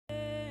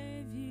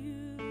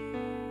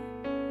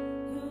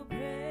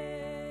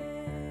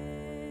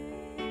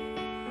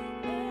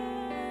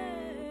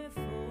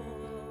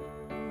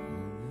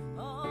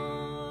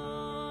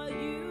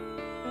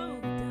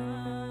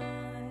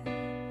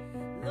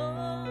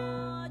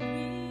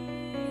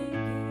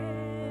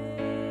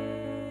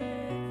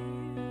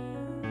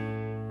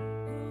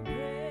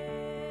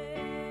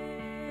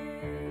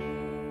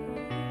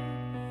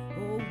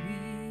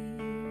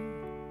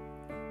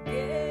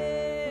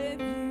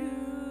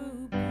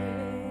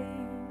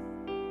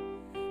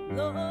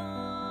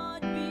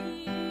Lord,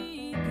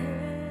 we give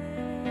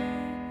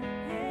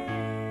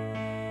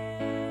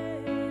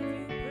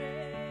you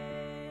praise.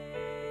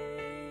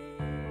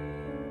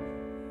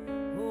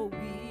 Oh,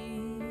 we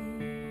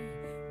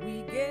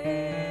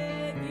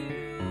give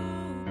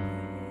you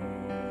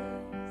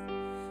praise.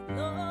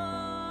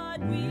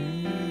 Lord,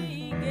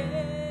 we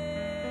give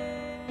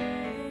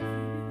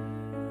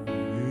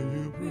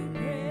you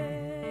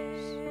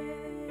praise.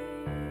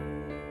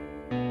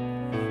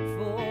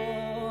 For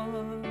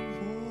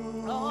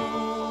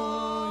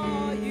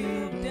all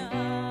you've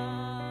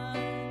done,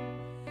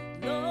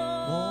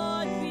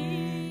 Lord,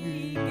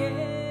 we give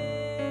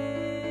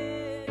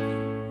you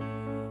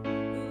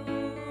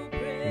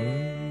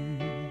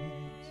praise.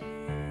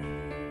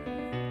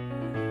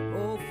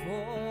 Oh,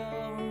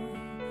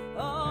 for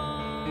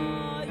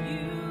all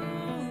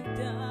you've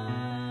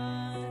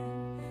done,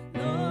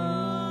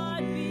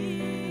 Lord,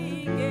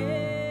 we give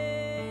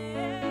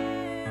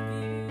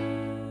you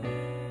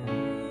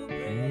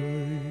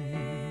praise.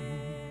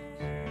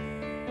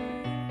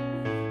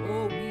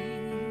 Oh,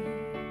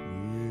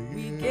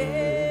 we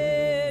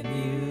give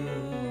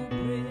you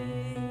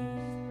praise.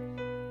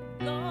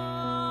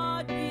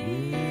 Lord,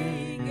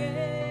 we give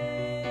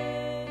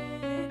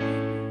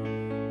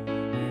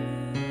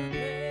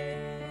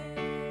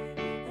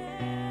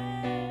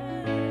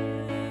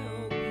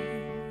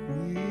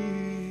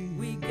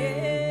we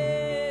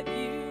give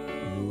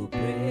you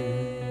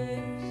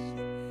praise.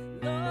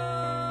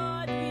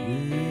 Lord,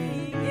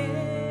 we give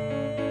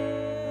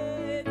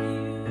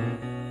you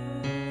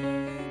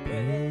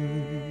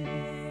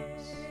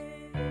praise.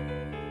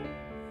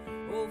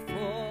 Oh,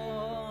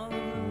 for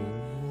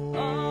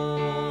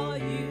all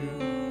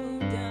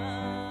you've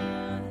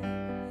done,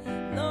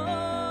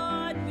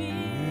 Lord,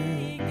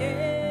 we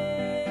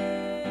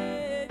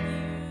give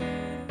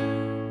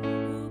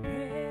you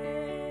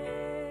praise.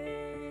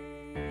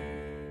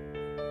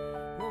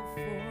 Oh,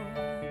 for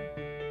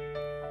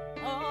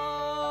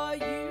all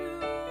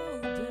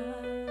you've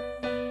done,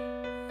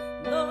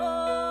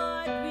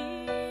 Lord, we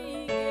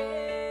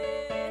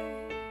give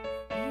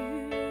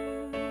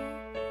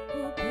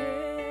you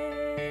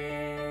praise.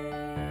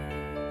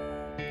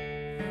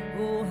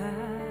 Oh,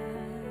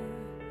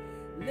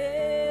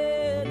 hallelujah.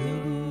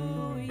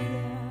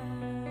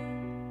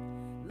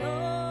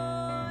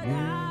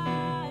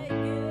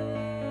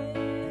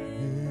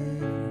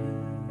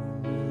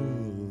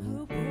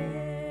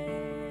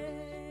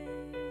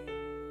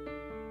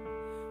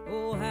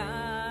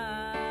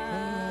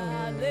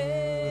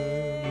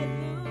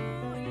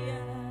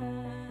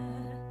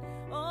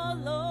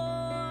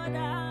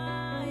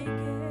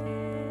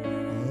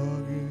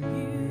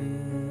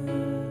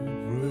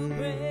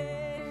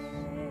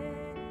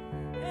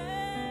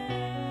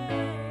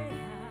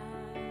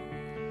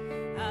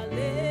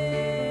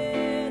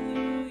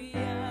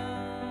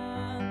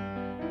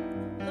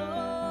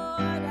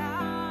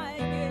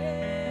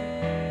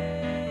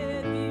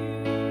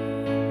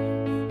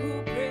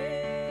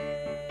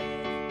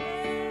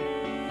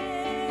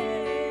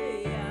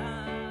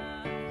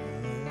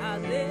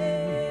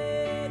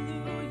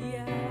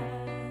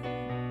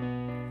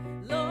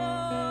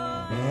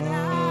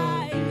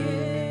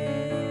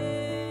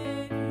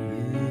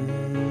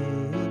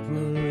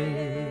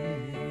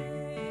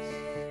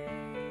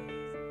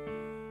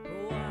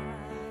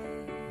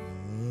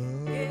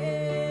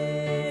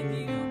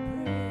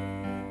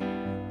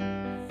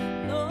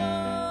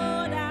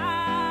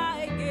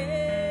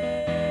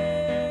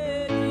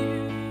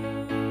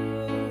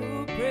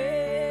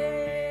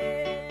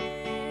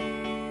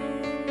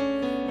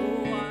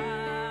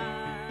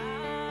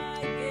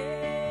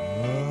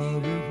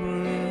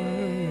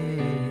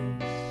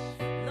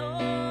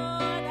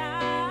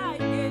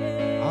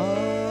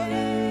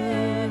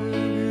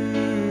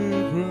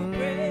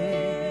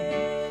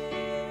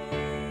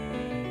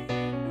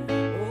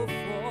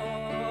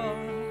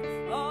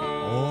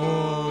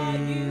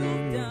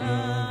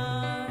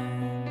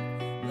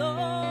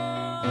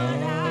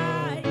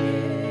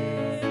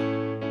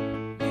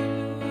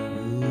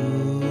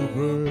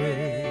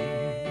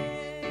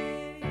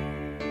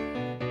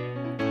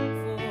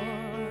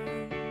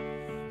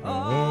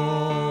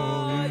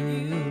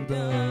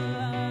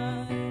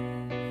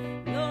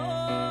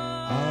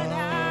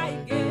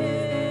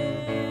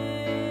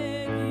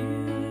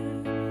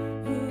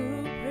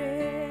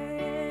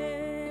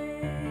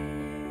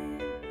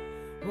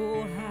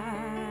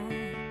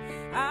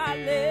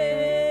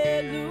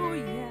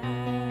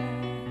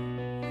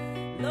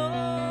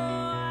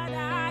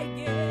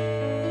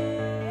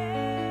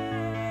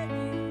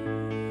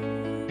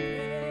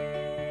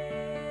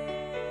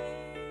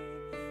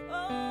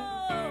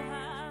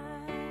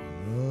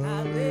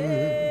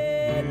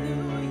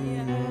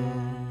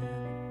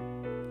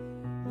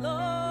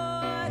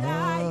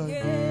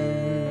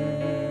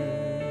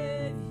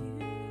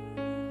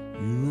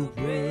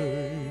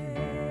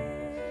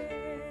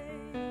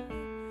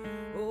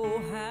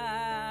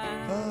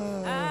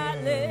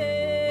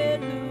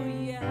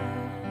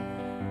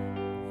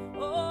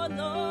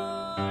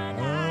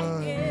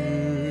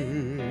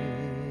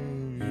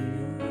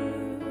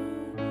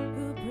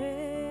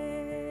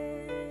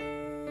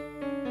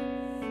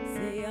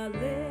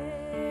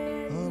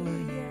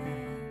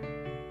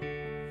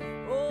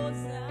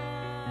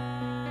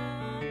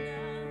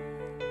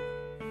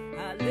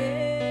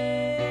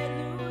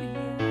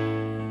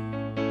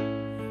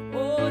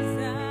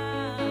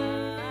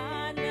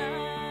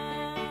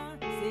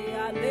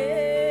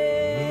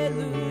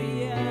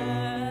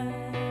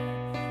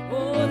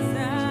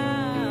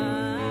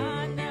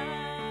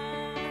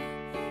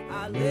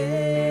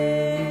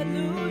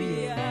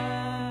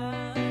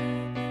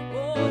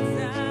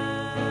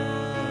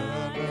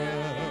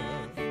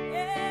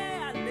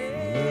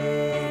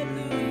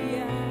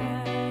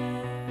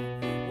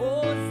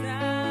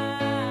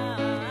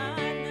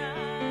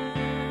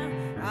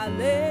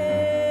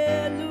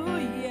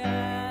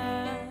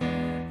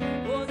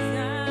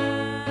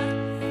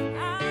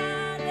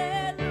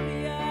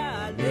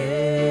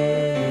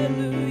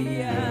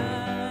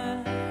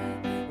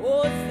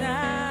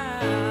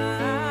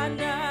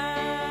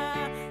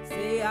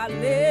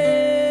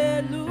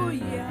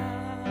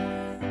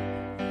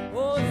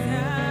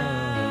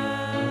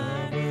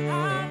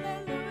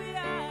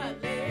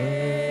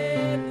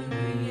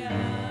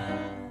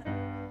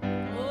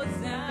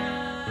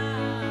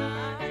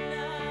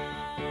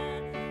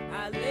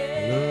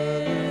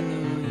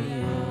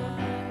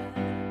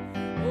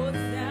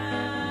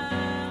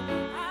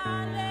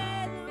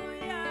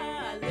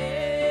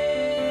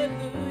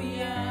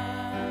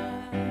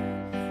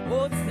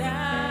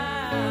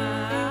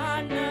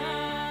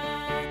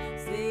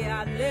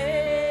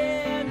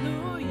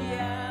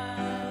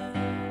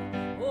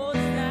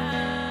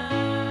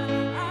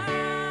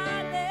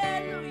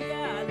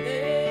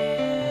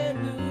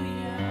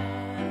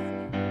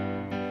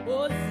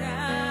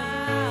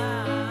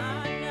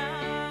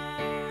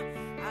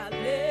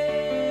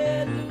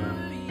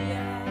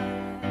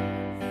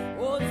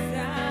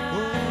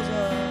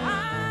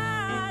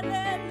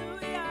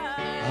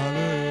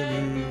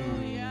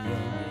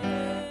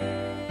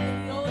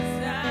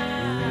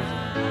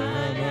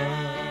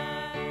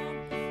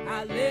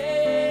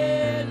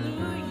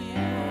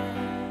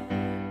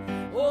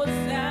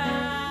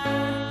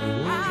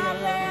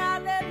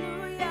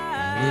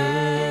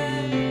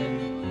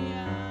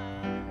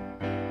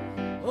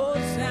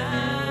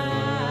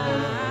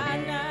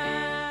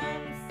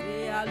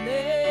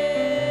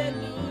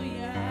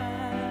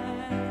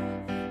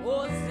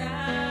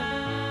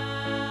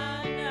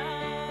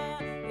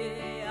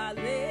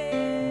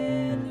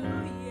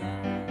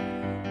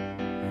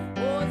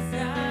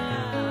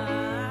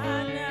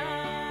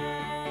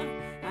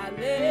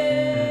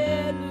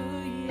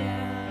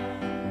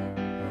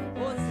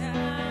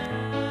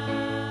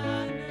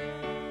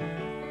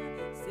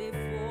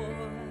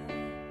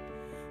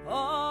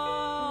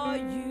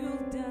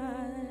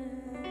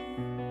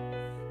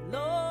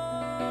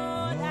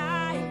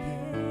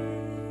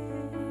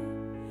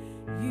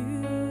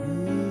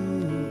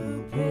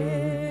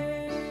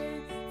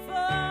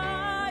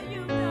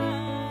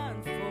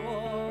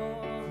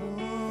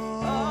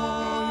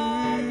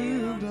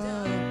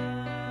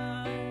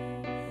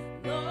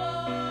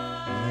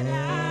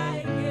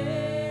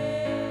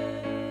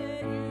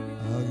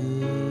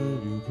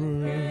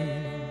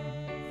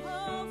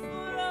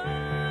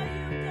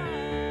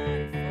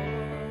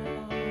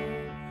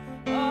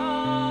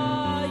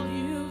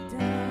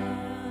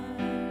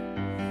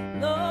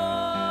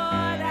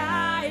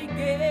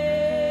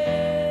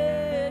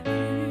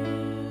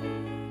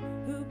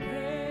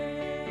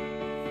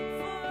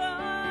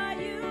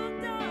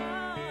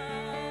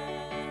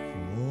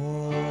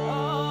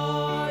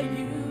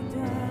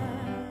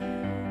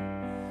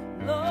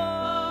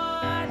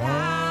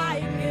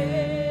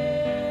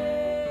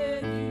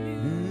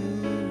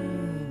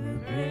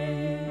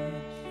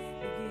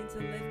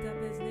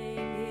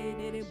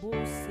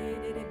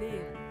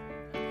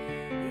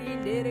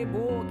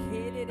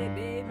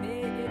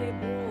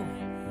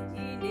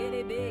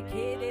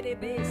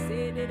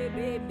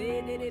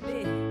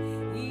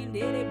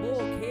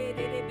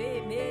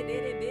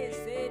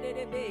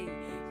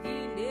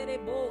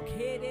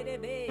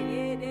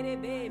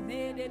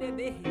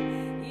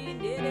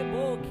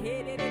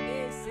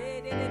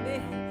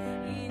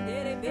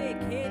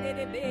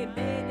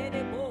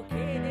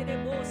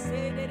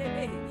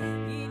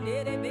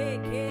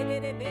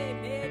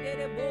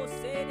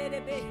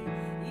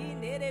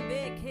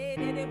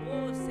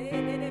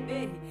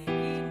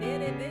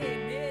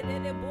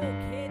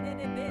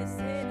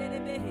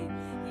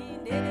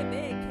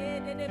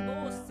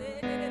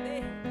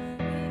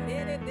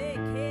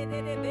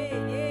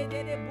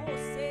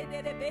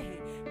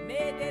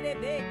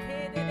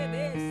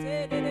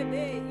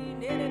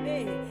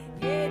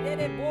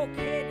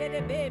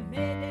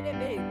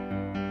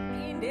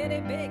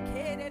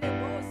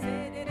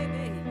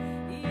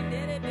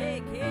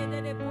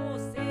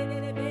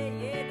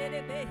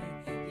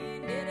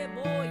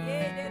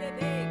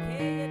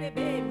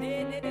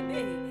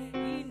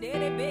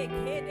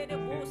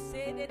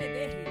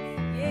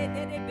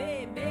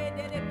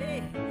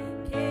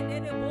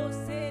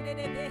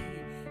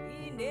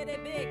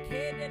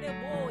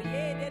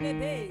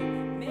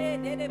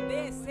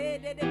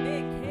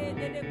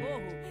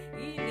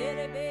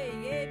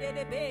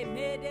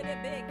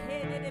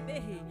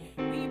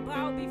 We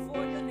bow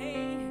before the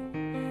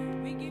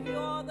name. We give you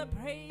all the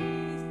praise.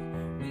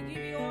 We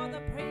give you all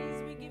the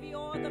praise. We give you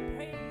all the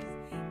praise.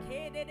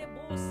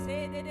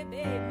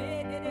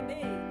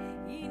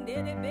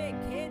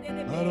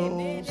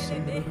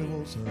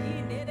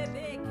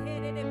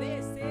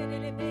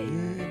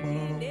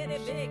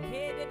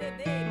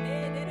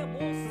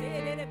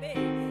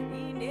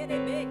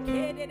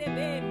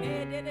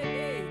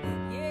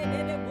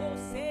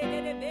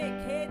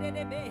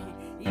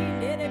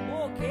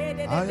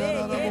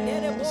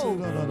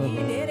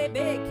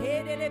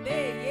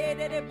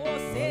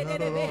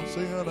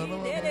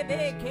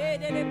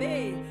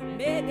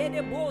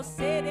 de bo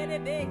se de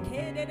be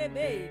ke de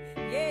be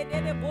ye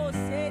de bo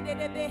se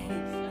de be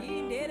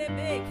in de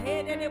be ke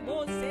de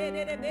bo se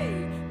de be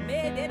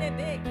me de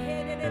be ke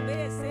de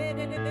be se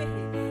de be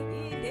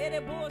in de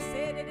bo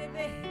se de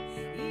be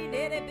in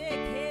de be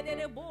ke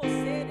de bo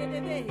se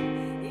de be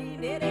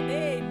in de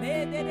be me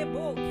de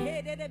bo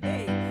ke de be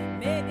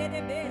me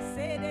de be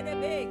se de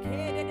be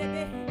ke de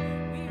be.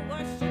 We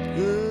worship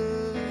you.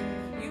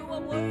 You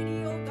are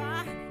worthy, oh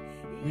God.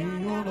 We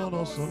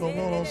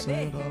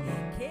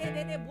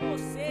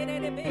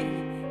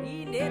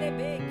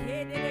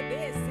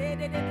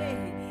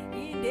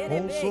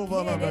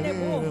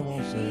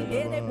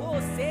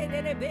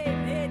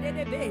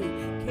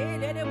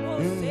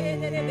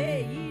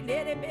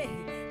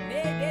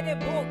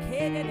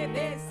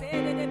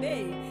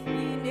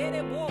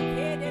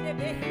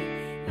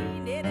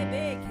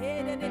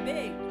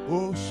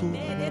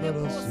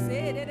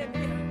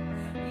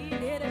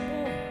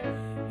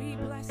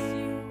bless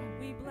you.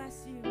 We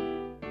bless you.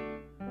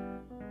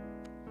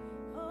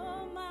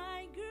 Oh,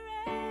 my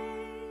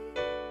gracious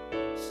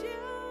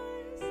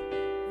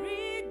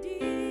Redeemer,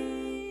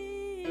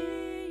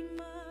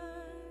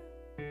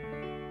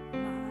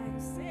 my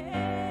Savior,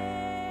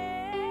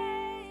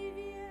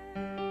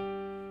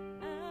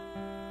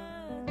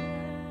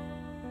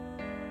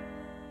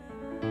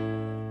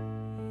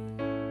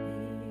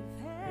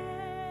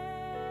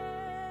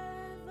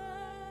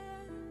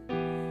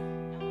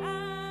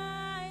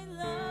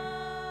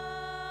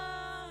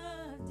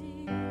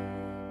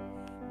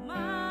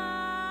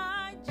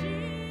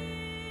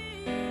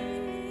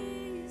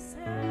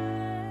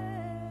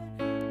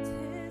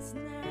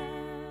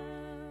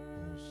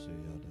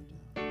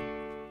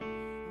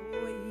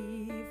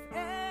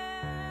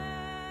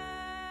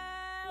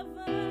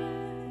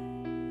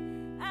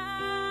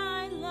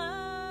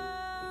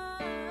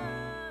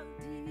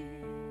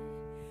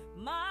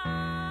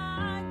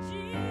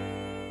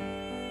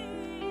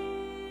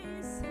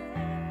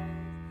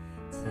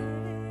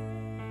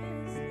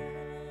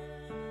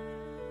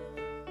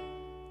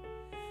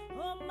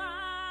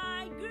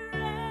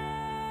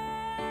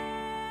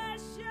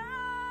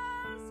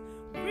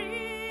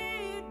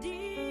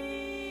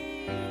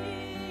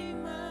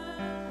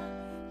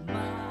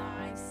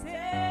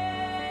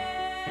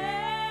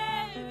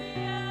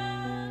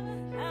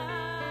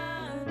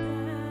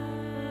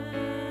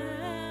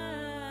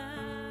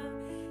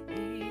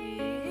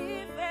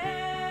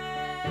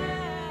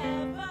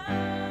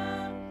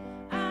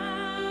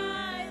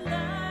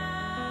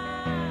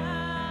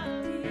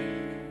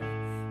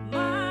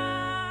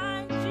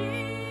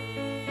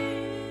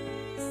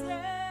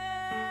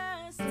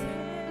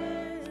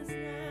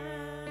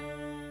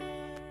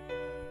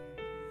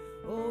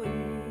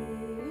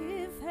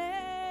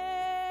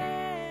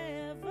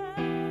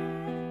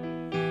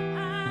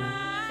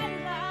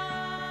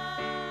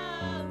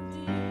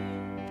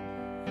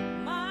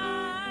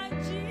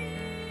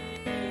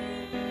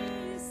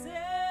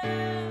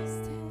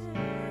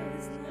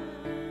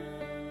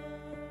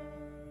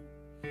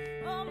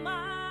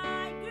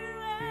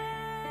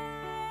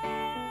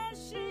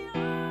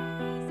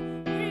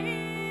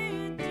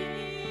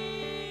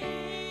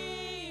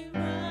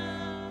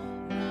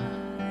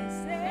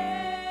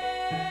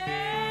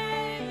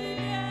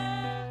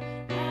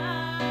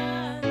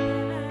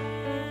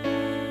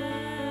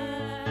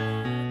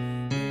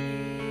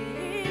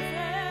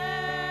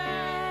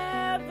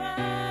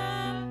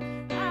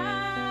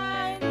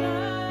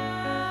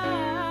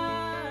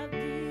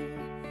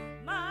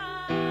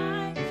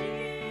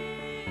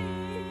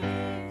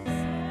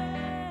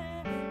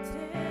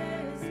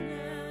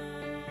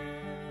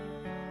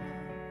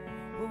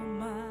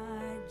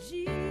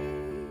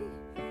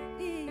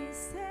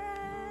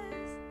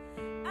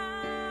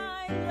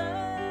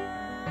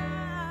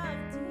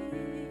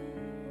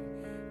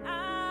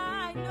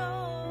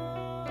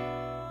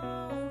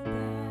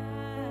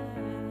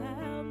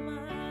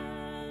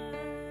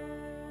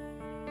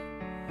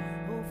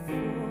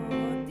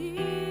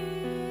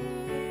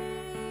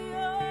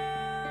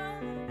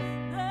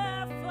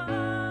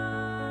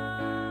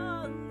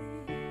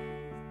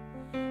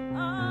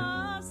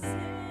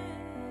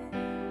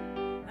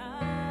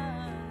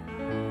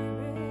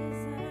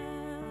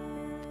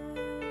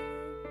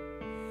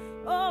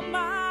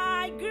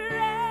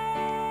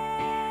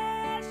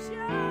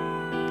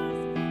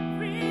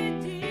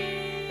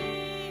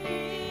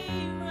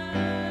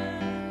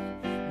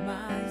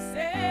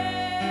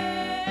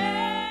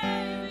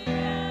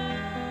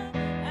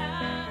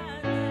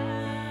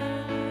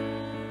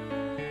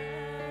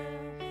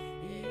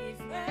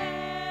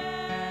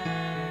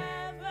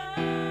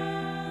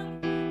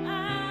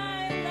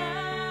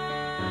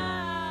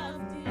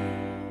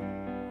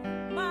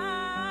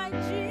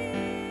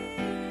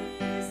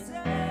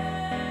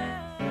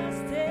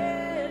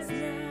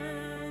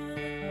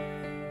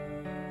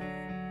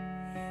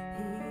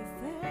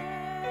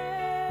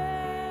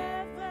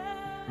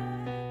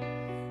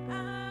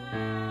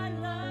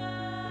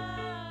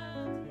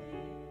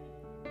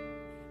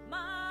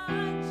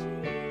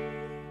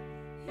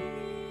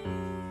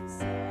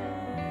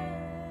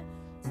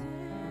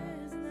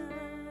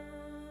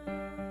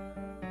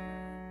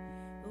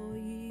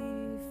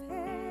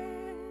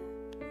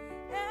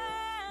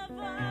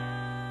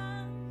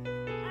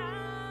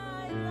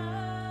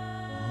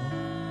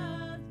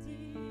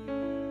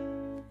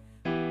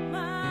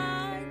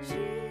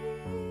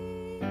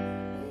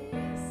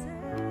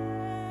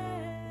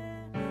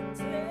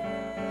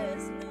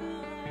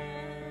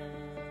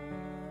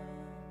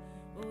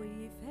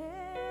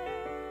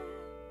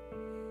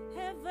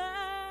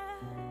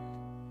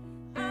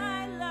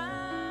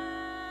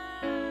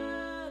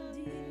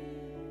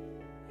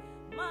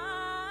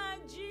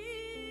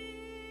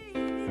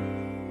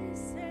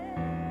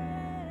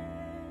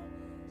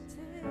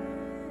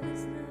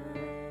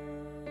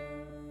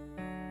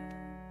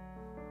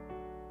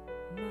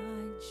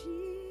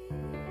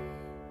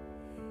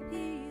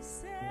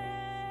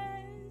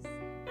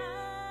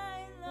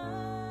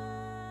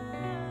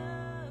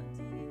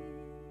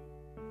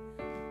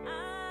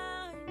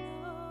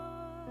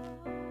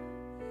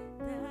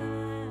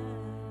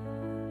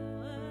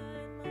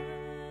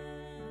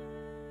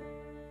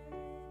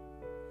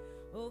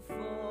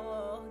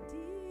 for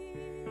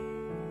thee,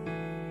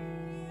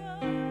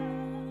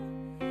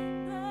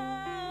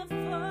 the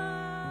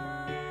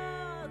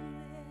fallen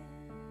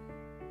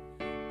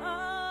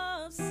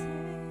of sin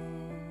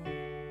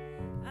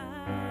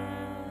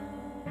are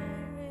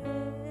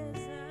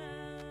risen.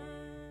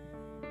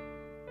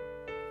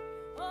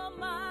 Oh,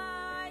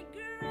 my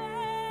gracious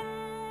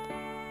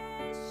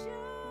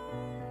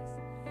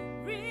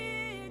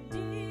Redeemer,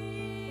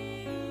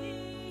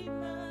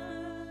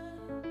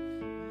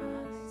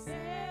 my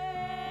Savior,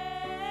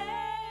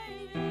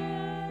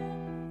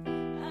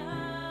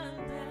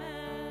 and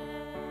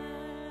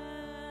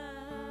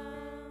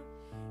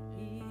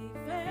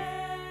if ever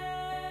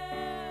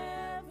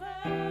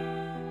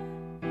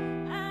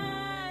I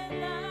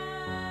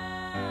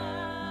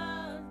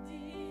love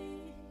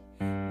thee,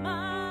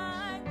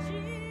 my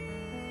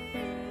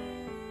Jesus,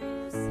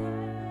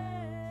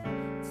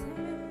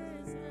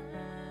 'tis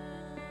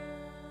now.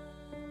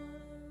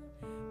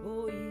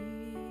 Oh,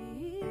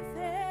 if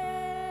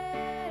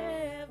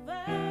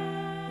ever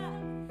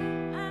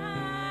I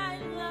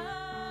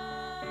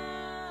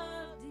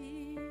love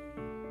thee,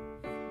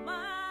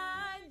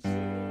 my Jesus,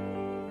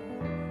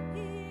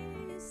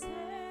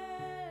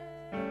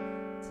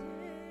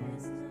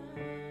 'tis now.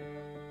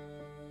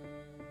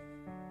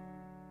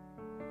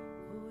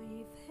 Oh,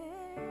 if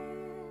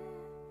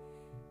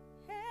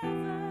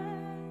ever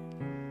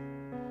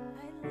I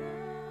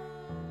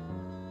love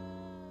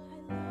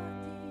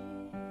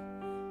thee,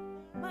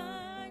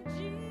 my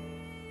Jesus,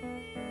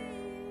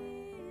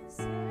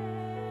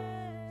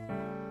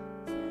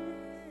 'tis now.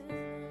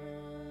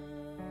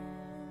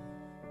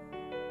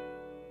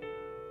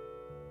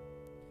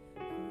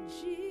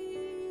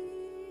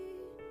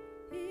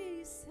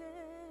 Jesus,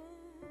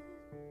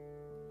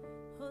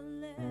 oh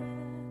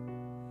Lamb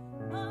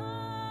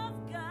of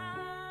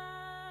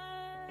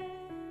God,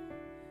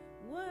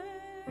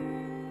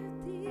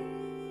 worthy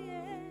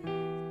is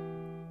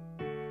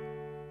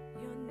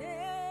your name,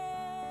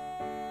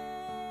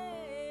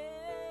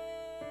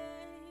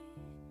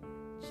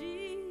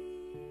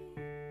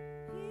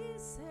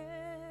 Jesus,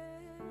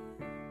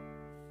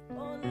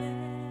 oh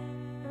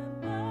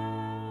Lamb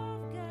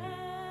of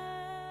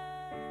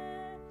God,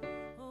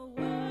 oh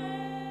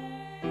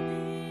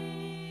worthy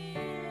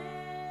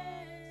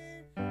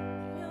is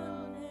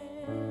your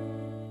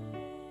name,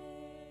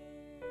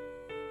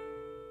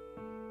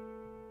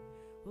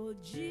 oh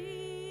Jesus,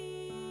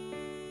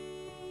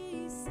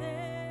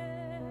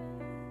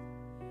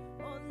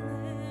 oh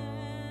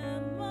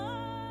Lamb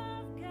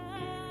of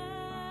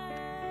God,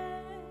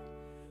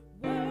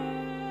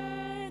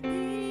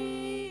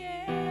 worthy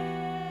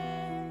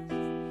is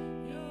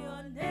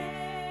your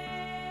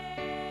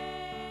name,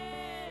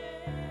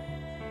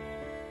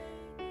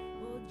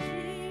 oh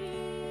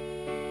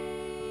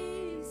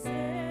Jesus,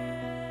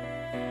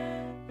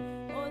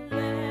 oh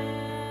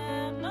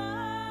Lamb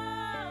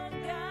of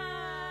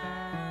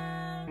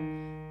God,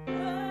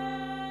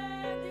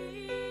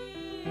 worthy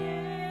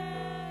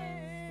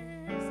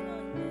is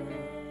your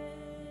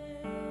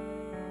name,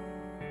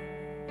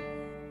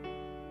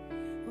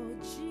 oh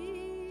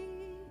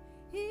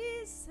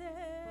Jesus,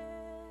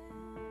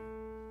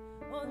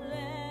 oh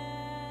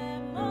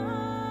Lamb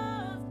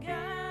of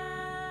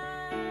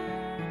God,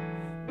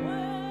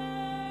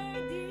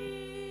 worthy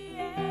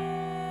is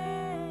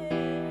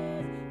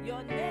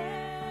your name,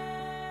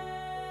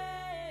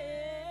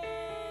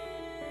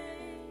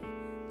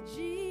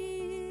 Jesus,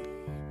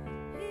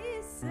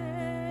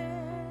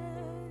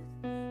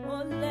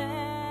 oh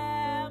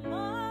Lamb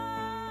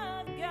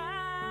of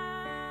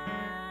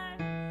God,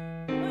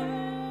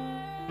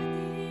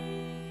 worthy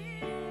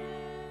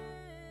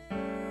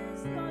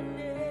is your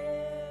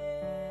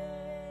name,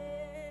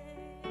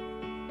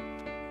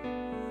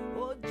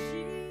 oh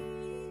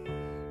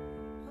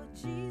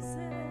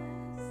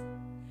Jesus,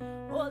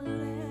 oh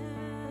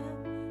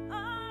Lamb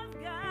of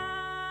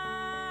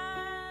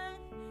God,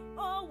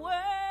 oh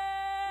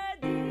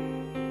worthy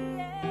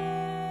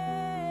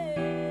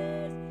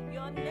is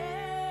your name,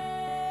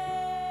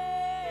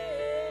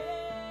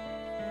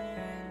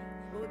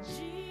 oh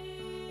Jesus,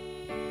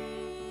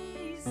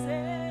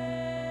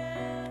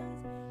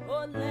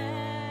 oh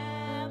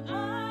Lamb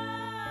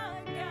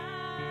of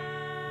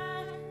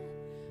God,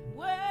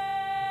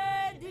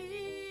 worthy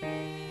is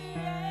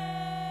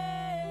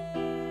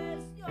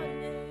your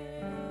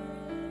name,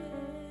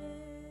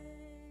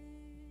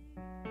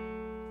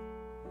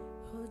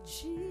 oh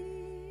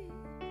Jesus,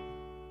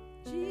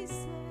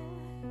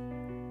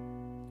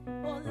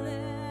 oh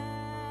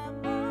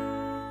Lamb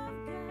of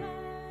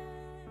God,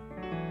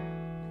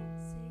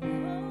 say, oh,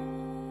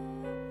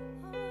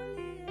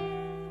 holy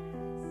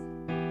is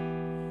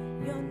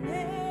your name,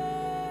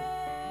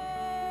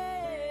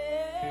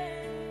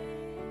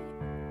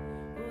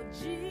 oh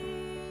Jesus,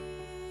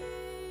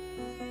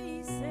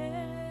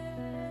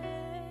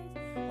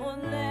 oh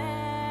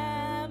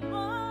Lamb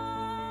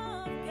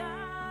of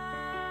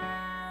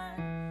God,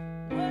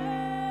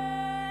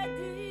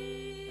 worthy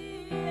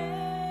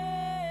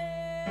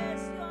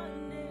is your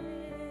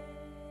name,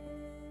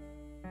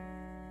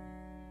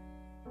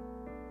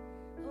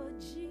 oh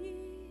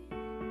Jesus.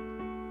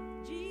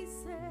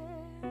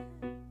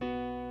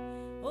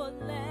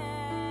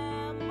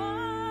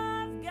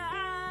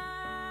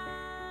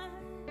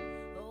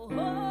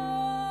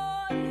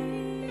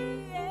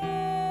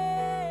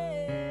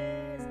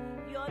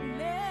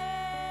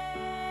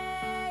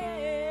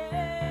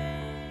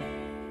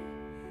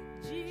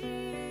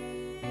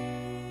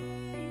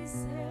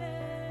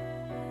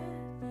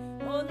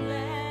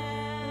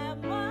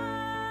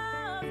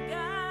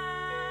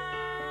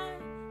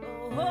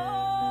 Worthy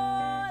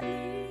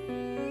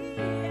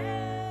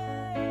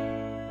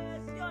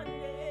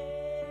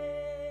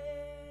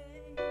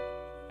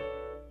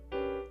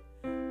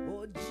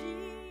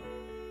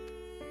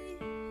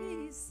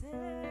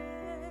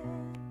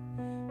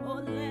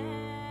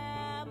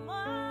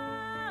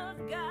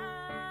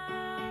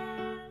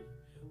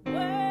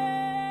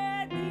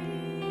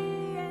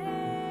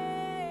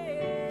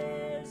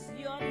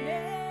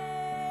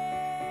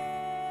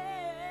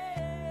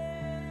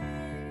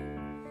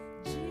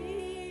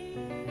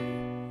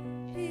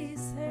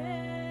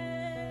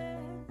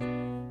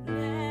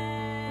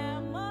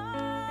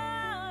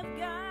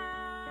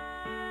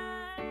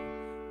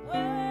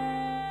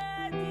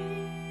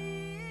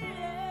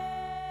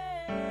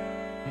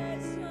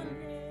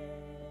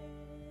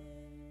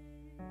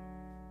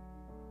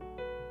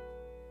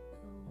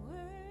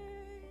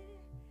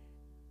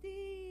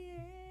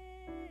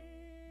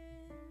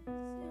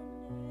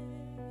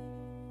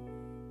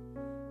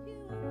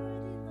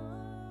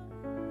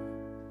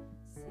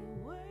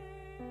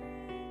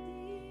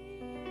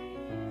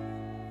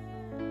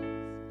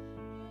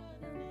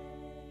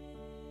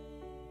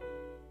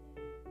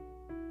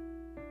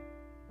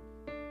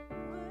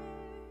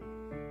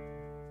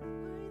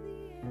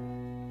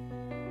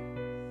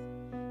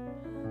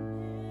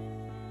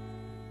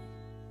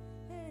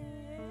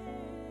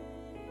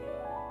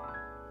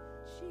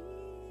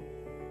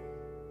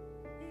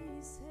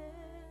is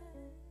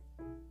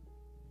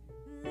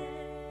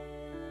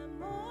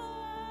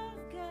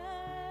your name, O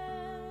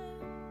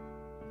God.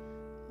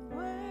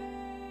 Worthy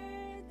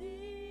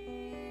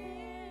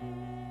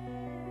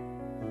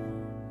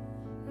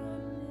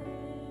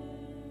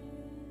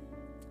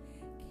is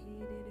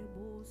your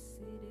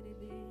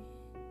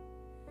name,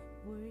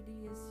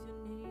 worthy is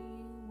your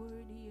name,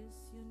 worthy is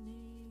your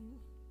name.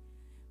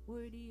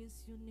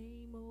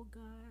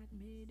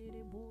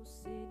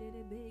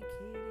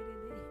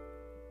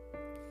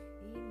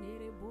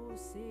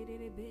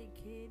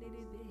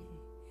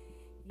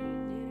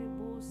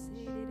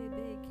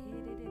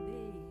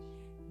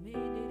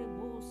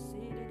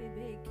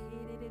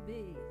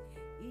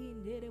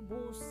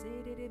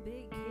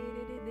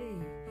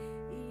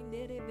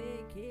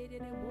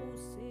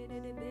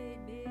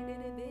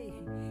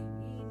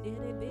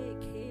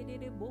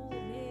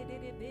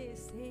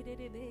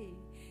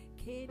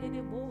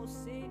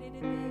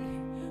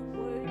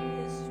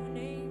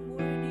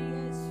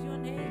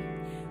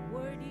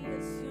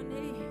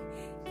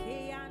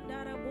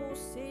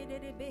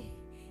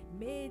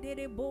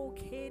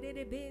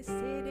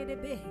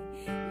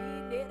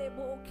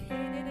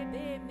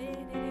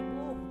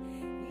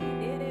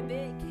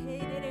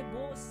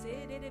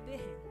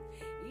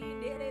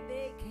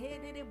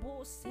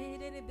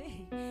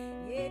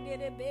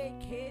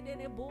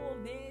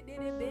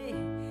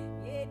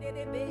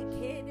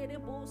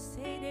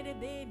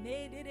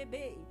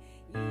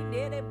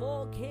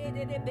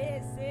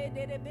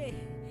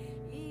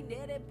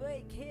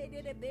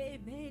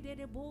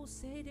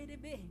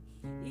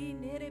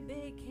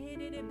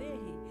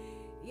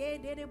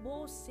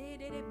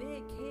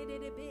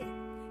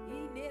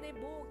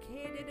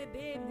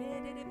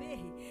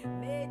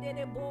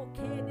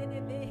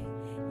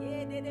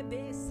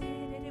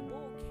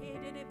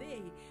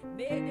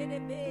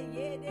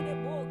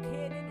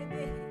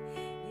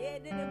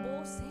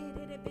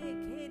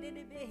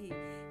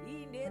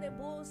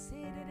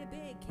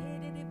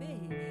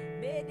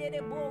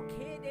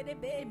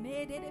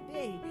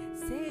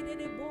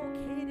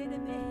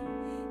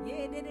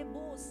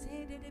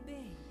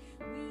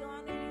 We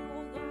honor you,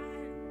 O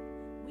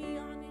God. We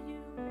honor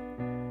you.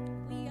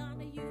 We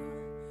honor you.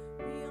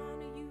 We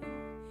honor you.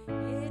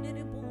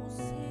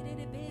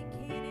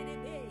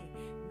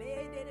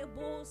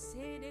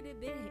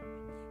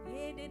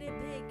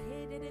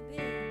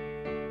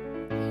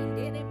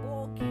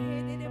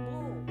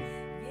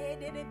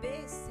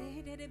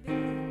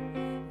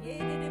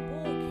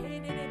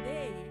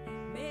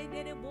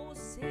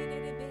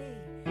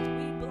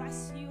 We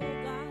bless you,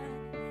 O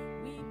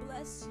God. We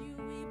bless you.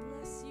 We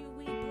bless you.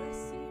 We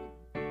bless you.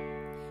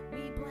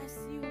 We bless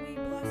you. We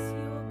bless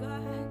you, O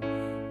God.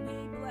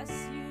 We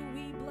bless you.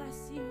 We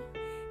bless you.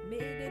 We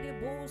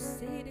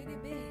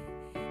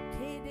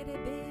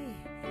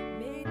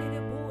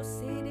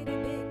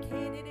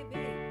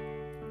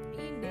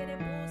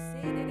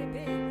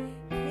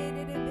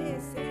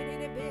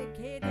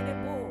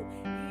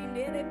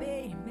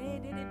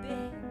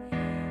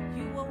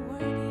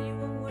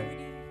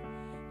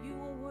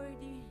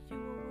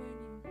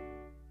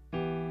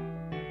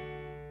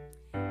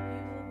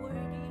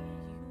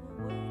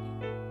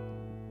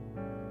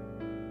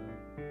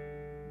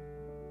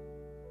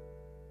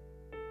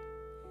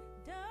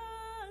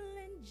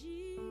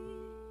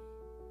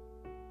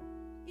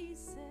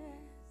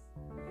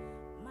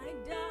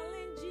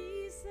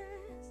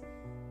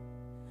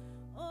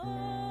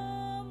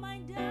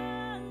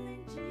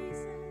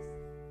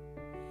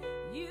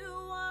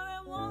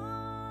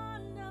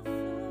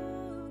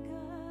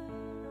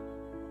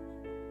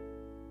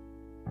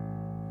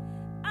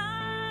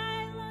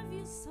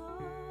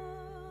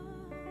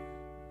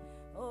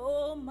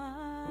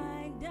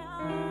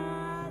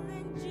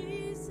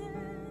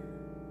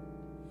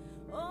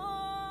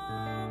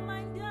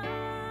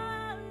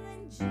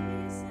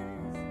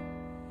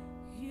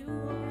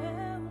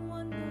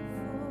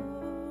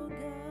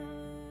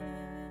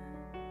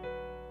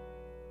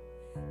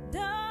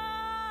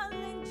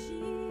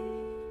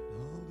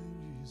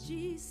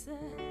Jesus,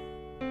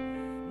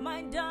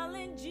 my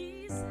darling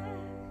Jesus.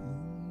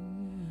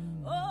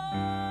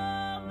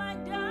 Oh, my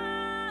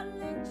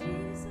darling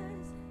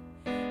Jesus,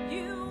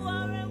 you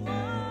are a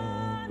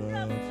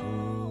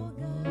wonderful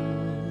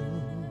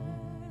God.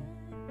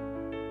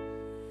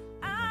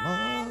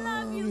 I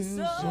love you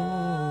so.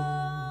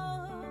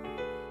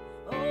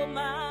 Oh,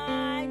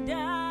 my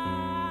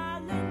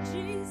darling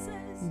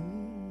Jesus.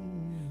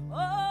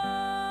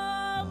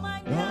 Oh,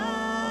 my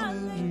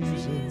darling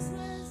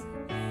Jesus,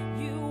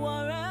 you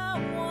are a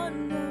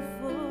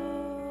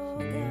wonderful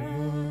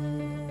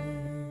God.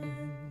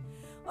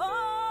 Oh, I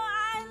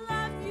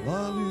love you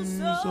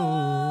so.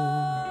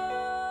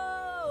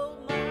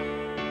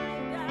 My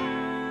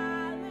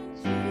darling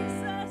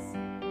Jesus.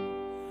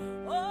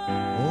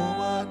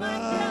 Oh, my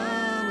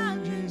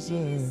darling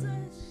Jesus,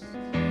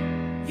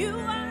 you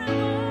are a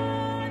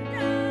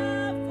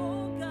wonderful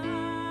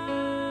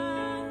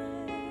God.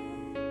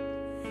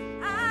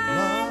 I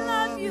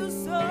love you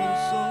so.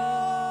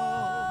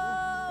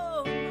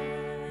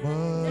 My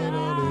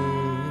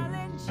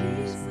darling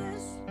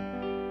Jesus.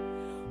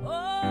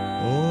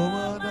 Oh,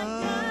 my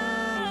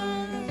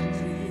darling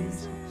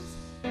Jesus,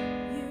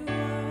 you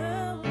are a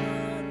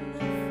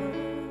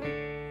wonderful God.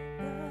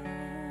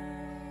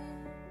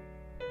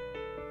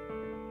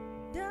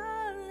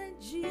 Darling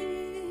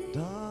Jesus.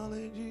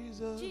 Darling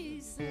Jesus.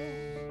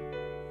 Jesus,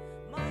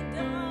 my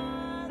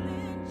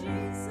darling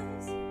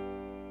Jesus.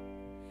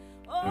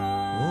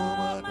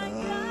 Oh, my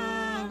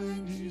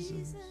darling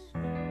Jesus,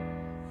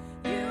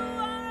 you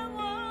are a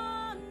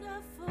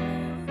wonderful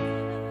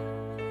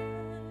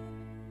God.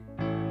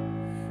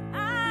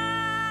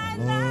 I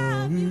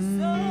love you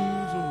so,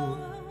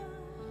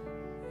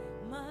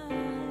 my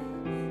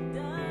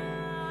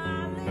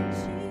darling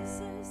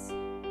Jesus.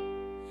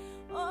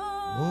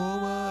 Oh,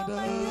 my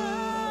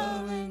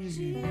darling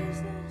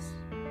Jesus,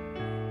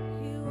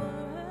 you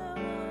are a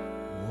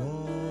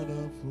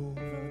Wonderful.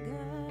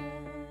 God.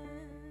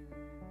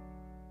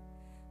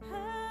 I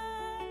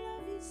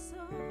love you so.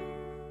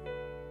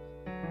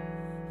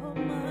 Oh,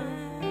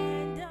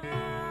 my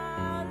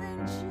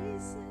darling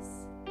Jesus.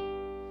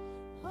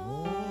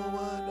 Oh,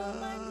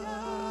 my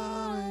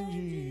darling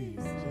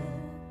Jesus,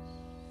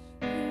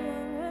 you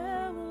are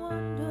a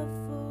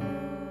wonderful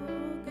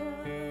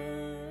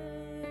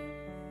God.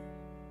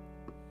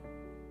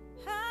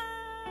 I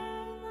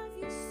love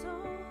you so.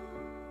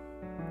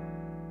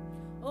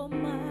 Oh,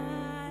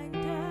 my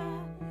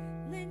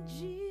darling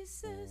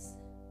Jesus.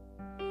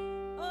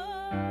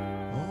 Oh,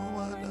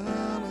 my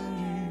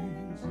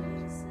darling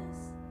Jesus,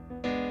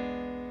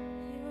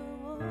 you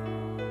are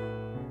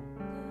wonderful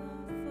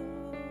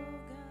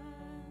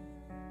God.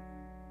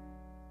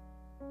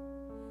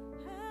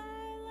 I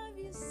love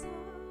you so.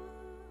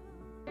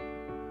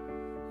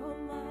 Oh,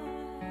 my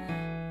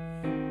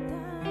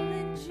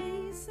darling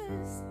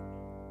Jesus.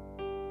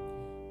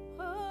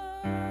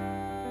 Oh,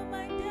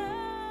 my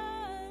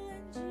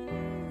darling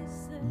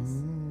Jesus,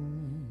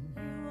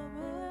 you are a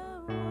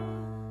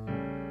wonderful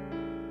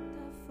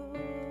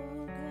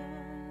God.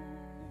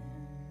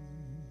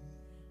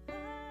 I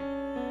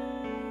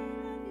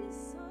love you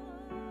so,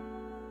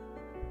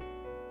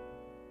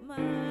 my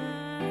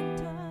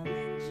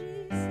darling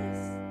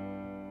Jesus.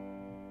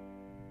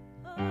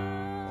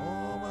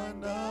 Oh, my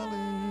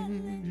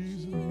darling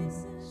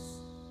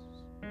Jesus.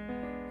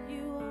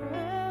 you are a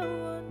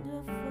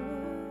wonderful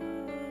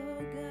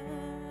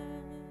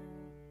God.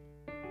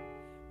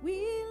 We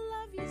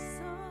love you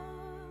so.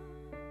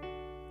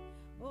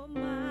 Oh,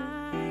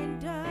 my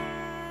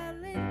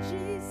darling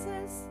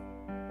Jesus.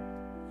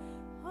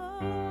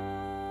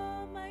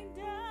 Oh, my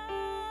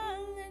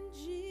darling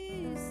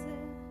Jesus,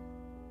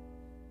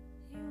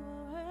 you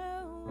are a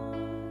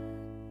wonderful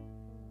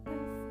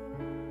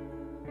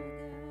God.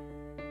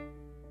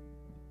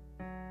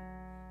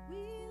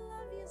 We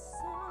love you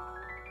so.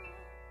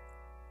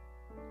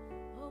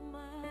 Oh,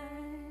 my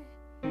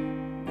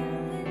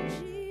darling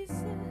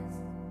Jesus.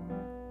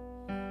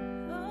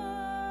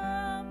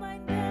 Oh, my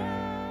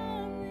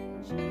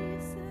darling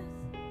Jesus,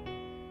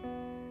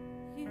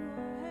 you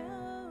are a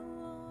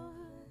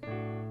wonderful God.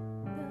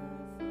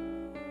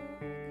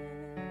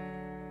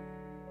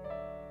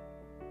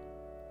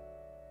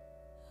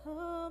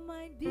 Oh,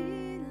 my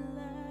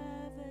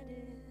beloved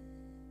is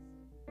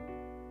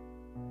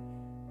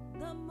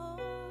the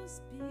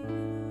most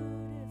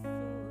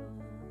beautiful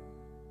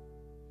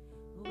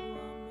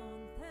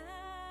among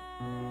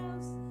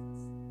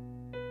thousands,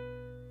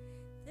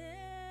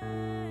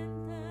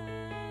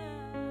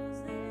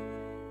 10,000.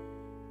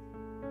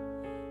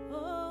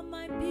 Oh,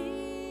 my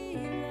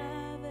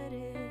beloved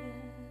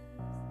is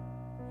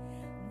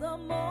the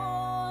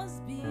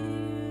most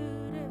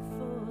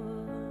beautiful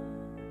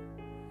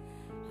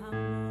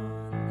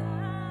among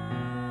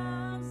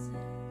thousands,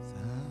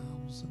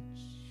 10,000.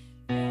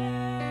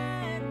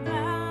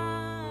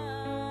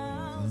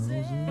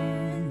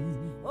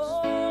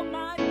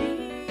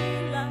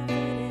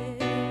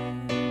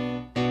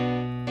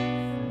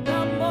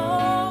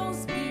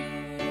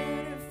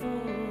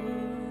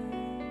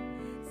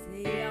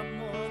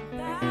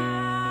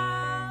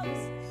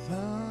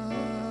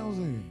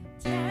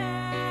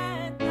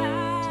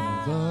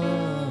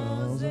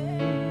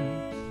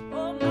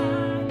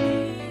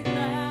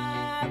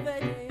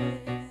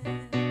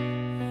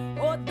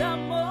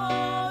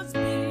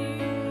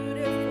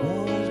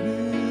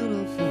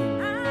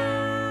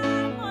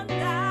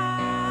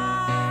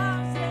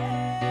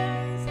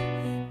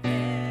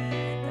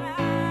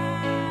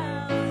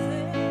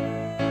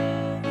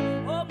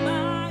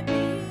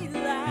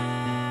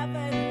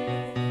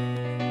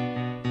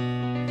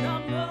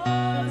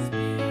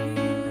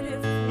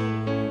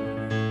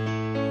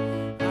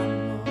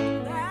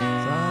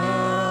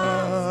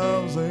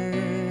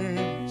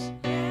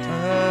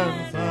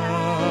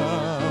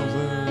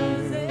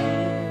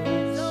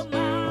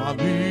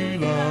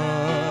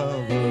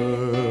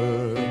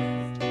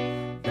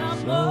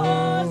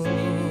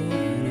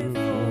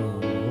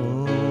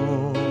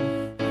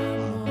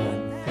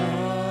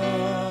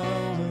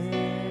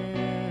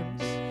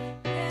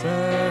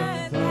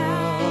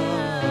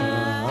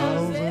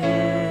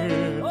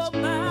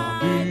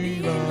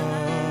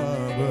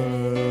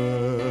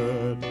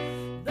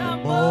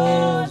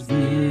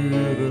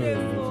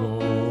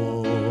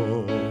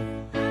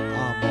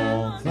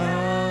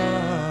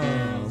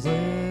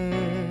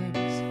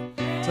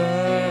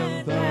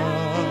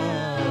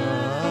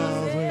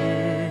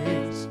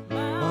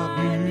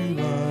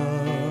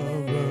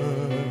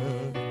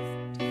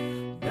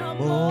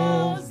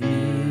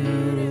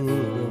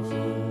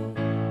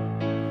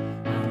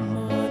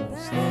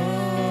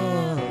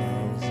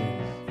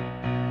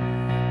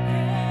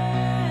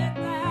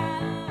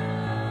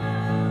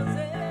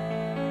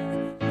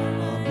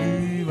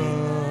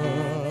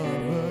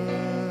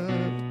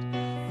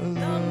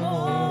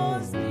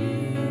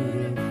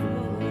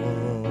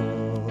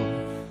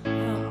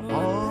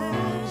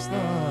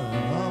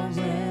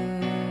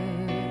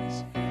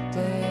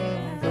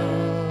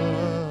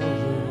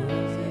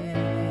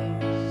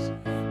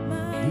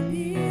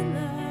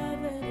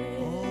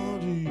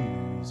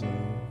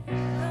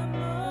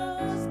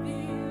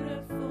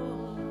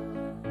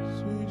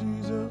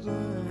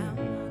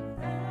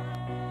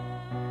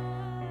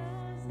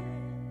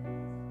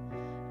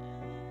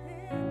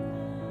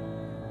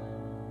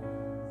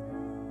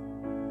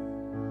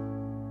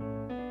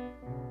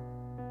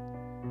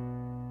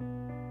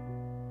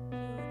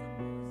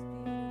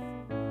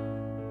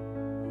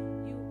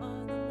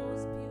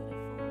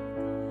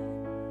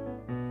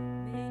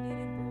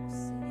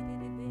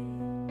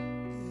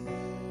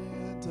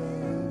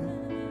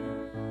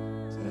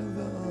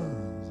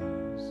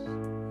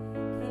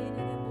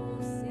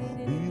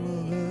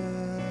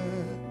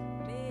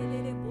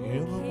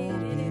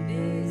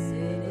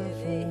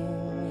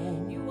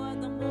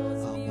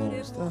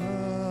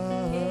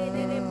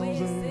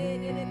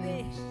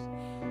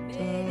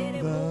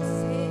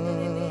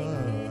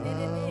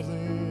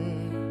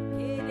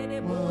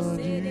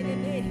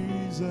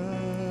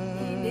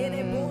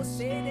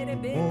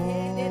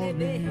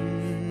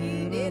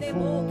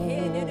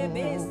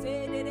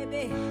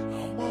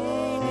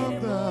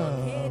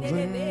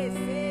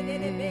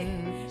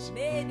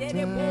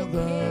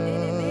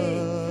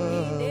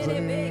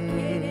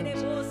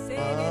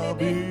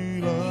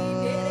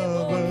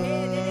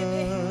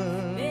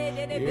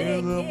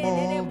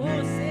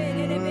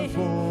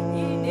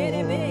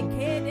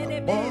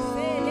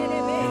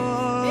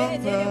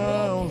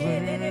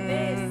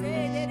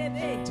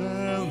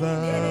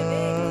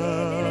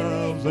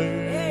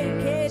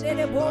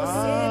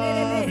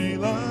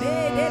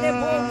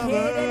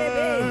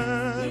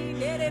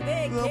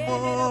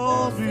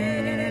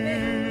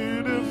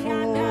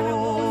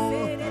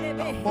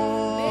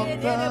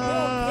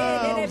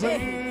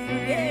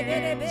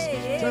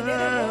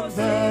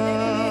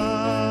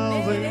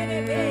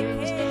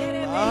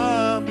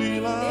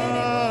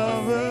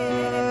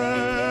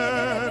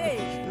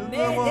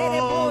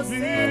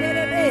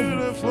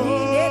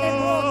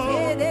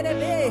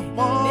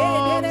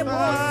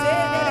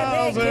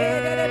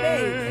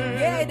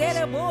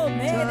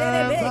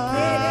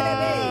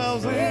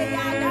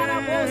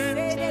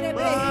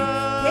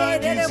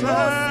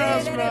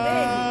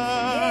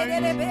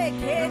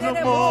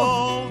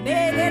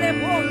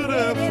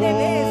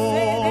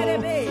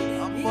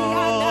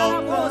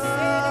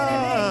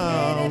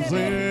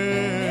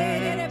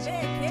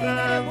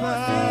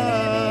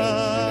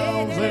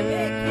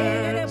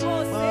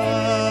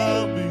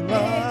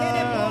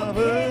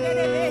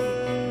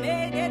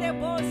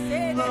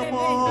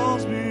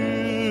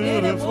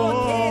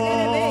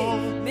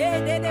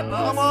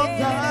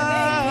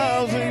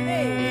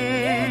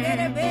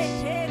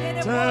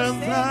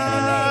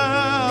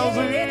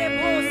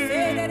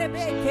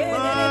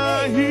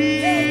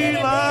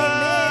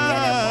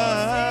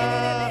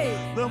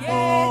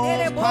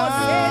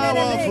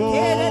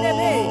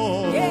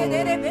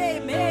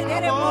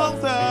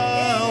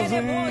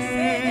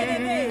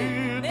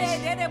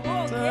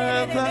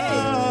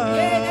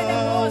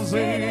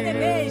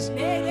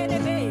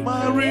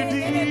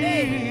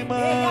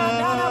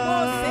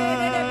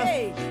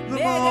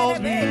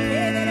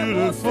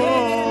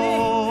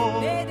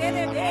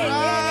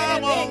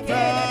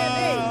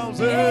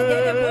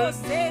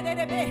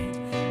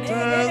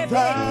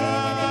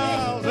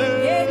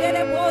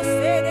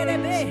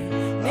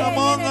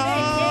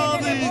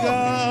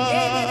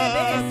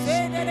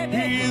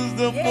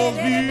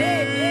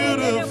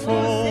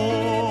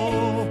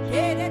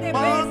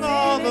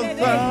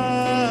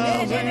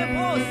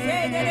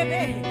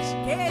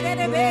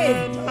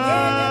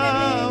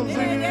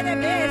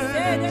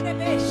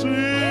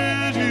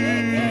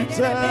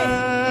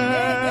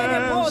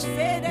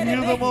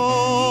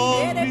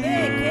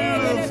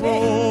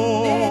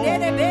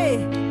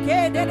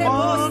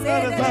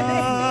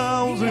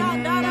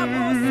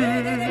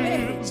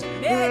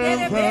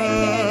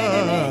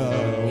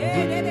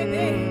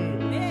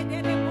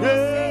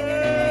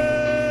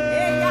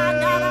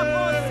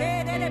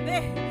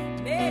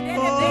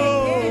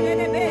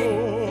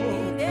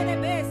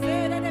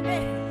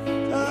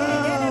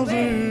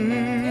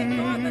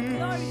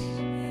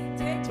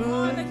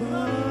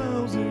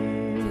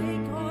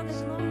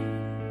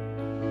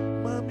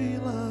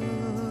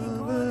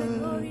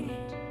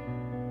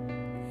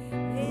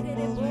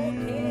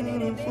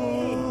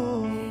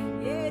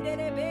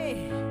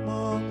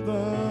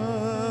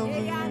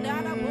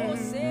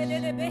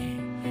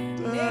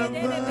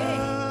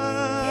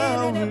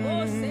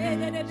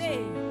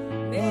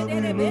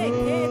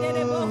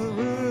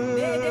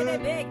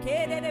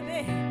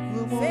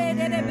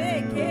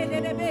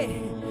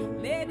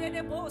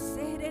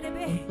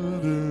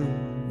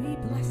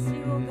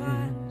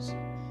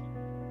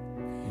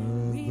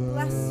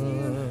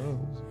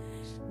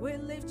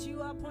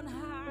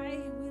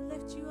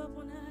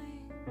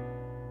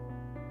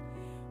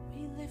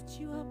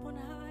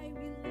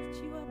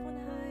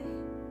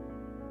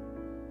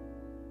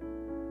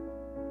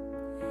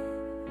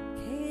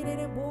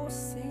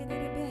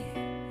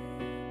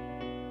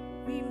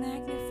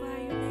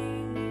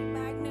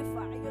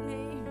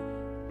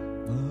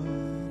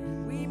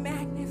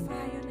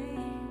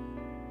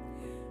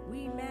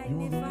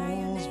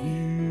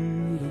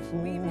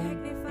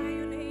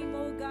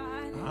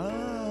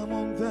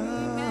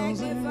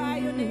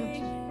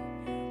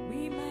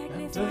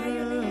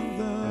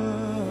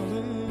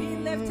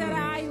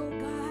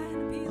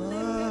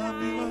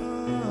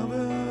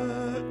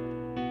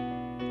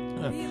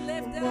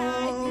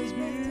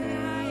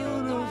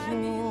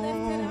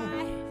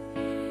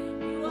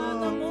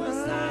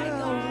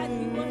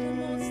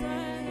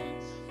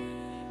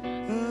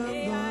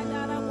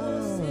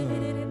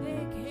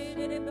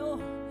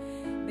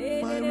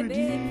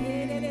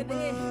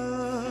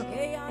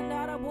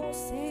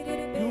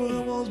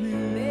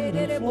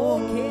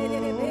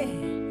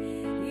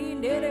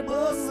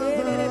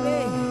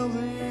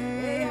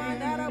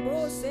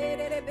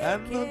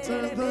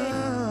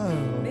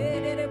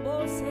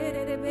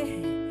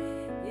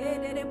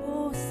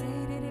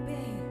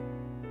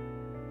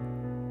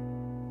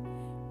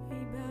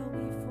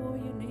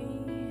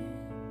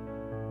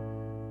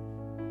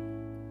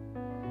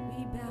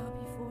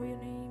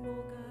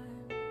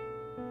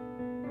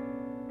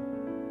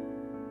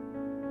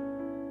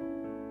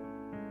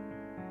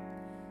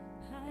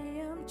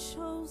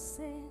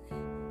 chosen,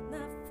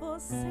 not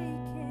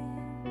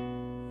forsaken. I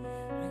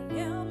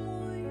am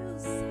who you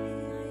say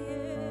I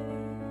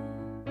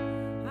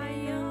am. I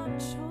am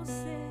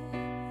chosen,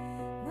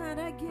 not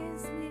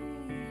against me.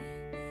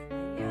 I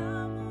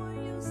am who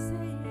you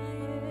say I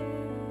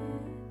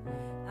am.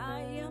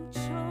 I am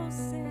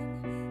chosen,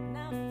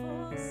 not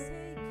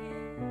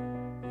forsaken.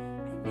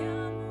 I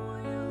am who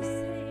you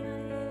say I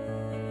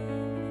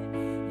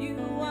am. You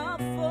are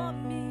for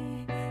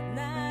me,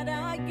 not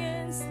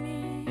against me.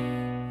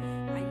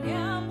 I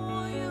am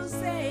who you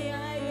say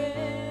I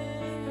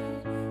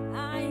am.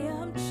 I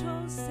am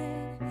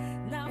chosen,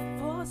 not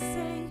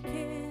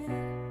forsaken.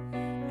 I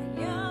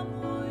am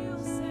who you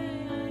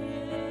say I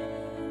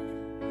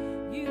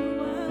am. You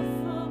are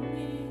for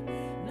me,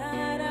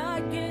 not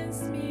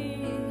against me.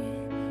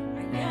 I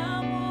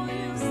am who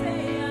you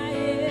say I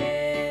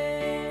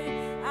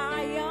am. I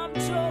am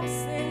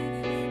chosen,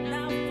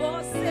 not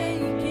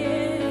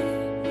forsaken.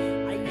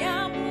 I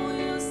am who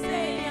you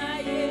say I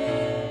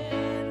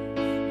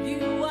am.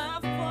 You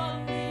are for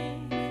me,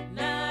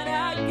 not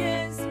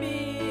against me.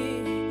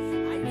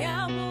 I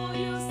am who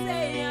you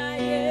say I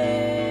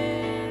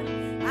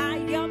am. I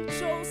am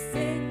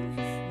chosen,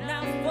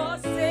 not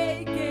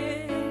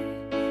forsaken.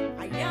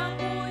 I am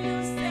who you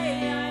say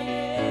I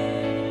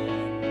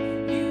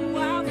am. You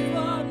are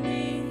for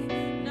me,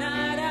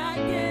 not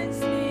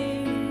against me.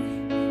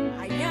 I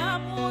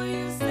am who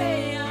you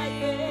say I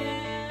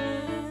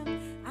am.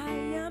 I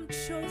am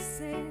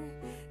chosen,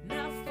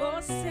 not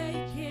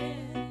forsaken.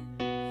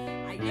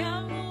 I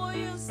am who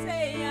you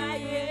say I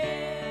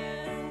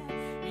am.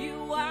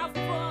 You are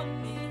for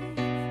me,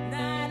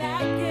 not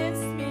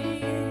against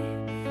me.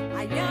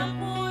 I am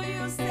who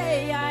you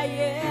say I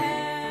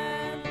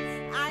am.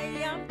 I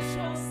am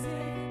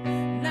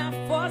chosen, not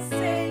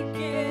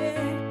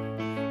forsaken.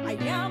 I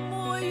am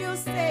who you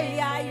say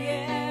I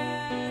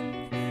am.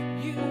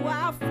 You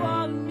are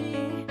for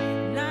me,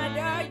 not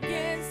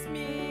against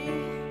me.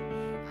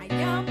 I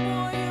am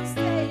who you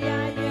say I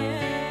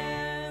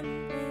am.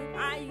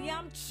 I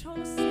am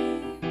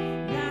chosen,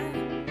 not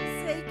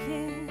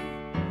forsaken.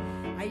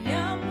 I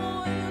am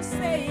who you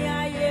say I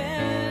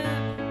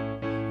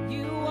am.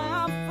 You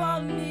are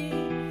for me,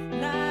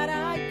 not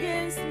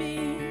against me.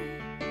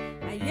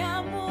 I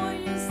am who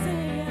you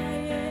say I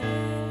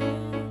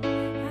am.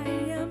 I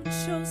am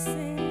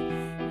chosen,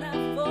 not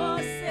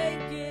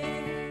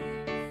forsaken.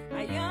 I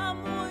am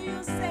who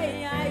you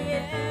say I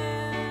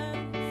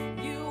am.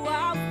 You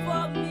are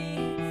for me,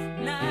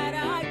 not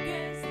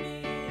against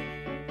me.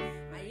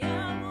 I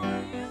am who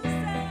you say I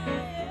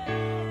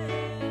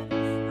am.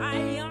 I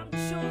am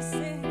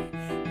chosen,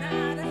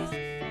 not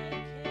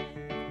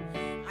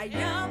forsaken. I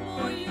am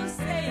who you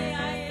say I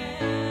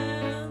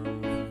am.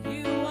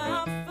 You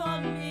are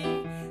for me,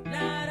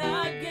 not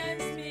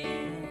against me.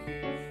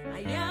 I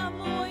am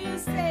who you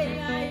say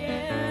I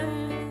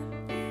am.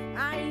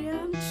 I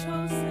am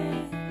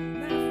chosen,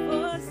 not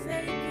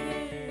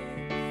forsaken.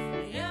 I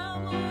am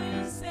who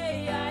you say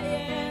I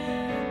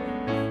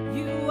am.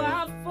 You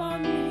are for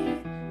me,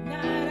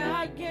 not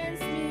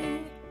against me.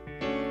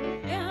 I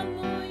am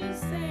who you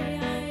say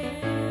I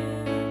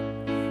am.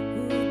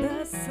 Who the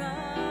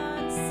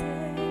Son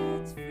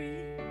sets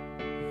free,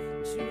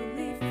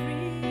 truly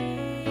free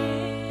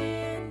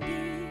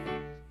indeed.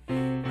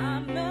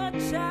 I'm a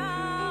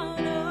child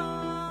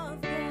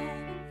of God.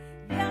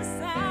 Yes,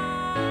 I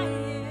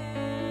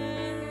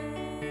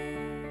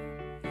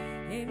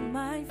am. In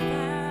my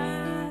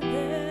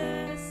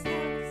Father's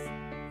house,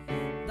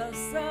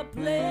 there's a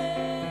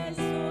place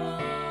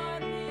for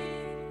me.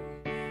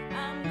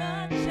 I'm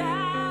a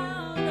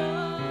child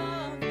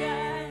of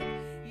God.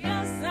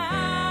 Yes, I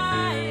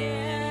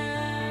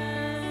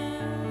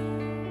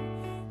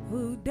am.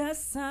 Who the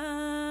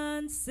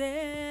Son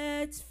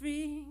sets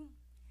free,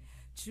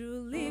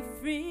 truly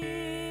free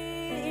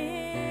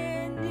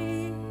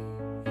indeed.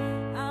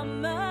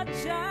 I'm a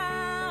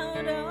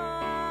child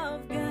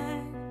of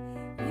God.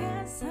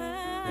 Yes,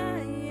 I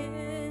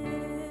am.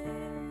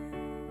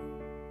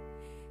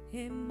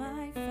 In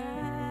my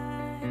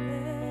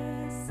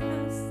Father's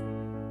house,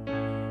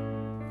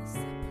 there's a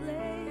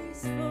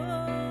place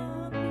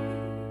for me.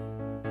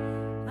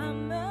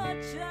 I'm a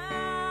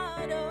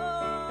child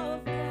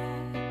of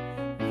God.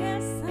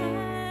 Yes, I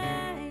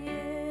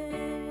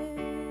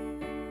am.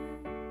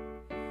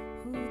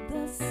 Who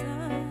the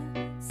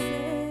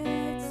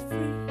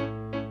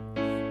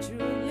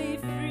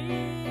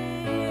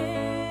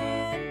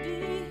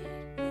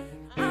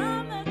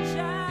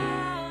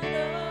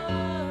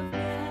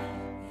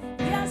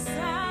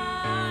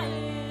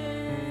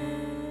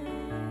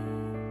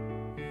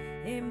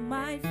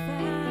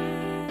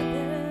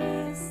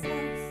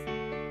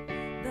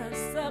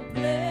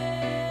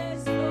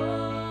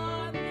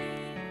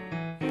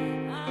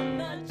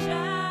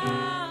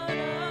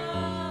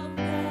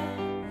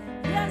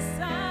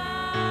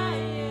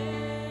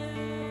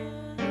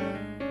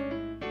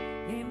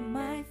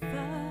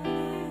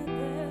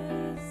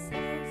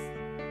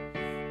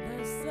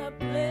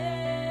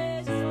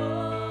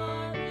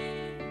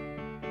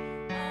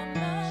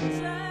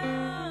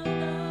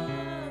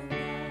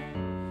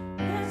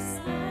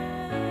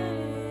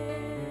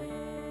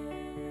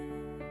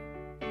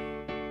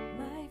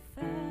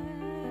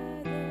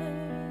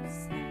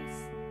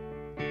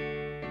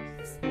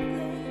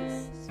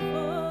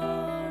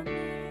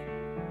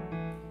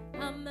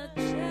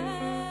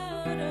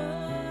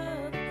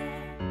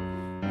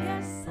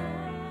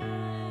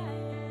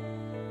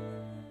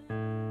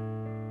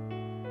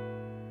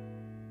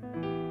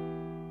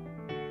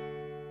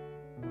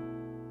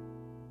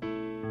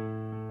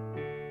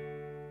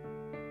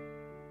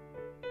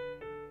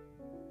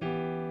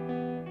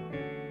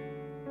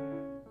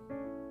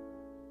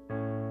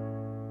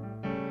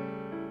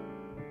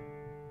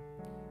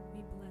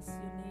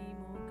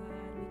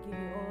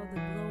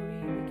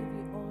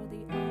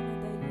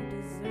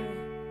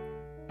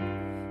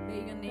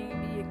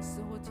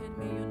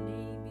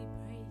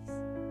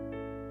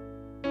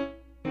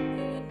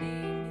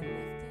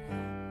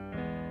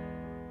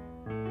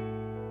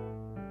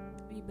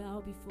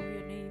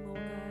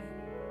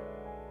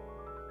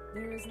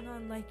There is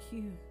none like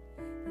you.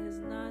 There is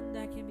none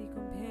that can be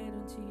compared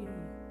unto you.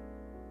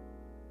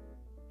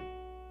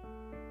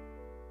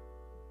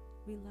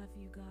 We love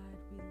you, God.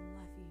 We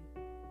love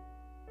you.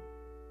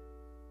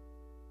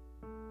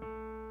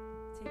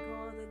 Take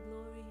all the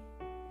glory.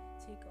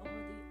 Take all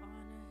the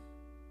honor.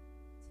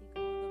 Take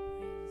all the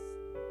praise.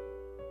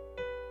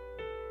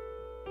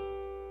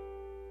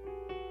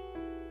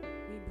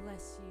 We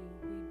bless you.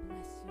 We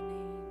bless your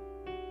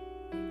name.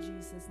 In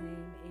Jesus'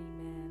 name, amen.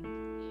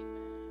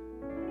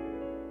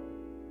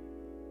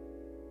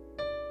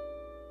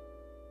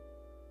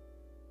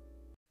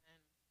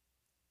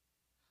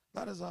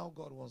 That is how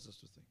God wants us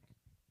to think.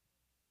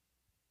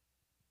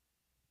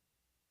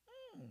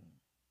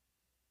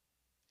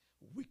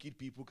 Wicked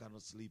people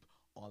cannot sleep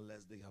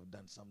unless they have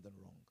done something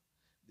wrong.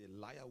 They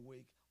lie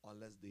awake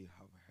unless they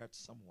have hurt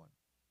someone.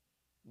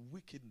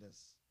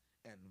 Wickedness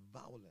and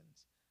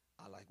violence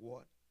are like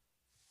what?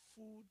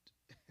 Food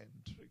and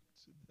drink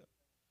to them.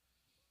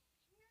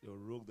 They'll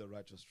rogue the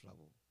righteous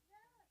travel.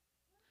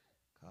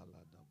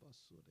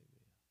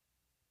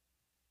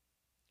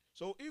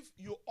 So if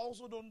you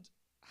also don't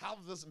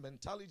have this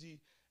mentality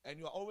and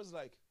you're always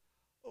like,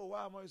 oh,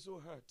 why am I so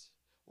hurt?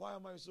 Why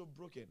am I so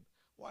broken?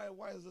 Why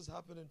is this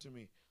happening to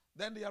me?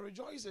 Then they are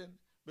rejoicing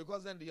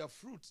because then they are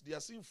fruit. They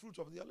are seeing fruit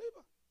of their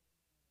labor.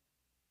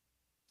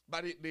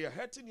 But they are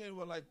hurting you and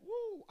you're like,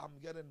 whoa, I'm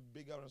getting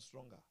bigger and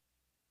stronger.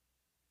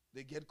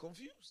 They get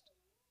confused.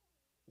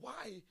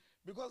 Why?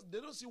 Because they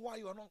don't see why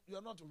you are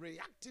not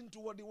reacting to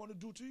what they want to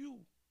do to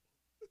you.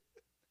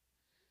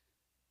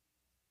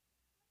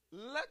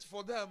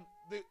 For them,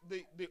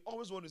 they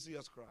always want to see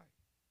us cry.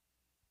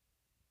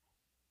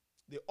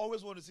 They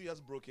always want to see us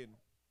broken.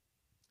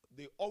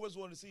 They always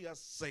want to see us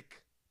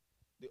sick.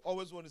 They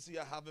always want to see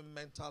us having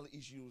mental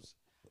issues.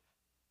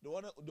 They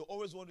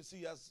always want to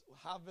see us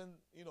having,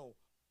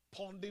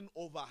 pondering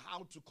over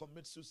how to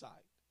commit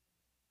suicide.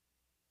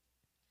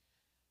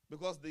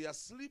 Because their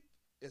sleep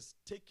is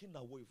taken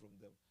away from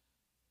them.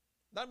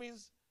 That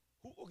means,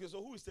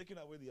 who is taking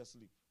away their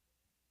sleep?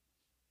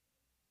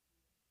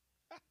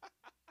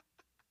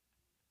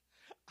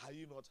 Are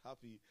you not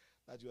happy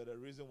that you are the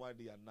reason why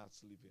they are not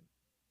sleeping?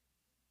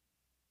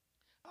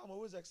 I'm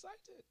always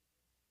excited.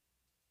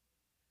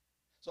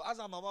 So as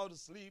I'm about to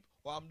sleep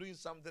or I'm doing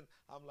something,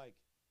 I'm like,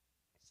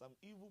 some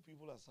evil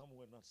people are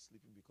somewhere not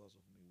sleeping because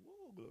of me.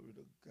 Whoa, glory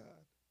to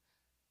God.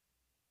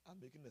 I'm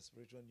making the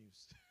spiritual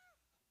news.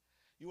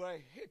 You are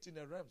a hit in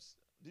the realms.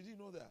 Did you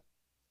know that?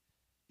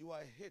 You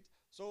are a hit.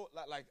 So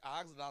like I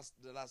asked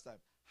the last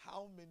time,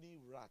 how many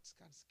rats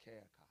can scare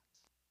a cat?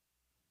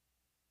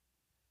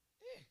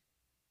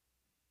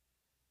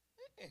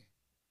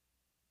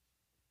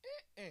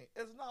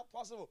 It's not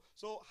possible.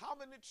 So how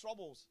many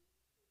troubles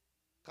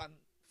can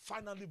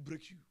finally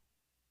break you?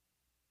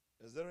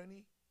 Is there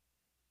any?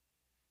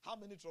 How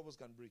many troubles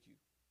can break you?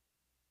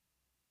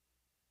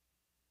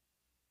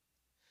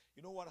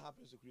 You know what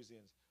happens to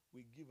Christians?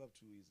 We give up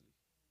too easily.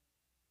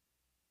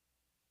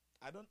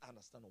 I don't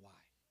understand why.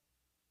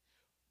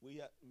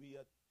 We are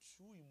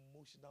too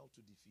emotional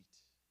to defeat.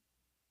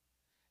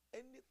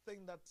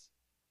 Anything that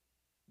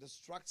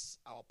distracts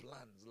our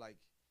plans, like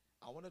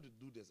I wanted to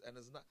do this and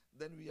it's not,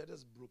 then we are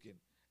just broken.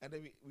 And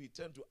then we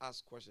tend to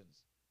ask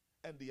questions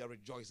and they are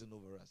rejoicing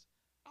over us.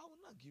 I will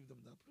not give them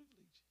that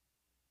privilege.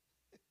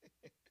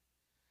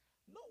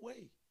 No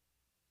way.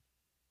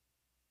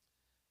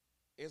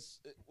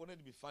 Wouldn't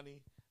it be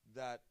funny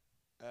that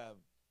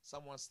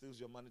someone steals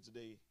your money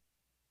today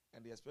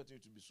and they expect you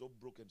to be so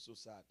broken, so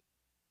sad,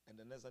 and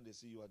the next time they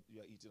see you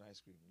are eating ice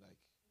cream? Like,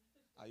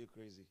 are you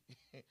crazy?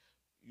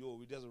 Yo,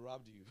 we just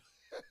robbed you.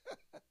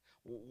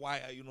 Why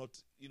are you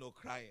not,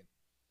 crying?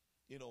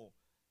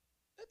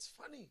 It's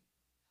funny.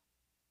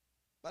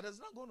 But it's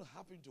not going to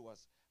happen to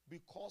us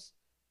because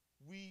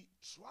we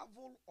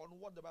travel on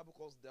what the Bible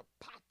calls the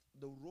path,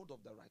 the road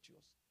of the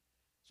righteous.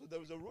 So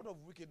there is a road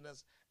of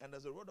wickedness and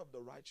there's a road of the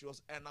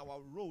righteous, and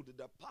our road,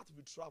 the path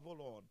we travel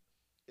on,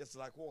 is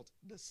like what?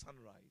 The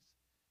sunrise.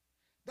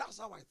 That's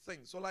how I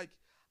think. So like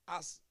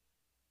as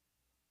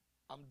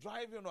I'm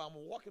driving or I'm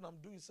walking, I'm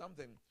doing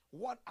something,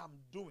 what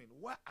I'm doing,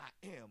 where I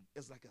am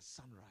is like a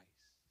sunrise.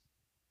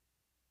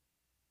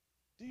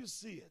 Do you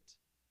see it?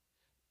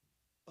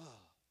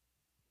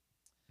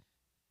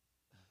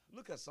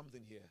 Look at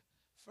something here.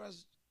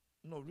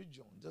 Read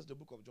John, just the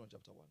book of John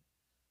chapter 1.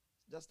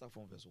 Just start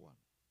from verse 1.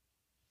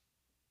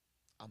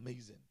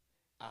 Amazing.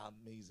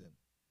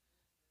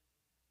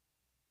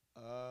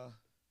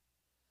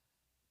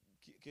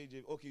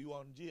 KJ, okay, you are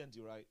on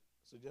GNT, right?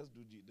 So just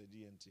do the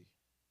GNT.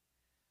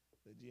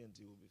 The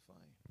GNT will be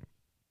fine.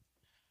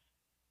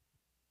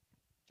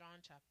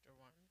 John chapter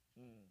 1.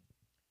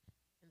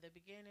 In the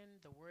beginning,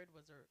 the word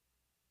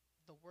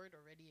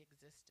already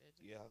existed.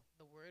 Yeah.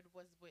 The word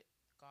was with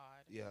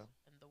God. Yeah.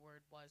 And the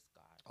word was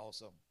God.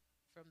 Awesome.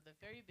 From the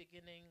very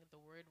beginning, the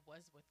word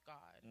was with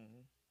God.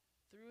 Mm-hmm.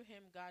 Through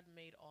him, God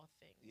made all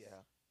things.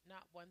 Yeah.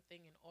 Not one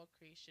thing in all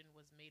creation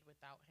was made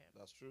without him.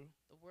 That's true.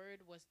 The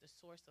word was the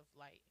source of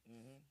light.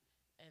 Mm-hmm.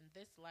 And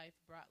this life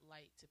brought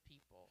light to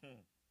people.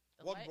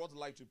 What light brought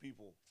light to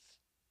people?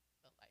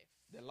 The life.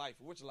 The life.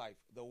 Which life?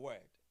 The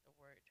word. The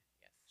word.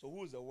 Yes. So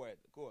who is the word?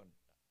 Go on.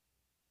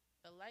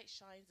 The light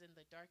shines in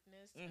the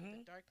darkness, and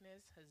the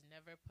darkness has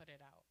never put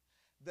it out.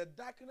 The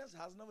darkness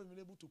has never been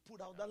able to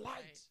put out the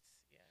light. Yes.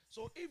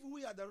 So if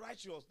we are the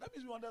righteous, that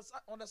means we're on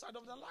the side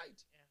of the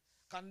light. Yes.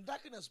 Can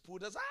darkness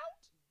put us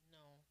out? No.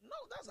 No,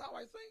 that's how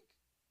I think.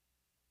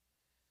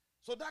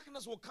 So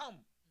darkness will come,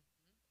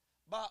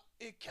 but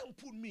it can't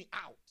put me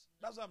out.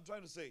 That's what I'm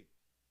trying to say.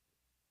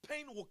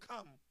 Pain will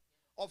come.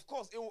 Of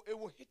course, it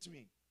will hit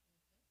me.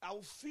 I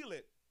will feel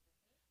it,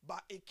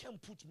 but it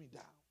can't put me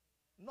down.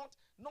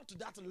 Not to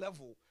that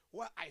level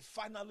where I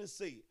finally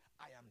say,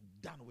 I am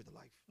done with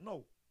life.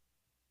 No.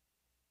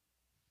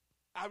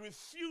 I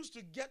refuse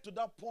to get to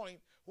that point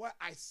where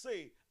I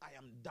say, I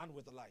am done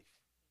with life.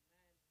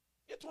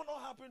 It will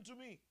not happen to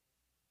me.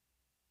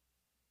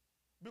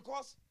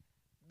 Because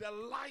the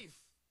life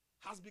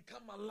has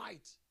become a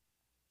light.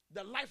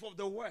 The life of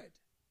the word.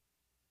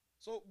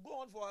 So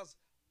go on for us.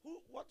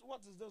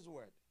 What is this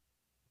word?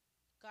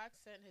 God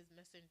sent his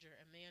messenger,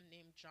 a man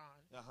named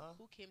John,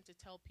 who came to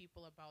tell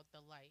people about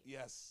the light.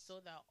 Yes. So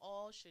that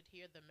all should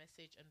hear the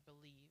message and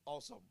believe.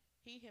 Awesome.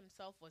 He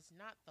himself was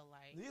not the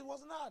light. He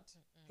was not.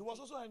 He was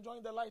also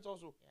enjoying the light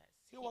also. Yes.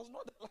 He was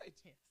not the light.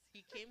 Yes.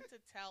 He came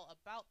to tell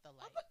about the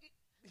light.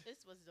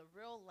 This was the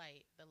real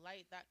light, the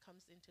light that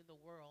comes into the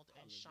world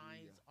and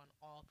shines on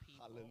all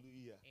people.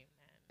 Hallelujah.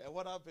 Amen. And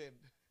what happened?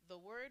 The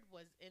word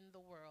was in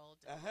the world,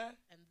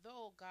 and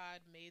though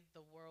God made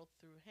the world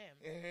through him,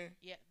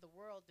 yet the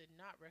world did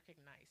not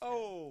recognize him.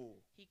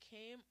 Oh. He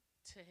came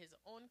to his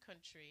own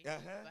country,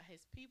 but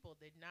his people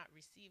did not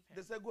receive him.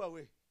 They said, go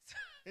away.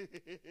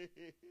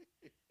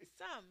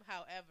 Some,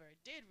 however,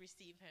 did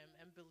receive him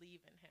and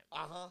believe in him.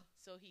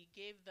 So he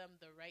gave them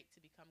the right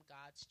to become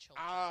God's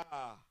children.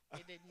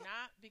 They did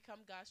not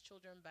become God's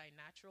children by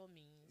natural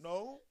means.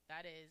 No.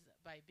 That is,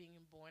 by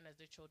being born as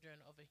the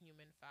children of a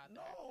human father.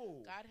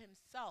 No. God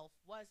himself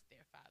was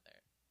their father.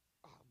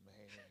 Oh,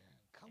 man.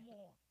 Come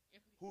on.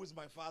 Who is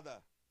my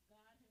father?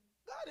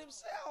 God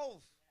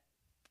himself.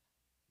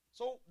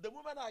 So the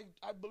moment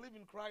I believe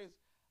in Christ,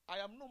 I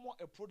am no more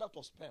a product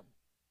of sperm.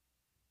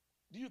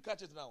 Do you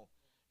catch it now?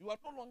 You are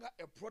no longer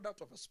a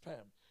product of a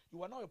sperm.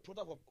 You are now the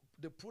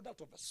product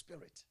of a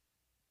spirit.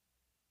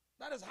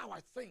 That is how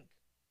I think.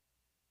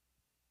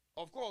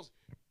 Of course,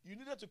 you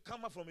needed to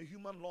come up from a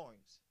human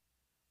loins.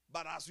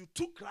 But as you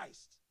took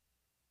Christ,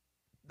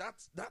 that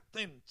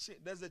thing,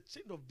 there's a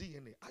change of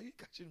DNA. Are you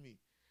catching me?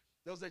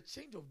 There was a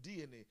change of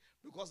DNA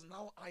because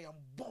now I am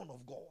born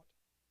of God.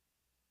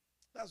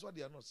 That's why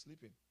they are not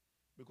sleeping,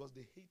 because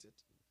they hate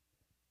it.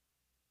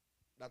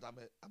 That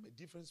I'm a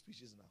different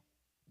species now.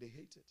 They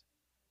hate it.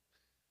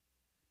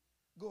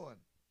 Go on.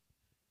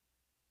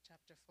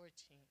 Chapter 14.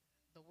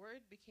 The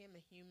word became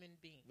a human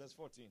being. Verse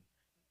 14.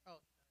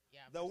 Oh,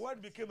 yeah. The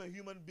word became a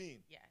human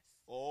being. Yes.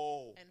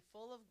 Oh. And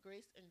full of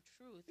grace and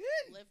truth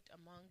lived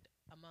among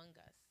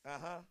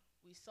us.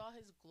 We saw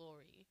his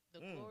glory, the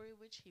glory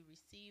which he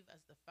received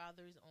as the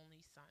Father's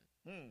only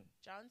Son.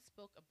 John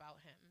spoke about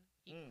him.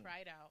 He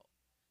cried out,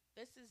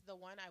 "This is the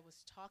one I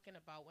was talking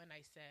about when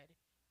I said,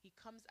 he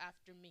comes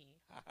after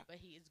me, but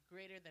he is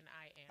greater than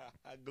I am,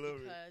 Glory.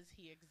 because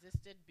he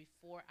existed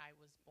before I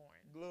was born."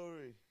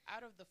 Glory.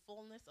 Out of the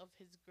fullness of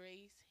his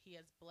grace, he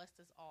has blessed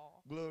us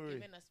all, Glory.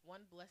 giving us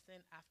one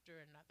blessing after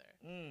another.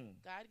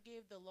 God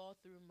gave the law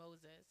through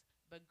Moses,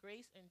 but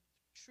grace and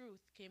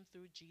truth came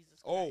through Jesus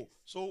Christ.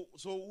 So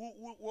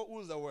who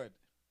is the word?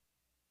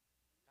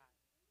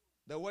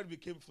 The word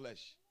became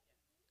flesh.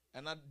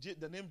 And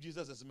the name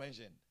Jesus is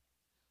mentioned.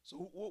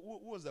 So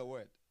who is the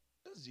word?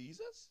 That's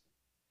Jesus.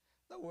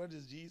 The word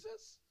is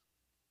Jesus.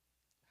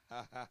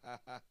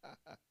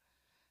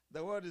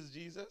 The word is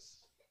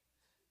Jesus.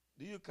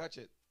 Do you catch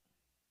it?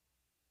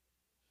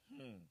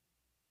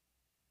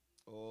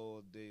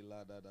 Oh, de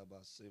la da da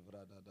ba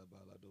sevra da da ba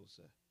la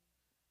dose.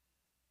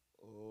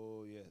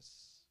 Oh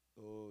yes.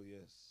 Oh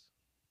yes.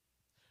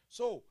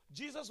 So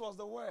Jesus was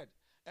the word,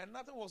 and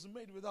nothing was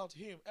made without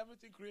him.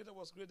 Everything created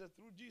was created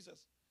through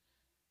Jesus.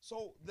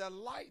 So the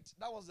light,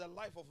 that was the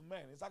life of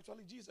man, is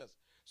actually Jesus.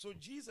 So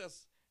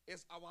Jesus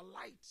is our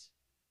light.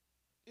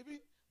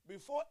 Even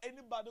before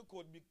anybody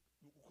could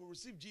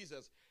receive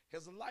Jesus,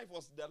 his life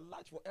was the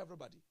light for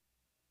everybody.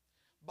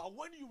 But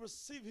when you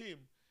receive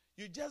him,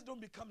 you just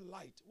don't become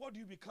light. What do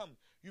you become?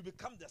 You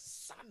become the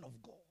Son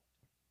of God.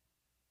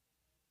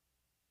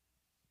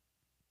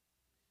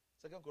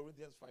 2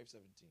 Corinthians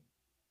 5:17.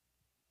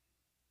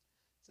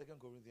 2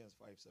 Corinthians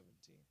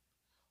 5:17.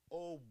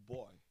 Oh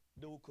boy,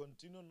 they will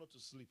continue not to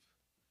sleep.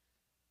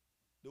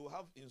 They will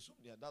have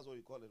insomnia. That's what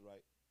you call it,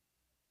 right?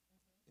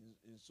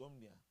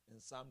 Insomnia.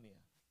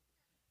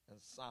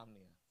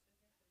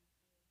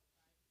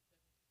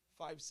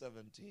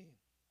 5:17.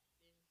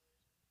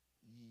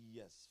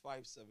 Yes,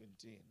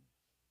 5:17.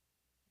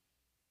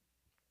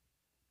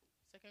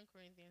 2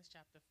 Corinthians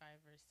chapter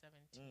 5, verse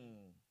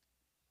 17.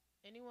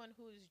 Anyone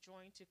who is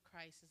joined to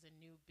Christ is a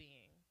new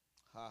being.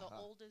 The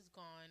old is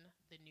gone,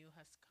 the new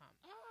has come.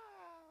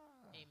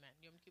 Amen.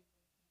 You want me to keep?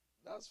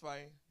 That's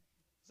fine.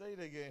 Say it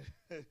again.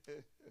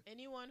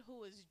 Anyone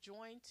who is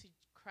joined to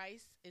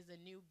Christ is a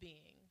new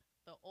being.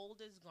 The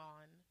old is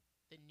gone,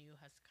 the new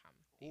has come.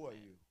 Who are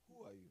you?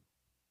 Who are you?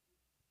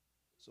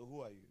 So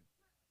who are you?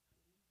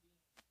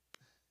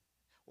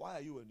 Why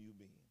are you a new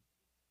being?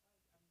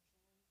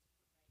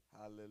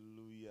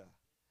 Hallelujah.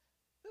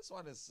 This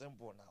one is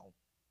simple now.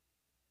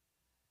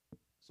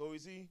 So you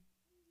see,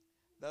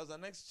 there's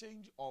an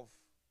exchange of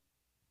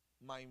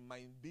my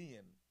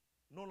being,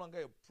 no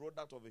longer a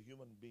product of a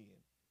human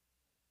being.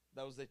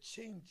 There was a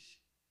change.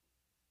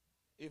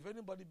 If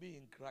anybody be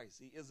in Christ,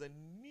 he is a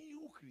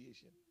new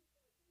creation.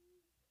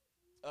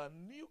 A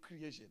new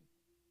creation.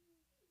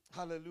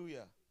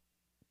 Hallelujah.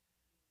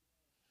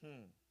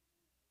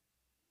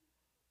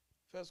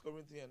 First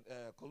Corinthians,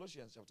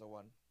 Colossians chapter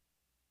 1.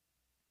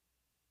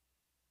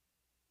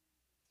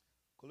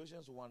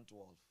 Colossians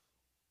 1:12.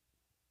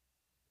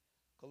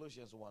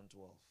 Colossians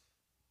 1:12.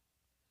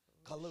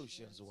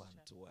 Colossians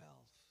 1:12.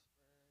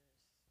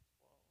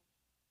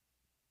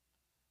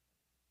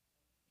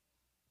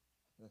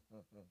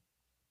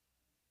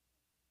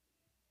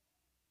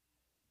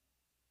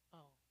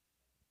 Oh.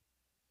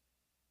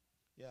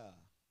 Yeah.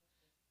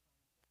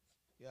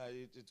 Yeah,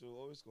 it will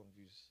always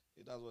confuse.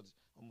 It does what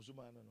I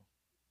don't know.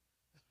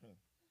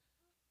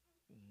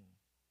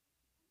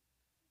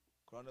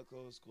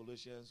 Chronicles,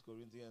 Colossians,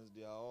 Corinthians,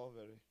 they are all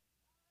very.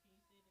 Can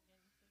you say it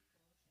again?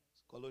 You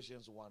said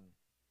Colossians 1,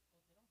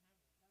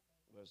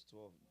 verse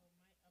 12.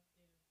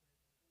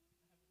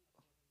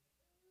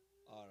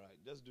 All right,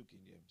 let's do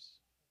King James.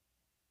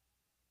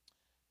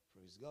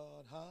 Praise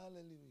God,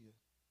 hallelujah.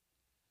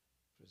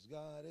 Praise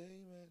God,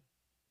 amen.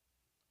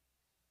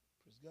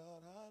 Praise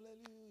God,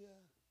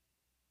 hallelujah.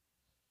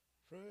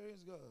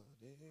 Praise God,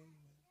 amen.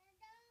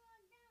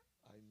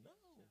 I know.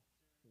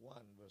 1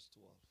 verse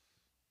 12.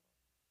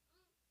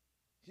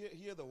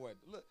 Hear the word.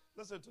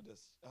 Listen to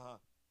this.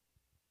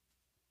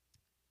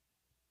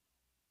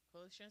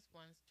 Colossians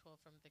 1:12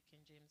 from the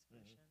King James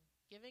Version.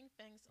 Giving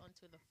thanks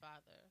unto the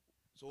Father.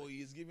 So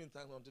he is giving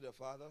thanks unto the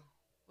Father,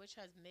 which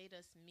has made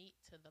us meet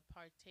to the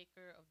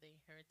partaker of the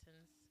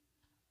inheritance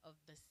of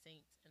the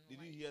saints in light.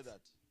 Did you hear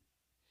that?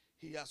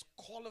 He has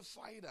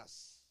qualified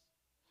us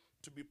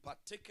to be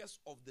partakers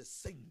of the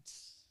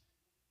saints.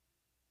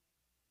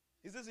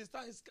 He says he's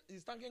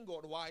thanking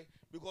God. Why?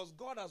 Because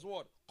God has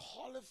what?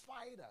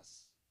 Qualified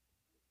us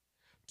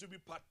to be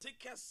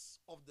partakers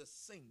of the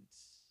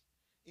saints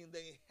in the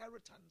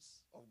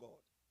inheritance of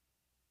God.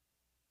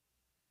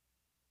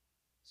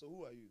 So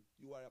who are you?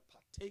 You are a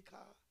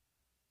partaker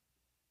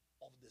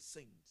of the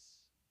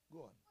saints.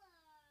 Go on.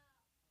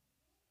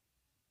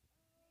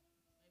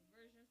 My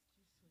versions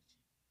keep switching.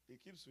 He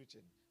keeps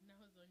switching.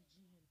 Now it's on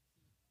GNT.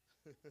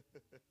 Let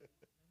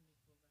me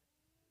go back.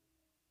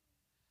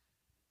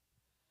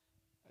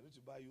 I need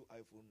to buy you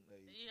iPhone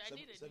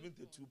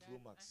 72 Pro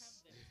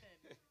Max. I have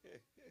the 10.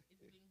 It's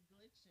been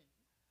glitching.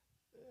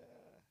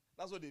 Yeah.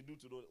 That's what they do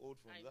to those old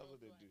phones. That's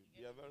what they do.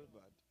 They are very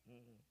bad.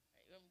 Right,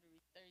 you want me to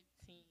read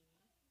 13?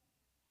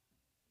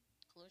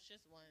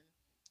 Colossians 1.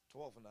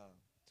 12 now.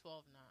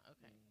 12 now,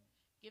 okay.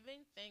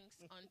 Giving thanks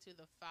unto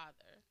the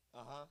Father,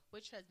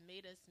 which has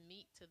made us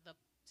meet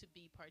to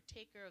be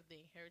partaker of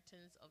the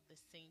inheritance of the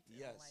saints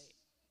in light,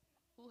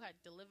 who had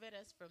delivered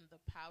us from the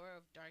power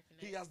of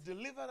darkness. He has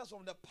delivered us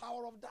from the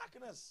power of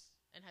darkness.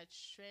 And had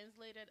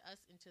translated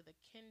us into the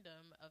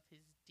kingdom of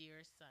his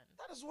dear Son.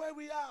 That is where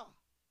we are.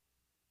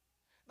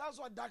 That's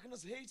why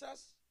darkness hates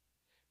us.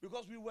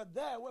 Because we were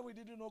there when we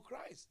didn't know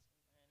Christ.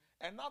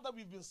 Amen. And now that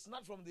we've been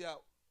snatched from their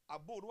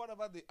abode,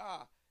 whatever they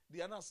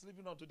are not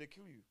sleeping until they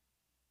kill you.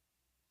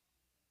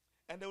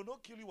 And they will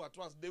not kill you at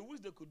once. They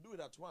wish they could do it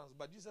at once,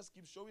 but Jesus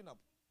keeps showing up.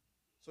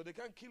 So they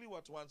can't kill you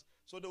at once.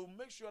 So they will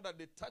make sure that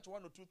they touch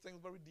one or two things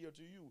very dear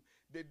to you.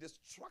 They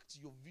distract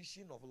your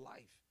vision of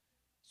life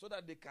so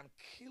that they can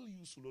kill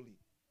you slowly.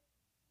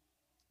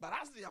 But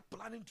as they are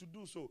planning to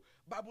do so,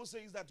 Bible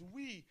says that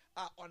we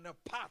are on a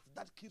path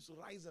that keeps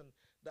rising.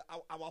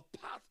 Our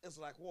path is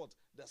like what?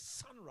 The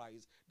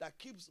sunrise that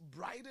keeps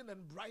brightening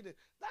and brightening.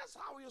 That's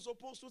how you're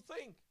supposed to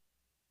think.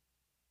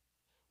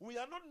 We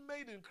are not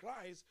made in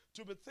Christ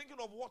to be thinking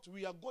of what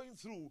we are going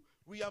through.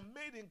 We are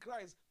made in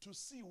Christ to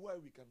see where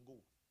we can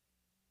go.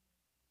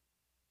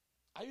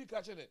 Are you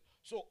catching it?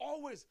 So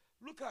always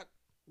look at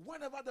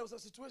whenever there was a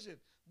situation,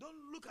 don't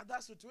look at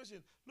that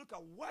situation. Look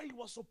at where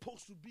you are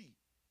supposed to be.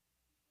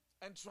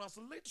 And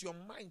translate your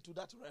mind to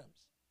that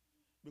realms.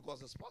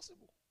 Because it's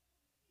possible.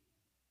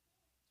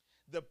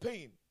 The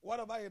pain,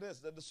 whatever it is,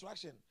 the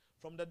distraction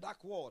from the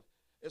dark world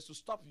is to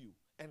stop you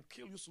and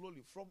kill you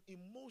slowly. From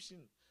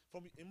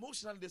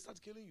emotionally, they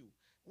start killing you.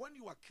 When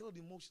you are killed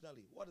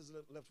emotionally, what is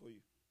left for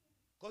you?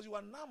 Because you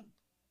are numb.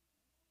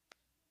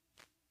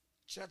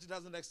 Church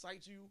doesn't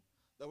excite you.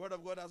 The word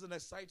of God doesn't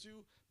excite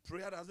you.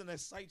 Prayer doesn't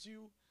excite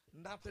you.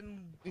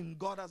 Nothing in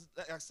God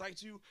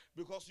excites you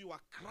because you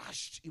are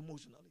crushed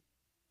emotionally.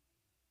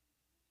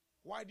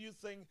 Why do you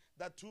think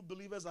that two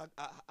believers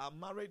are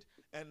married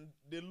and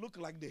they look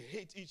like they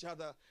hate each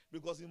other?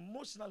 Because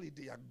emotionally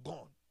they are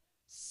gone.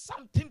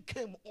 Something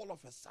came all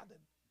of a sudden.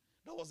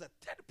 There was a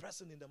third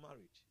person in the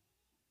marriage.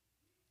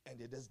 And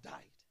they just died.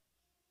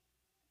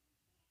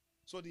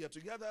 So they are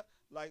together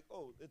like,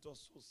 oh, it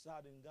was so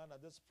sad in Ghana.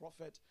 This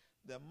prophet,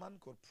 the man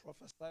could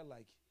prophesy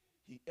like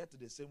he ate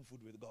the same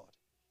food with God.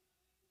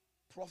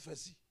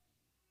 Prophecy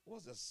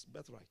was his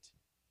birthright.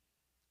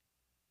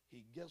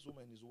 He gets home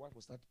and his wife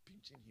will start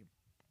pinching him.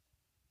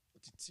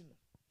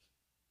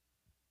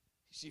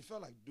 She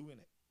felt like doing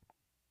it.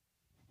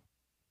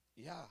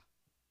 Yeah.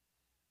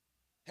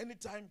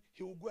 Anytime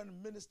he will go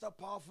and minister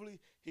powerfully,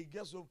 he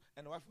gets home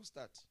and the wife will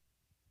start.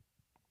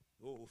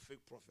 Oh,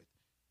 fake prophet.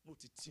 No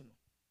titino.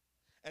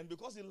 And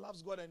because he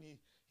loves God and he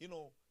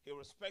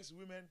respects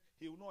women,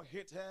 he will not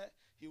hate her,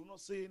 he will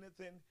not say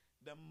anything.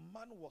 The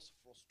man was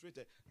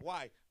frustrated.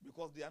 Why?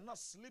 Because they are not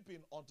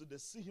sleeping until they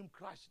see him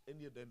crash, and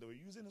then they were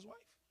using his wife.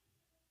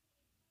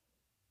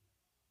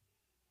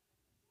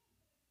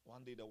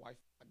 One day the wife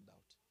backed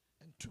out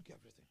and took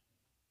everything.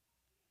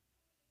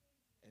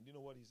 And you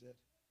know what he said?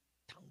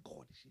 Thank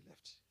God she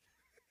left.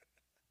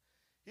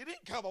 He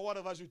didn't care about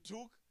whatever she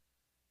took.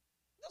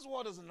 This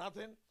world is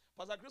nothing.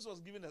 Pastor Chris was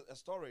giving a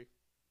story.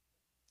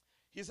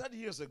 He said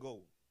years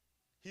ago,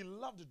 he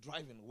loved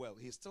driving well.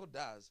 He still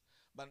does.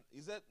 But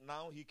he said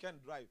now he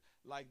can't drive.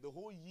 Like the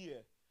whole year,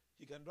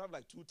 he can drive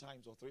like 2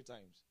 times or 3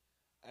 times.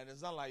 And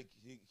it's not like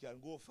he can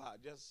go far,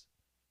 just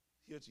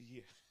here to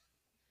here.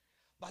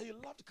 But he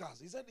loved cars.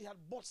 He said he had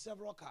bought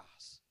several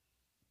cars.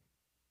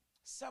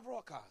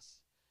 Several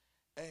cars.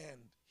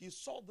 And he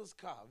saw this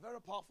car, very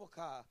powerful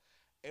car.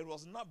 It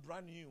was not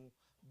brand new,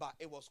 but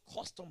it was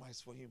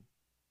customized for him.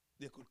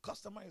 They could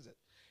customize it.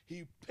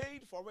 He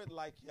paid for it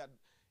like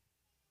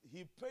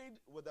he paid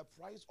with the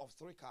price of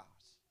 3 cars.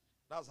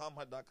 That's how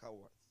much that car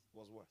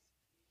was worth.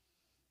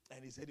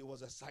 And he said he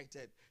was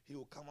excited. He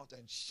would come out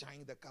and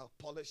shine the car,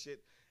 polish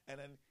it. And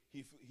then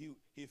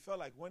he felt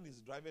like when he's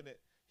driving it,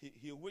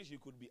 he wished he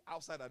could be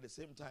outside at the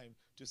same time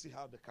to see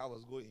how the car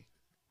was going.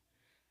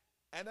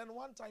 And then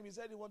one time he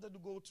said he wanted to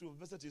go to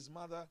visit his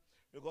mother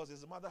because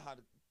his mother had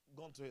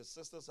gone to his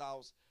sister's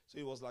house. So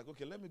he was like,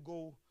 okay, let me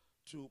go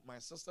to my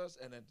sister's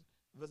and then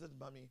visit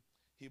mommy.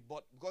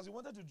 Because he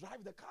wanted to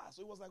drive the car.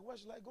 So he was like, where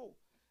should I go?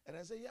 And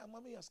I said, yeah,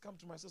 mommy has come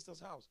to my sister's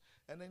house.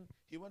 And then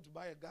he went to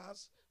buy the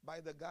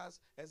gas,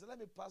 and said, let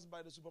me pass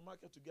by the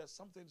supermarket to get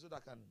something so that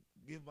I can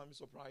give mommy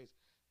surprise.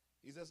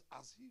 He says,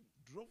 as he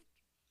drove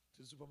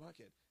to the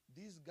supermarket,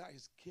 these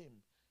guys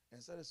came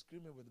and started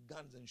screaming with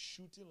guns and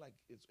shooting like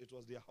it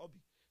was their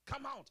hobby.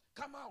 Come out,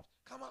 come out,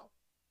 come out.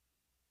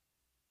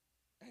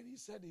 And he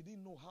said he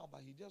didn't know how, but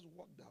he just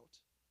walked out.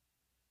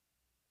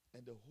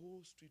 And the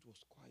whole street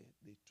was quiet.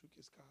 They took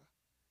his car,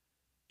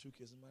 took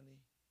his money,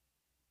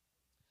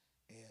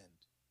 and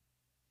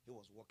he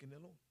was walking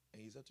alone.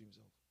 And he said to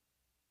himself,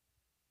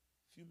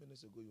 a few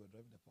minutes ago you were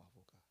driving a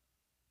powerful car.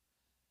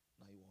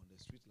 Now you are on the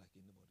street like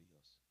anybody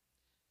else.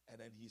 And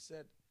then he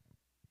said,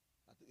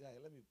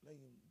 let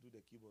him do the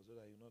keyboard so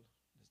that you not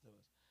disturb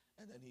us.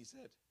 And then he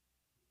said,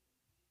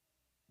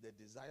 the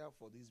desire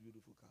for these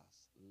beautiful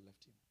cars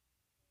left him.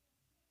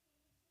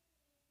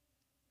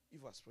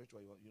 If you are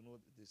spiritual, you know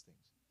these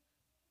things.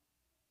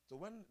 So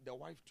when the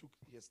wife took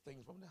his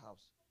things from the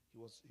house, he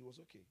was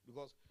okay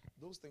because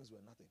those things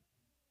were nothing.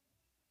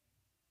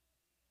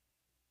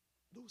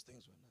 Those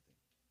things were nothing.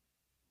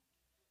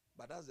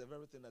 But that's the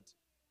very thing that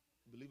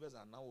believers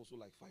are now also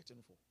like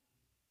fighting for.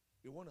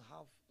 We want to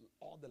have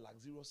all the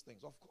luxurious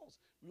things. Of course,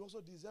 we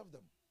also deserve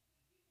them.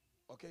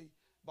 Okay?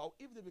 But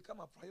if they become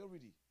a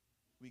priority,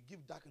 we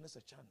give darkness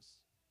a chance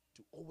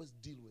to always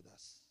deal with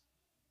us.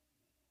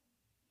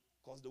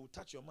 Because they will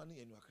touch your money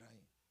and you are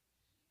crying.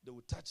 They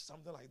will touch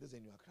something like this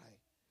and you are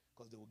crying.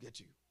 Because they will get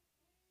you.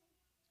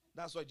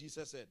 That's why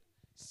Jesus said,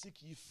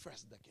 seek ye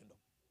first the kingdom.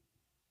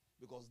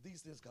 Because these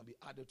things can be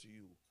added to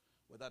you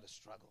without a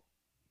struggle.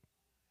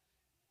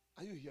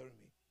 Are you hearing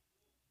me?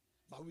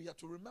 But we have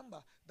to remember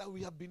that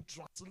we have been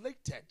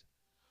translated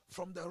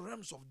from the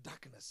realms of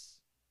darkness.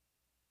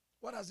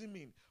 What does it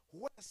mean?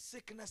 Where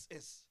sickness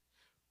is,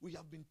 we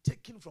have been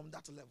taken from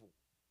that level.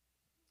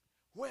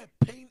 Where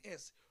pain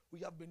is, we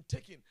have been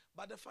taken.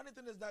 But the funny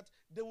thing is that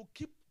they will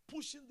keep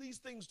pushing these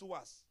things to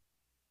us.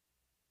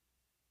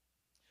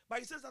 But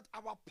he says that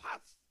our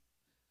path,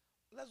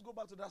 let's go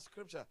back to that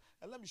scripture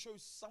and let me show you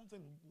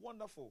something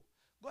wonderful.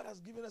 God has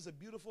given us a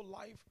beautiful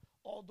life,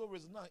 although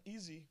it's not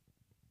easy.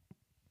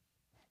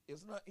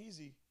 It's not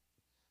easy,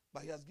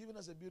 but he has given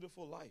us a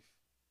beautiful life.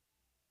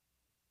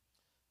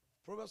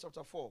 Proverbs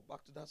chapter 4,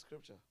 back to that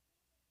scripture.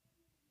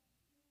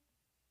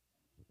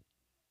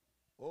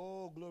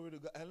 Oh, glory to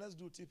God. And let's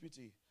do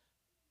TPT.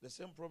 The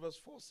same Proverbs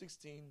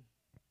 4:16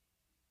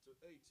 to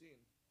 18.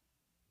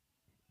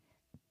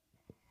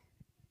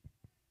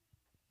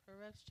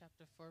 Proverbs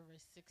chapter 4,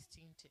 verse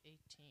 16 to 18.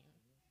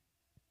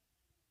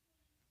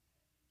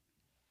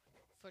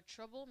 For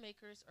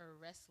troublemakers are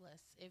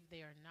restless if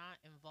they are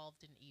not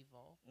involved in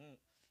evil.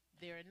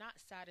 They are not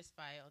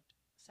satisfied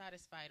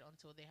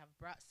until they have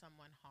brought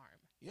someone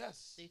harm.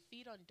 Yes. They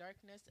feed on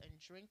darkness and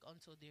drink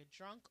until they're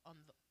drunk on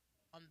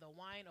the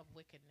wine of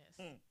wickedness.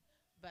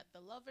 But the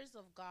lovers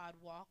of God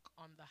walk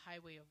on the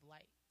highway of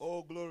light.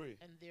 Oh, glory.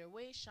 And their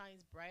way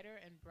shines brighter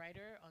and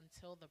brighter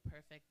until the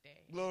perfect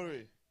day.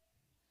 Glory.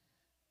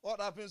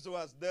 What happens to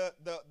us?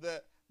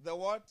 The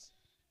what?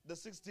 The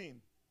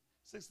 16.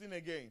 16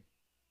 again.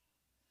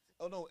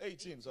 Oh no,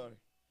 18, sorry.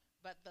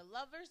 But the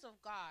lovers of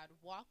God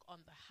walk on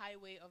the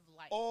highway of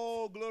light.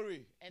 Oh,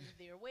 glory. And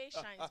their way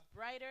shines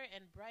brighter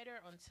and brighter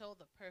until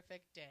the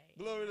perfect day.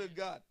 Glory to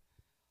God.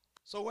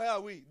 So where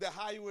are we? The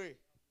highway.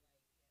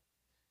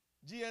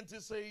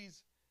 GNT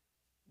says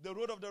the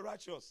road of the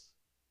righteous.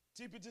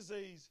 TPT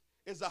says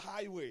it's a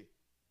highway.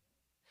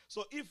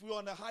 So if we're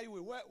on the highway,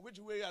 which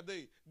way are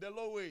they? The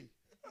low way.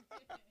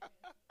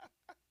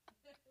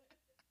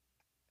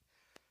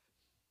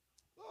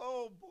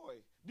 Oh boy.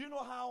 Do you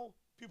know how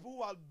people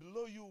who are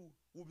below you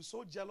will be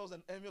so jealous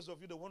and envious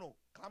of you, they want to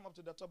climb up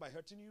to the top by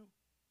hurting you?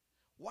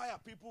 Why are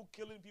people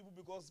killing people?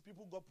 Because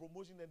people got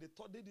promotion and they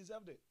thought they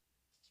deserved it.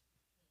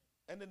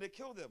 And then they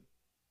killed them.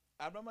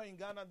 I remember in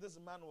Ghana, this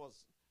man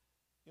was,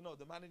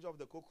 the manager of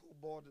the Cocoa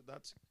Board,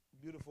 that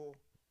beautiful.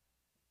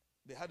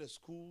 They had a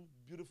school,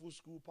 beautiful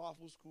school,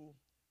 powerful school.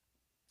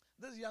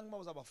 This young man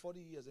was about 40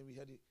 years and we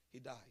heard he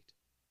died.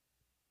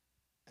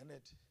 And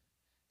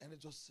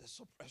it was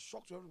a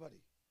shock to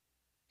everybody.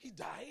 He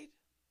died.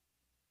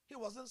 He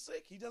wasn't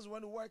sick. He just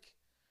went to work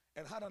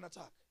and had an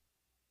attack.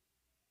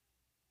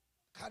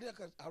 Cardiac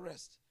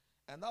arrest.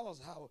 And that was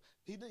how,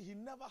 he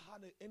never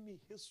had any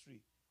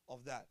history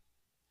of that.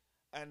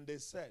 And they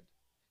said,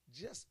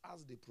 just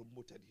as they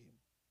promoted him,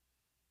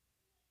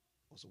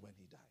 also when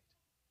he died.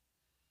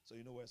 So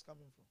you know where it's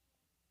coming from.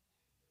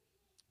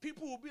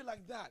 People will be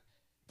like that.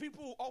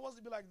 People will always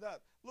be like that.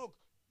 Look,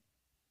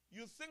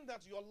 you think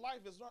that your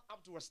life is not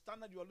up to a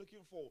standard you are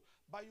looking for,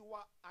 but you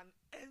are an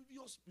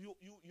envious,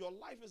 your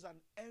life is an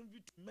envy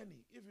to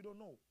many, if you don't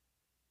know.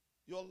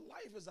 Your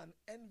life is an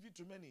envy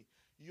to many.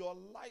 Your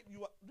life, do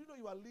you know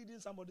you are leading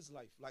somebody's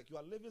life? Like you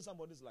are living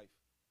somebody's life.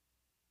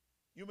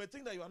 You may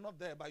think that you are not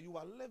there, but you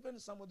are living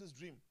somebody's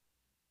dream.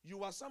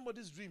 You are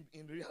somebody's dream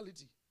in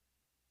reality.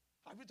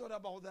 Have you thought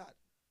about that?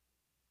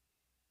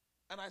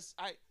 And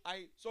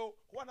so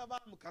whenever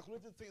I'm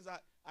calculating things,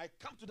 I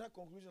come to that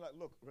conclusion like,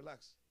 look,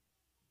 relax.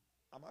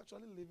 I'm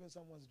actually living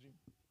someone's dream.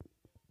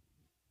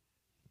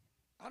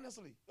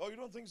 Honestly. Or you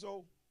don't think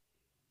so?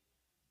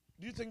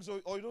 Do you think so?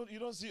 Or you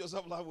don't see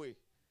yourself that way?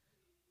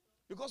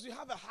 Because you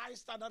have a high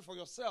standard for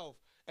yourself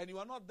and you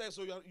are not there,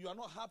 so you are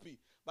not happy.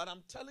 But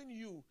I'm telling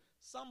you,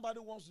 somebody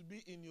wants to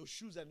be in your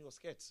shoes and your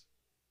skirt.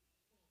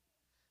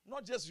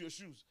 Not just your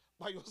shoes,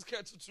 but your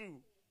skirt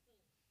too.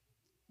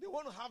 They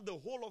want to have the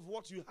whole of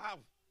what you have.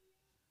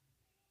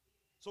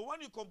 So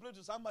when you complain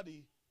to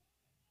somebody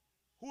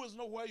who is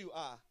not where you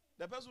are,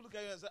 the person will look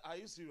at you and say, are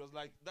you serious?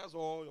 Like, that's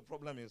all your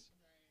problem is.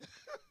 Right.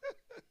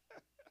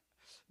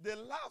 They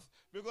laugh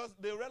because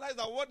they realize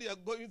that what they are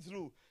going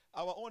through,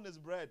 our own is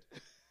bread.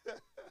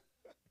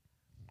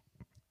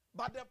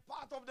 But the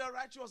path of the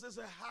righteous is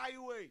a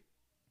highway.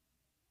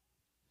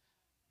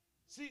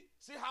 See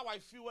how I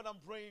feel when I'm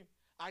praying?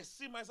 I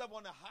see myself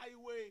on a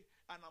highway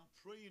and I'm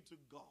praying to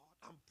God.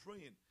 I'm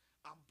praying.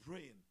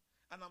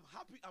 And I'm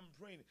happy I'm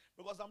praying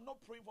because I'm not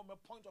praying from a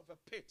point of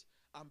a pit.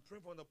 I'm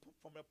praying from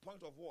a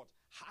point of what?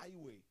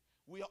 Highway.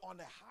 We are on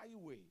a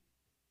highway.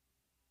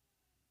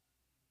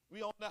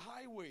 We are on the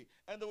highway.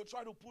 And they will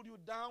try to put you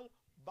down.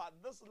 But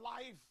this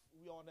life,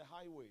 we are on the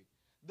highway.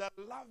 The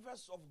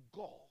lovers of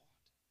God,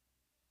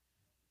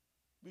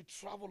 we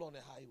travel on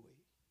a highway.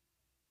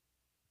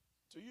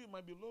 To you, it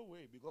might be low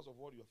way because of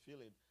what you're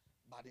feeling.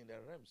 But in the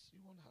realms,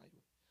 you're on a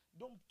highway.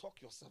 Don't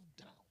talk yourself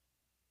down.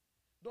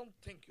 Don't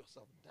think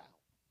yourself down.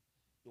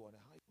 You're on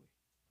a highway.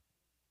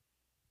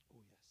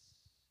 Oh, yes.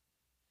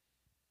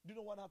 Do you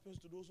know what happens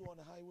to those who are on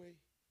the highway?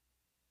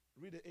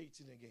 Read the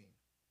 18 again.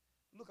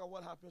 Look at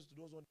what happens to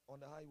those on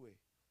the highway.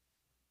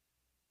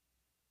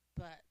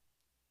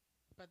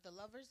 But the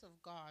lovers of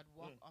God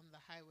walk on the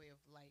highway of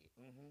light,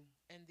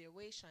 and their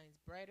way shines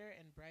brighter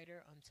and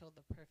brighter until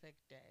the perfect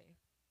day.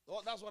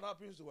 Oh, that's what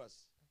happens to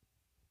us.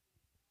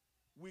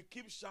 We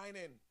keep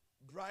shining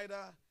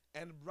brighter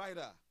and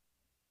brighter.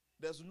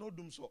 There's no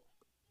doomsday.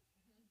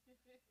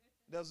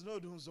 There's no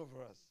doomsday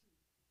for us.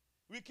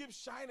 We keep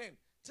shining.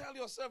 Tell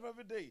yourself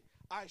every day,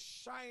 I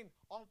shine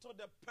until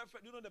the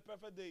perfect, the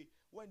perfect day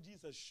when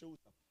Jesus shows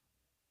up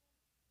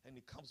and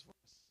he comes for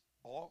us.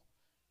 Or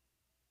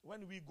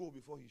when we go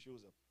before he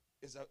shows up.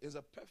 It's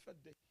a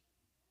perfect day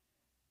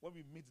when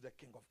we meet the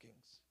King of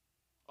Kings.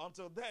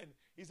 Until then,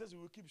 he says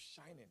we will keep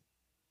shining.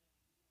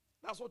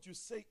 That's what you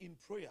say in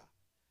prayer.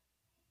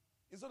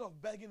 Instead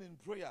of begging in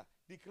prayer,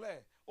 declare,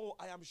 oh,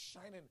 I am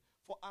shining,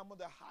 for I'm on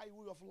the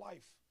highway of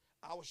life.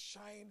 I will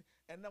shine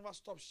and never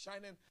stop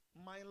shining.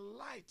 My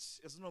light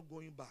is not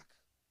going back.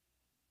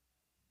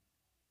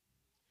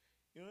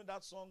 You know,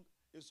 that song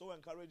is so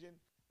encouraging.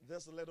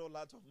 This little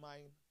light of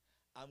mine,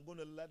 I'm going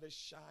to let it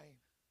shine.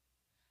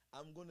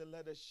 I'm going to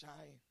let it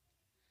shine.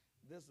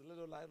 This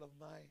little light of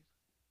mine.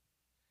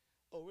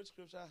 Oh, which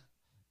scripture?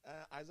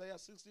 Isaiah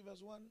 60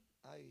 verse 1?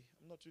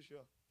 I'm not too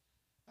sure.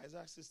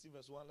 Isaiah 60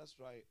 verse 1. Let's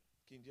try it.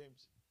 King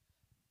James.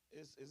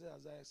 Is it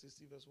Isaiah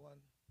 60 verse 1?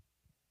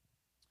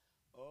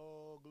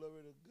 Oh,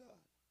 glory to God.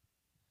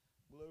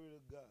 Glory to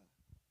God.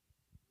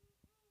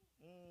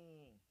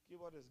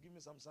 Keyboardist, give me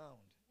some sound.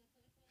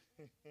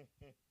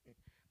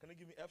 Can you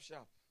give me F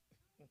sharp?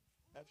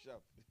 F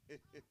sharp.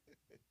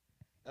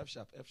 F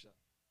sharp, F sharp.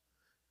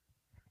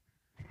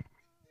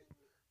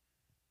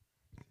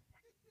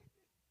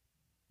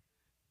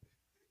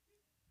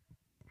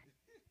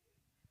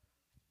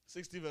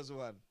 60 verse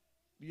 1.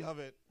 Do you have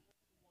it?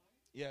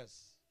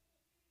 Yes.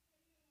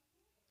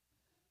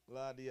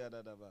 Yeah,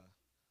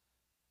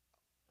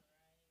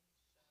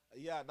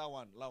 that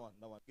one.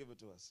 Give it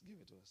to us.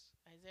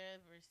 Isaiah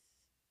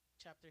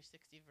chapter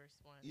 60 verse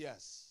 1.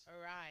 Yes.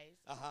 Arise,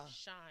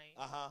 shine,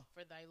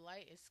 for thy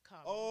light is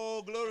come.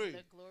 Oh, glory.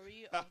 The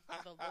glory of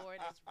the Lord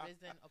is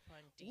risen upon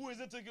thee. Who is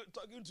it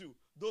talking to?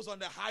 Those on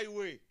the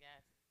highway.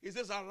 Yes. He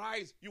says,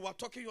 arise. You are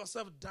talking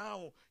yourself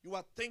down. You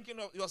are thinking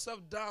of yourself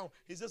down.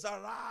 He says,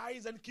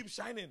 arise and keep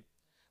shining.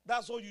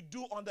 That's what you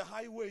do on the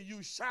highway.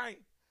 You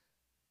shine.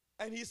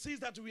 And he sees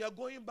that we are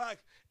going back.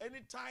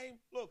 Anytime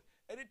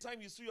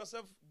you see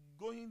yourself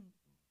going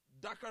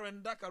darker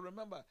and darker,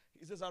 remember,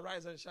 he says,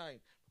 arise and shine.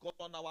 Because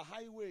on our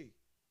highway,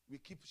 we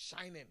keep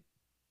shining.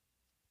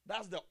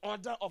 That's the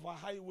order of a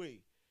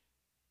highway.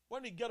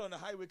 When you get on the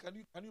highway, can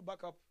you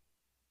back up?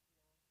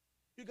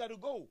 You got to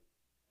go.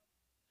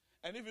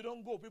 And if you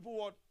don't go, people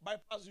will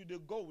bypass you.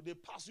 They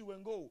pass you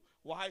and go.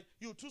 Why?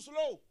 You're too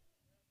slow.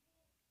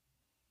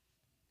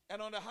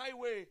 And on the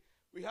highway,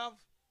 we have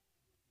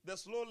the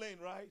slow lane,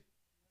 right?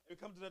 We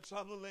come to the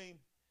travel lane.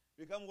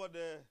 We come with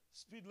the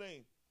speed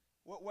lane.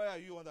 Where are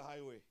you on the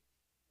highway?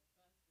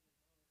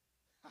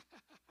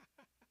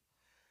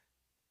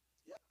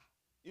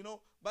 Yeah.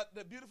 But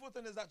the beautiful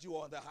thing is that you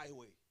are on the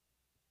highway.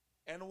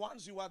 And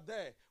once you are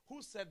there,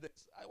 who said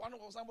this?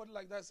 Somebody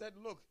like that said,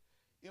 look,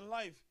 in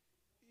life,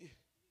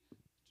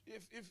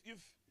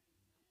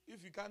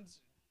 if you can't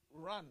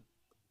run,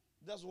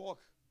 just walk.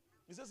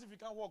 He says if you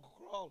can't walk,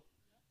 crawl.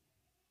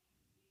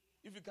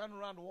 If you can't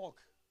run, walk.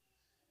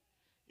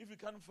 If you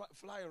can't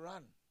fly,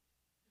 run.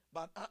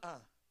 But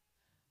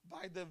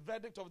by the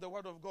verdict of the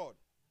word of God,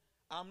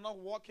 I'm not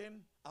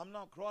walking, I'm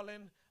not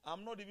crawling,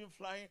 I'm not even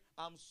flying,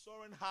 I'm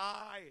soaring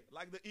high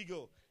like the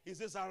eagle. He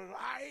says,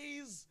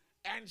 arise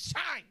and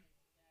shine.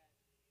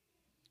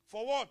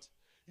 For what?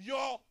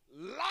 Your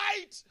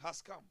light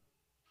has come.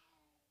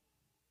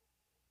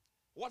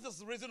 What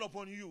is risen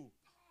upon you?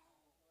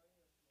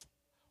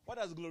 What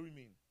does glory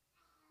mean?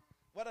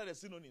 What are the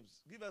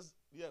synonyms? Give us,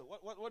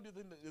 what do you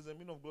think is the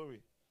meaning of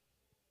glory?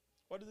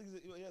 What do you think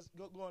is, yes,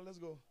 go on, let's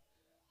go.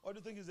 What do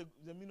you think is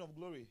the meaning of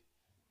glory?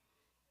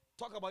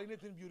 Talk about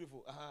anything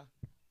beautiful. Yeah.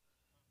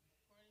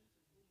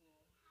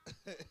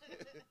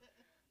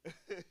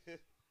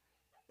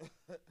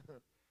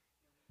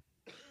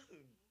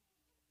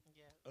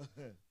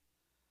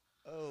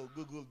 Oh,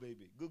 Google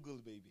baby. Google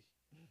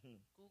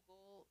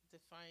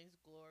defines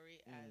glory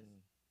as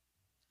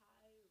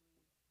high,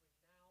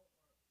 renown,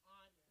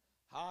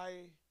 or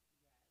honor.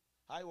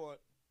 High what?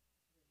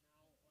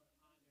 Renown or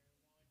honor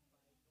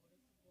won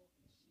by noticeable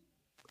achievement.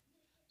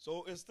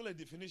 So it's still a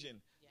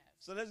definition. Yes.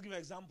 So let's give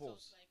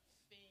examples. So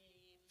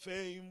it's like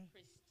fame,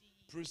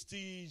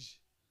 prestige,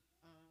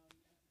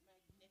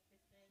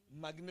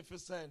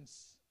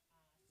 magnificence,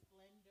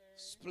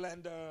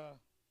 splendor,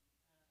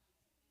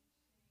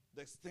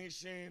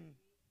 distinction,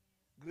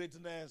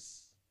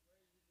 greatness.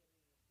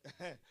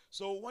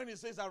 So when he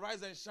says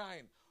arise and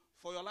shine,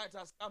 for your light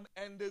has come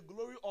and the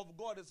glory of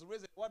God is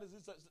risen. What is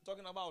this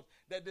talking about?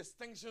 The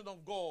distinction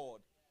of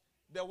God.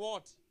 The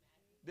what?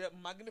 The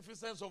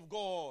magnificence of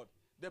God.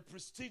 The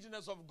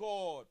prestiginess of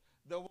God.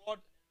 The what?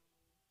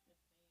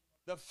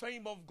 The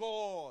fame of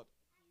God.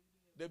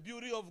 The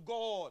beauty of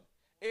God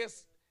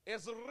is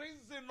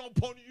risen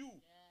upon you.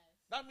 Yes.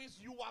 That means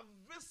you are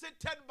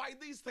visited by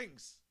these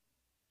things.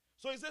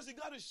 So he says you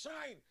got to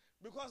shine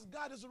because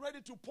God is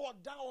ready to pour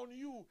down on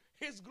you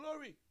his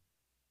glory.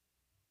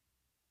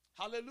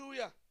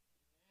 Hallelujah. Amen.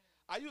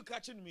 Are you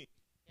catching me?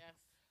 Yes.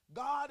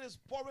 God is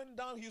pouring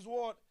down his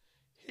word,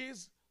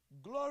 his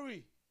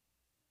glory.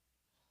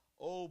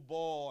 Oh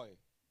boy.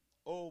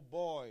 Oh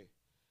boy.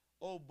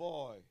 Oh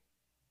boy.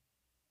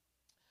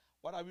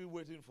 What are we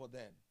waiting for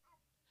then?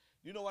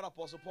 You know what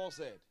Apostle Paul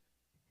said?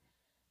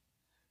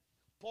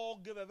 Paul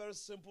gave a very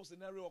simple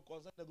scenario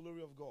concerning the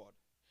glory of God.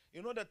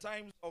 You know the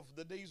times of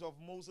the days of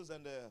Moses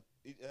and the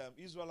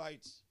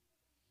Israelites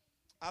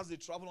as they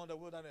traveled on the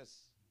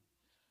wilderness.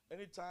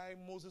 Anytime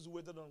Moses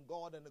waited on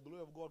God and the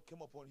glory of God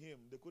came upon him,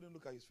 they couldn't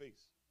look at his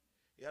face.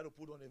 He had to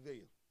put on a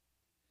veil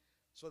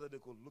so that they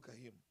could look at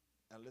him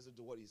and listen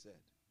to what he said.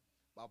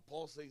 But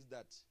Paul says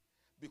that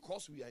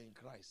because we are in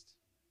Christ,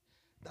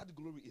 that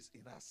glory is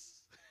in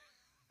us.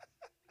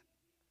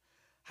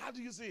 How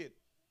do you see it?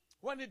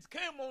 When it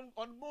came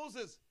on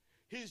Moses,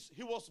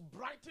 he was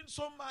brightened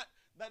so much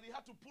that he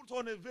had to put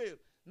on a veil.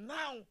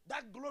 Now,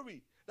 that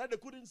glory that they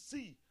couldn't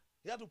see,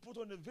 he had to put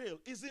on a veil,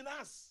 is in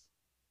us.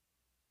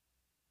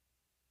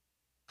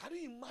 Can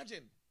you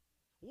imagine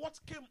what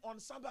came on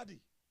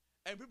somebody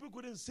and people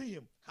couldn't see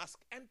him has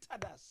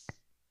entered us?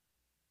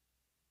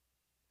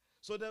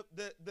 So the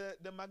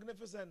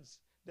magnificence,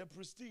 the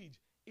prestige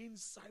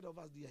inside of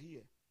us, they are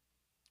here.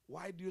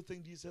 Why do you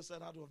think Jesus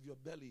said out of your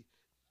belly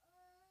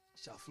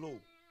shall flow?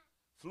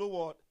 Flow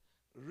what?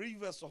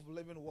 Rivers of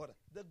living water.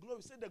 The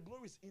glory, say the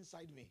glory is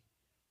inside me.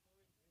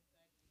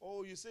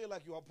 Oh, you say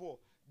like you are poor.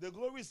 The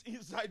glory is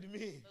inside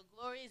me. The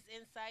glory is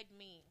inside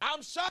me.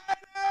 I'm shining.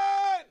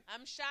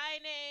 I'm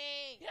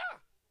shining. Yeah.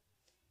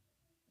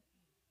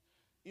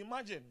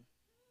 Imagine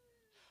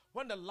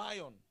when the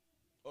lion,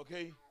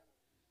 okay,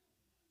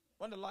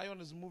 when the lion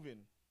is moving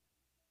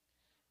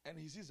and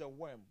he sees a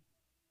worm,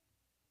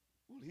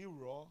 will he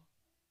roar?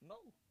 No.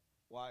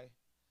 Why?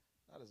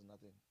 That is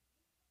nothing.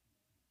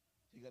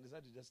 He can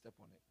decide to just step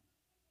on it.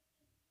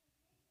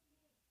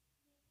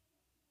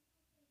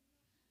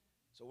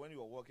 So when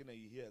you are walking and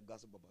you hear a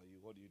gossip about you,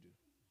 what do?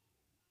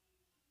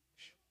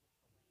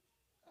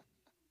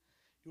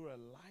 You're a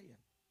lion.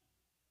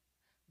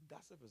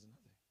 Gossip is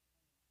nothing.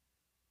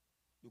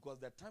 Because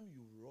the time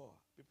you roar,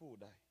 people will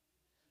die.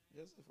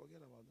 Just forget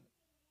about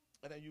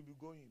that. And then you'll be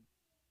going.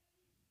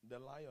 The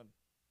lion.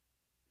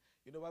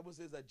 You know, the Bible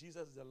says that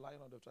Jesus is the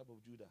lion of the tribe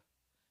of Judah.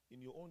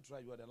 In your own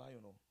tribe, you are the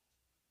lion. Oh.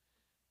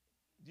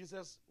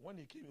 Jesus, when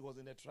he came, he was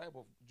in the tribe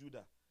of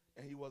Judah.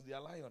 And he was their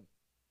lion.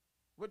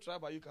 What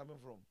tribe are you coming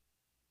from?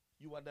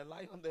 You are the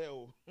lion there.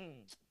 Oh.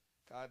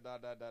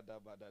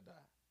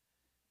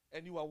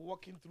 And you are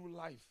walking through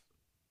life.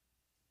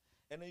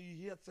 And then you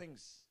hear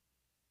things.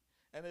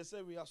 And they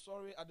say, we are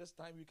sorry at this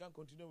time. We can't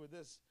continue with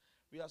this.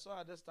 We are sorry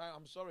at this time.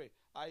 I'm sorry.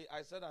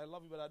 I said I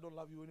love you, but I don't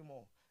love you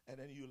anymore. And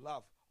then you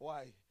laugh.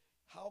 Why?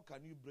 How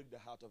can you break the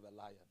heart of a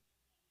lion?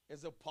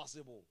 Is it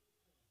possible?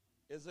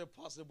 Is it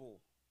possible?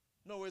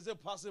 No, is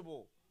it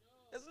possible?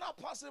 No. It's not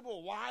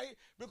possible. Why?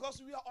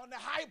 Because we are on a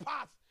high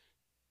path.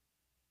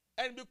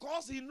 And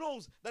because he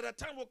knows that a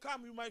time will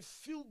come, we might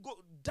feel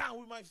down.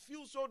 We might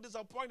feel so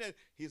disappointed.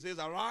 He says,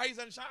 arise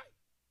and shine.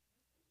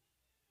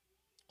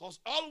 Because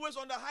always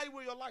on the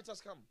highway your light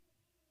has come.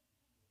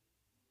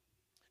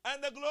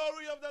 And the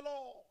glory of the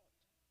Lord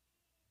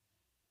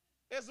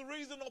is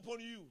risen upon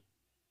you.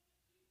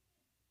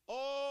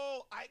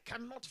 Oh, I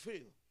cannot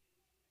fail.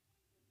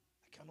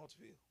 I cannot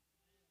fail.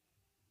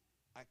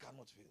 I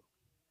cannot fail.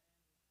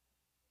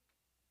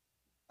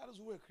 That is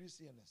who a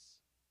Christian is.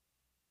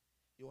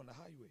 You're on the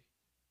highway.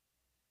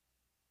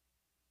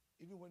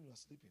 Even when you are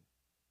sleeping,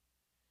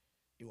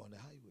 you're on the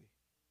highway.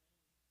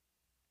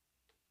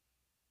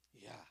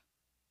 Yeah.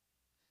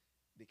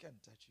 They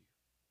can't touch you.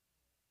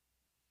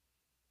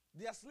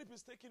 Their sleep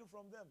is taken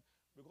from them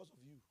because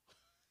of you.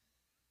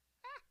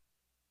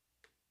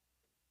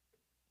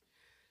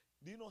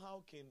 Do you know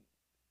how King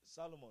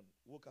Solomon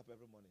woke up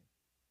every morning?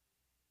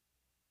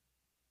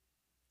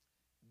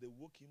 They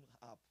woke him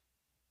up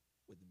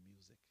with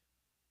music.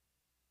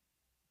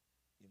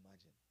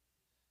 Imagine.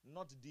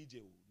 Not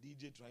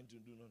DJ trying to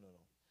do, no.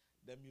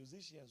 The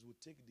musicians would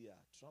take their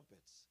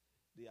trumpets,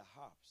 their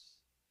harps,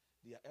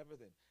 their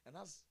everything. And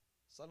as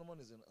Solomon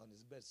is on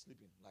his bed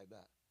sleeping like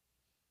that,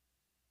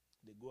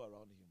 they go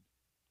around him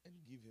and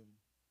give him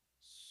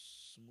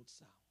smooth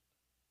sound.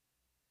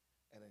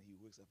 And then he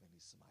wakes up and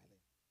he's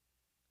smiling.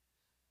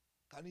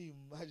 Can you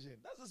imagine?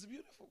 That's just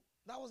beautiful.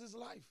 That was his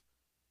life.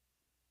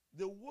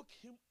 They woke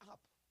him up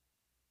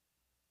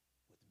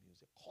with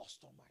music,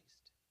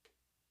 customized.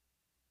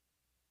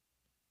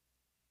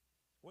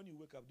 When you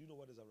wake up, do you know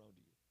what is around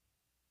you?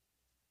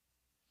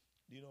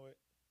 Do you know it?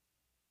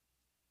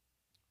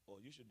 Oh,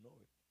 you should know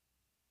it.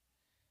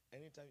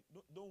 Anytime,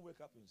 don't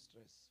wake up in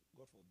stress.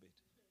 God forbid.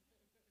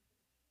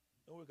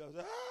 Don't wake up and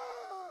say,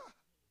 ah!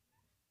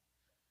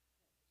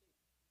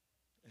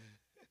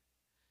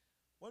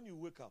 When you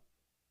wake up,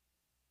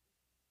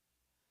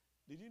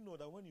 did you know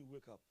that when you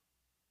wake up,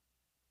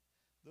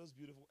 those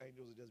beautiful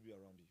angels will just be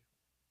around you?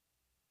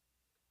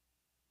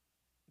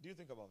 Do you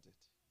think about it?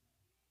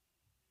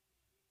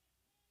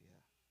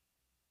 Yeah.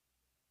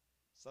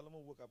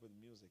 Solomon woke up with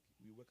music.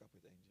 We wake up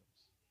with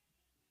angels.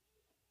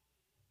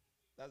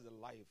 That's the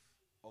life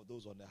of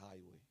those on the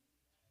highway.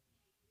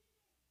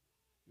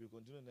 We'll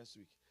continue next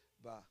week.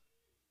 But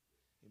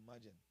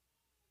imagine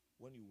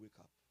when you wake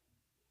up,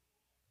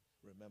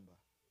 remember,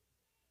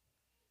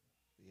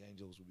 the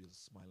angels will be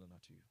smiling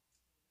at you.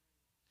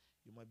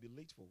 You might be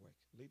late for work,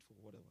 late for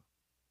whatever.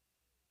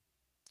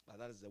 But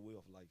that is the way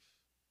of life.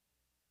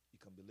 You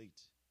can be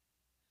late,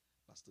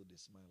 but still they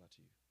smile at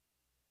you.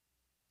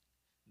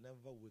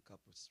 Never wake up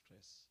with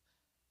stress.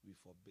 We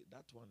forbid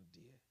that one,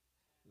 dear.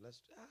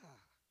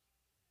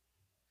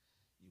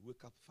 You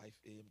wake up 5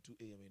 a.m., 2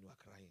 a.m. and you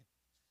are crying.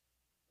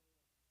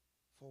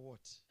 For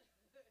what?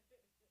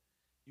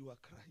 You are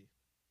crying.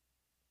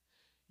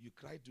 You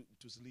cry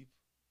to sleep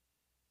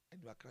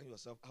and you are crying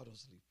yourself out of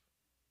sleep.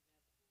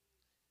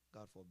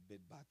 God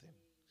forbid bad thing.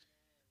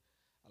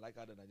 I like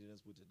how the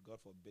Nigerians put it. God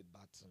forbid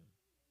bad thing.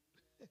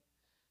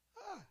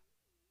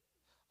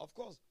 Of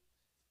course.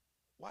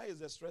 Why is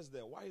the stress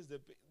there? Why is the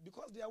pain?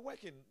 Because they are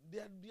working. They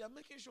are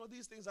making sure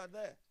these things are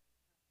there.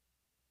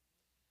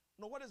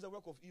 No, what is the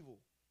work of evil?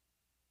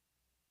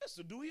 It's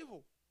to do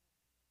evil.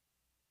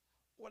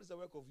 What is the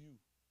work of you,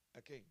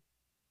 a king?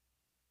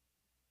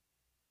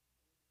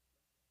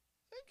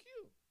 Thank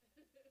you.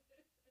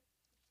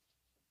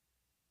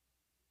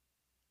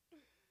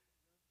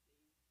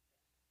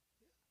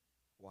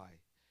 Why?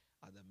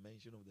 At the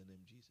mention of the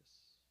name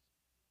Jesus.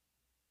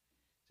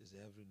 Says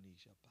every knee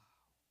shall bow.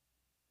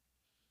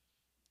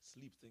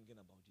 Sleep thinking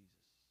about Jesus.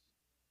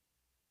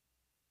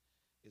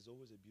 It's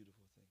always a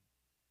beautiful thing.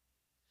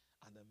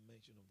 And the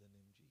mention of the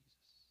name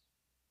Jesus.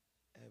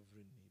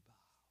 Every knee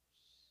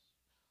bows.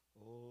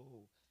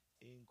 Oh,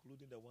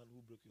 including the one who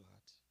broke your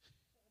heart.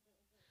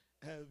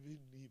 Every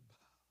knee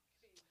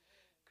bows.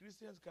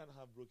 Christians can't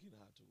have broken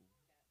heart too.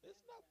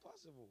 It's not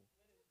possible.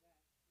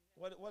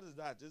 What is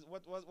that?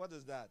 What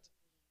is that?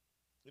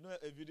 You know,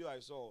 a video I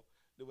saw,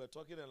 they were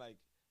talking and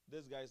like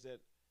this guy said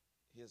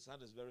his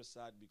son is very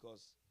sad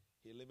because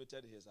he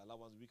limited his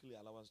allowance, weekly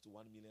allowance to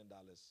 $1 million.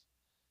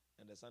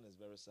 And the son is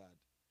very sad.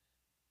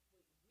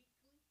 Wait,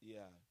 weekly?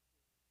 Yeah.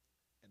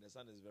 And the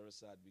son is very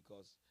sad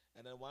because,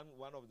 and then one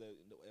of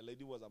a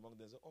lady was among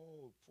them and said,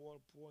 oh,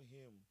 poor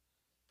him.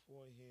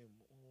 Poor him.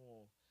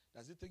 Oh.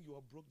 Does he think you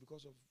are broke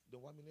because of the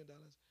 $1 million?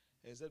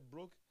 And he said,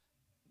 broke?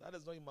 That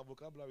is not in my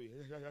vocabulary.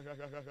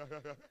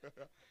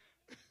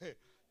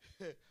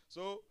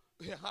 So,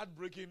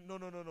 heartbreaking.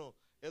 No.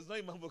 It's not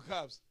in my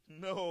vocabs.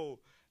 No.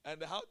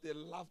 And how they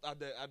laughed at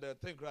the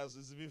thing class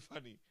is even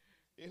funny.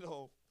 You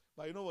know.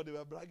 But you know what? They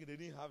were bragging. They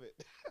didn't have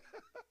it.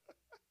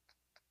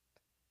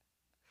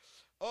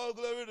 Oh,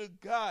 glory to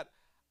God.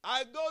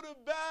 I go to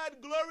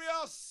bed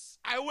glorious.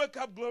 I wake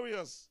up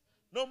glorious.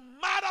 No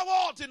matter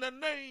what, in the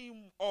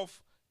name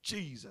of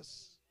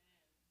Jesus.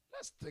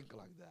 Let's think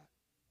like that.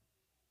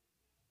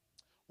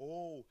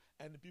 Oh,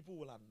 and people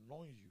will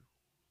annoy you.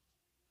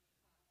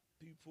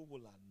 People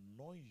will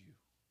annoy you.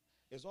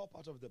 It's all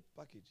part of the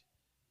package.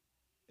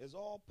 It's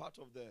all part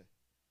of the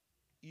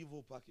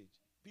evil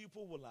package.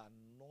 People will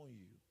annoy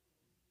you.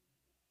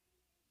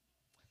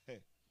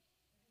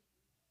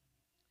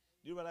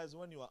 Do you realize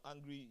when you are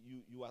angry,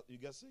 you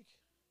get sick?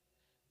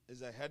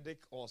 It's a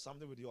headache or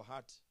something with your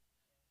heart.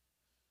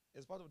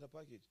 It's part of the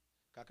package.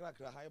 Kakra,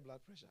 high blood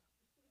pressure.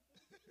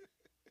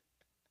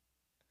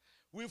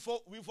 We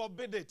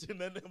forbid it in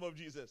the name of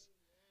Jesus.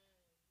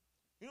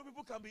 You know,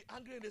 people can be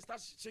angry and they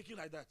start shaking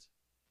like that.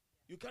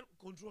 You can't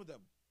control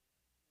them.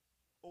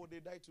 Oh, they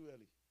die too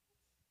early.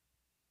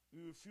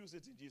 We refuse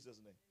it in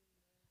Jesus' name.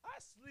 I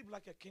sleep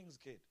like a king's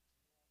kid.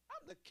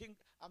 I'm the king.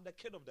 I'm the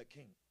kid of the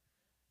king.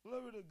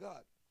 Glory to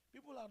God.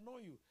 People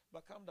annoy you.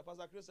 But come, the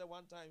Pastor Chris said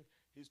one time,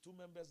 his two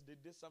members, they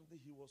did something.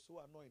 He was so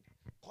annoyed.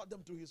 Called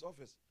them to his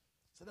office.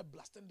 Started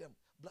blasting them.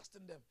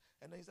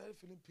 And then he started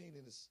feeling pain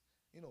in his,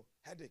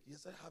 headache. He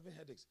started having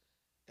headaches.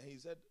 And he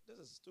said, this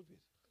is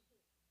stupid.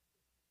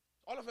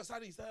 All of a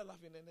sudden, he started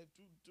laughing. And then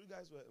two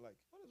guys were like,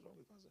 what is wrong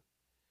with Pastor?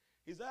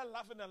 He started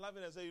laughing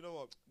and said, you know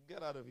what?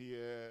 Get out of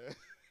here.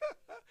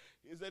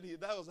 He said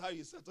that was how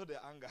he settled the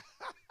anger.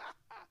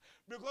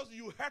 Because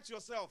you hurt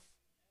yourself.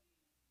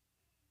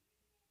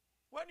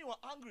 When you are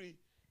angry,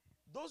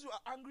 those you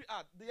are angry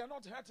at, they are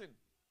not hurting.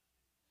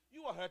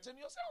 You are hurting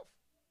yourself.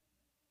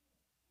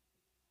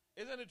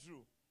 Isn't it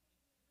true?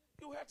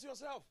 You hurt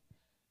yourself.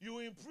 You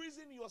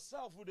imprison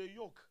yourself with a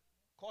yoke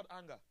called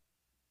anger.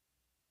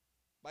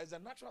 But it's a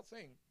natural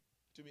thing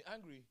to be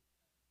angry.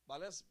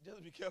 But let's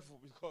just be careful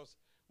because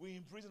we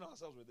imprison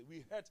ourselves with it.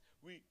 We hurt.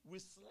 We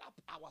slap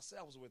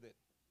ourselves with it.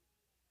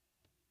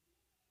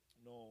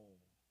 No.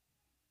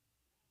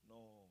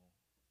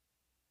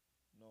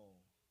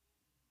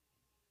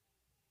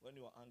 When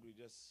you are angry,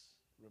 just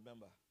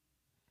remember,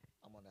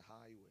 I'm on a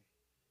highway.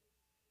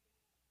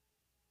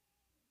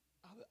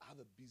 I have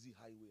a busy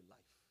highway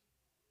life.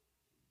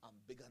 I'm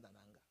bigger than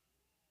anger.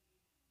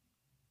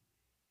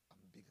 I'm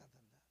bigger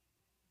than that.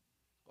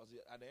 Because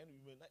at the end,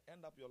 you may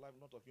end up your life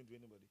not talking to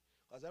anybody.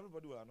 Because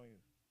everybody will annoy you.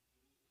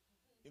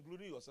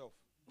 Including yourself.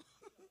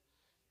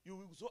 You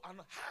will so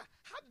annoyed.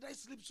 How did I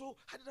sleep so?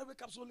 How did I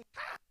wake up so late?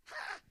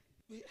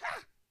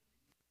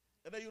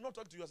 And then you'll not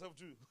talk to yourself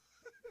too.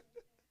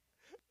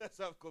 Let's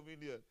have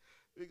communion.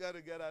 We got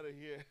to get out of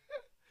here.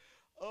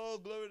 Oh,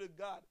 glory to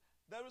God.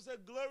 There is a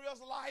glorious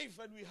life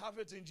and we have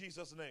it in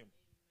Jesus' name. Amen.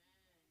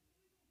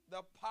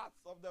 The path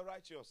of the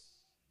righteous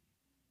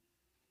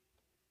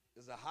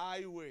is a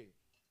highway.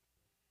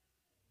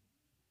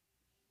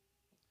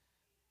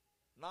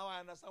 Now I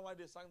understand why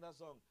they sang that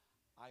song.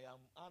 I am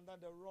under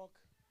the rock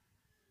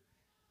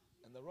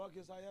and the rock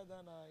is higher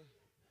than I.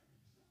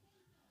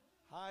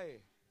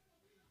 Hi.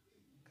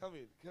 Come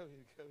in.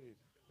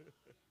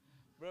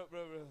 Bro.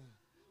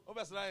 What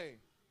best lying?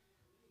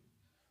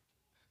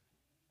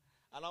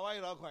 And why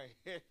you not crying?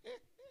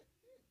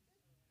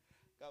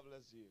 God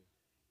bless you.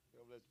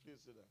 God bless. Please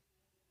sit down.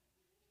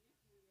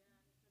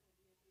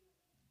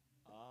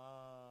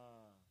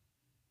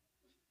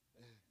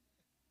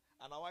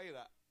 And why you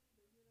that?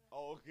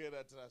 Oh, okay,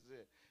 that's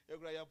it.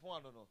 You're your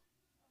point, no?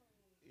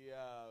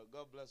 Yeah,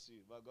 God bless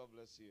you. But God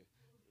bless you.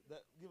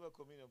 Give a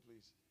communion,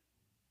 please.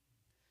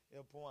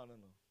 Your point,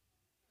 no?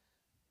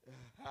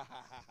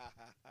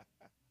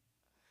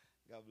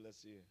 God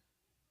bless you.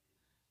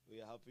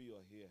 We are happy you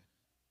are here.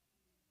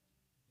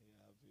 We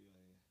are happy you are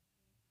here.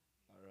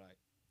 All right.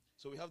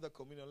 So we have the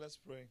communion. Let's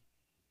pray.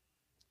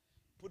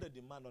 Put a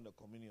demand on the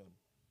communion.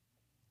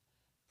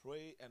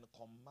 Pray and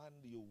command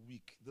your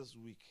week, this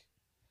week,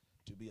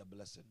 to be a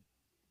blessing.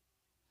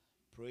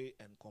 Pray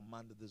and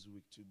command this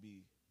week to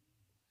be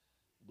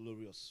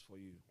glorious for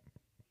you.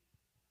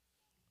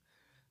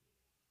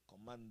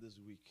 Command this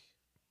week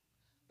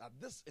that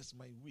this is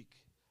my week.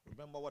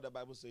 Remember what the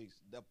Bible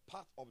says. The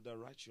path of the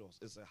righteous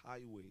is a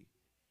highway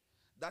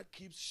that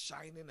keeps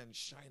shining and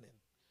shining.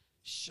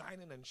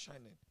 Shining and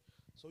shining.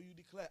 So you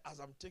declare, as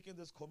I'm taking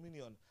this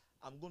communion,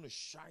 I'm going to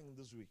shine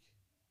this week.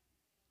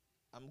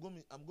 I'm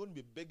going to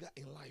be bigger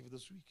in life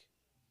this week.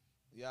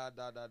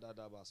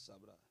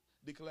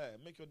 Declare.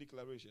 Make your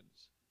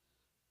declarations.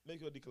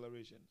 Make your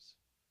declarations.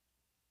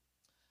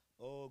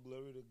 Oh,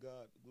 glory to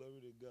God.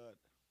 Glory to God.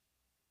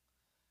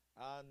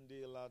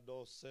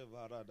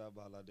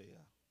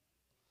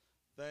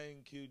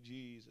 Thank you,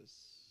 Jesus.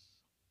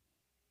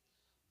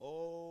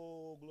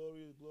 Oh,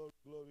 glory, glory,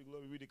 glory,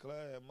 glory. We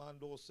declare.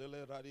 Mando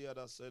Sele Radia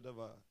da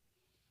Sedava.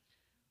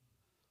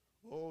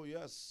 Oh,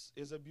 yes.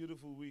 It's a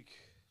beautiful week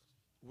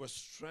with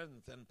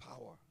strength and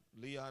power.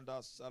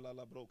 Lianda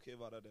Salala Broke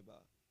Varadeba.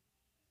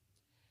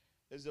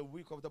 It's a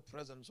week of the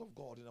presence of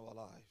God in our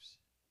lives.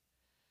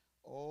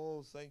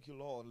 Oh, thank you,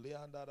 Lord.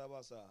 Lianda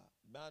Rabasa.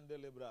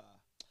 Mandelebra.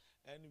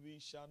 And we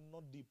shall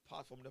not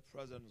depart from the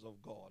presence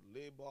of God.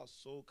 Leba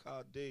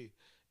soka de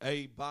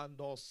a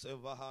bando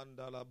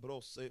sevahanda la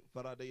brose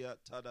faradeya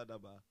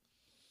tadadaba.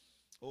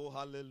 Oh,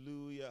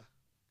 hallelujah.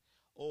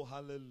 Oh,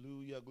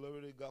 hallelujah.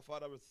 Glory to God.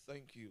 Father, we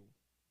thank you.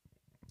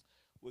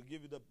 We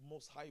give you the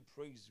most high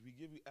praise. We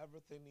give you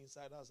everything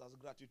inside us as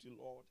gratitude,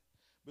 Lord,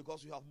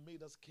 because you have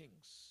made us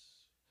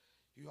kings.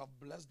 You have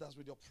blessed us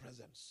with your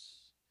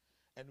presence.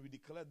 And we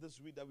declare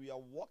this week that we are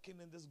walking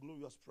in this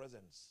glorious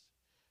presence.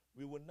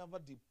 We will never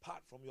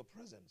depart from your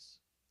presence.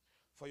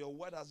 For your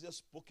word has just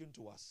spoken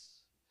to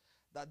us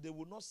that they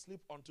will not sleep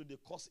until they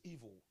cause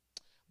evil,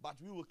 but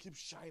we will keep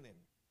shining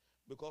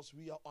because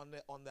we are on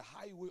the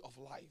highway of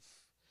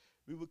life.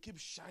 We will keep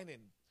shining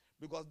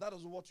because that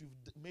is what you've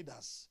made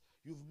us.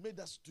 You've made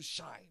us to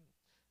shine.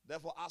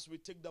 Therefore, as we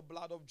take the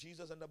blood of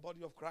Jesus and the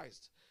body of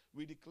Christ,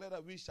 we declare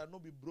that we shall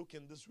not be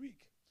broken this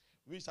week.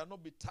 We shall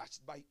not be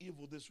touched by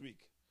evil this week.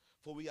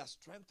 For we are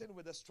strengthened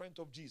with the strength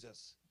of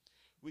Jesus.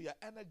 We are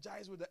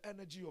energized with the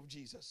energy of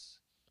Jesus.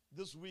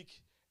 This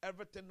week,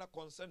 everything that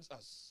concerns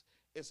us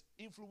is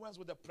influenced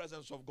with the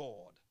presence of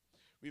God.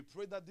 We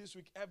pray that this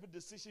week, every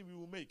decision we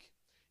will make,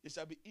 it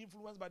shall be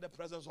influenced by the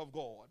presence of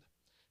God.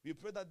 We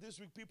pray that this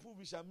week, people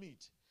we shall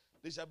meet,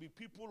 they shall be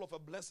people of a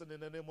blessing in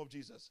the name of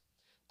Jesus.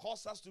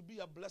 Cause us to be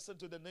a blessing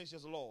to the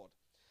nations, Lord.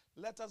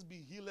 Let us be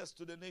healers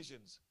to the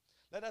nations.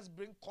 Let us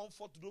bring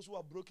comfort to those who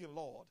are broken,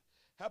 Lord.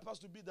 Help us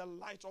to be the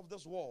light of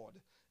this world.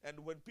 And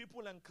when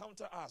people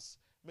encounter us,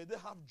 may they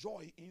have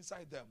joy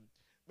inside them.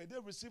 May they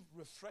receive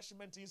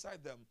refreshment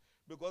inside them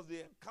because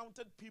they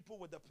encountered people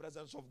with the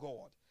presence of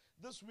God.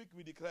 This week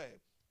we declare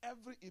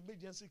every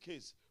emergency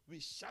case, we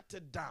shut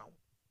it down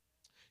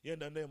in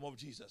the name of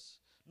Jesus.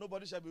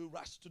 Nobody shall be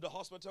rushed to the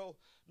hospital.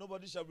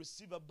 Nobody shall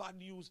receive a bad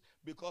news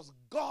because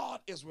God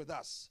is with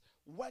us,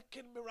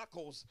 working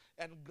miracles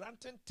and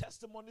granting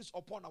testimonies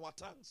upon our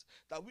tongues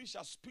that we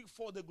shall speak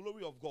for the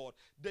glory of God.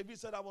 David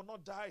said, I will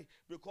not die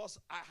because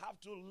I have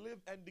to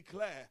live and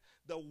declare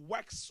the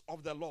works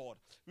of the Lord.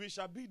 We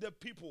shall be the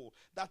people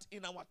that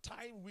in our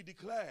time we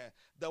declare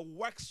the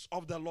works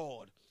of the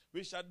Lord.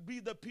 We shall be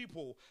the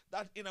people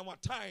that in our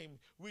time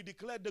we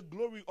declare the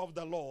glory of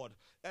the Lord.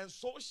 And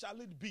so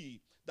shall it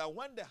be that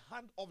when the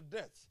hand of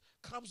death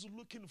comes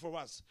looking for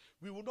us,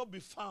 we will not be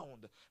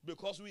found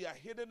because we are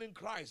hidden in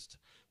Christ,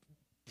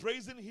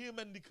 praising him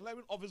and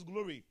declaring of his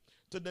glory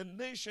to the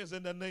nations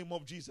in the name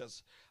of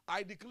Jesus.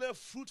 I declare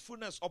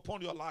fruitfulness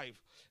upon your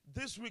life.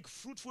 This week,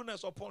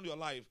 fruitfulness upon your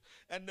life.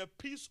 And the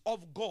peace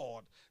of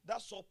God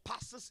that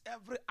surpasses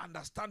every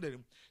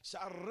understanding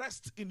shall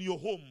rest in your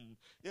home.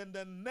 In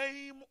the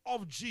name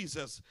of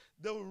Jesus,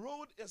 the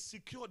road is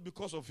secured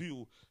because of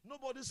you.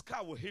 Nobody's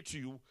car will hit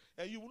you,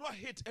 and you will not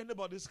hit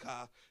anybody's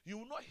car. You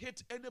will not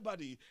hit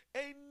anybody.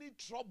 Any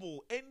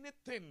trouble,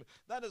 anything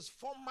that is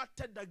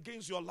formatted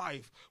against your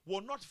life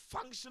will not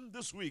function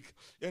this week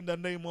in the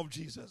name of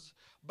Jesus.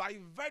 By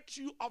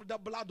virtue of the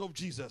blood of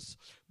Jesus,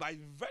 by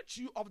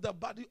virtue of the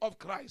body of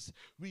Christ,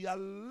 we are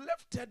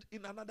lifted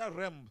in another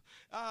realm,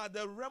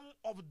 the realm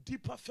of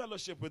deeper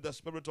fellowship with the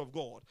Spirit of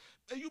God.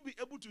 May you be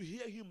able to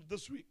hear him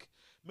this week.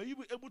 May you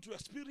be able to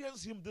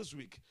experience him this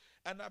week.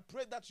 And I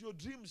pray that your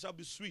dreams shall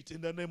be sweet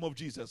in the name of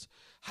Jesus.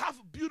 Have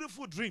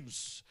beautiful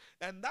dreams,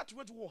 and that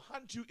which will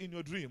haunt you in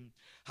your dream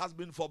has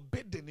been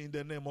forbidden in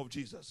the name of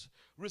Jesus.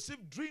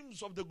 Receive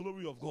dreams of the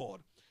glory of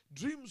God,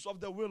 dreams of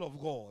the will of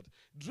God,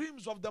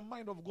 dreams of the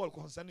mind of God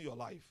concerning your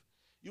life.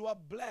 You are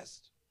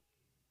blessed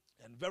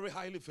and very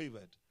highly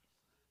favored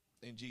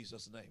in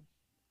Jesus' name.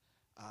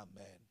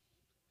 Amen.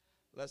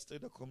 Let's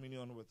take the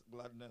communion with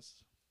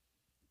gladness.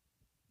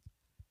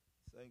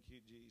 Thank you,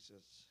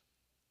 Jesus.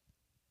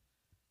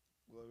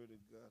 Glory to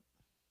God.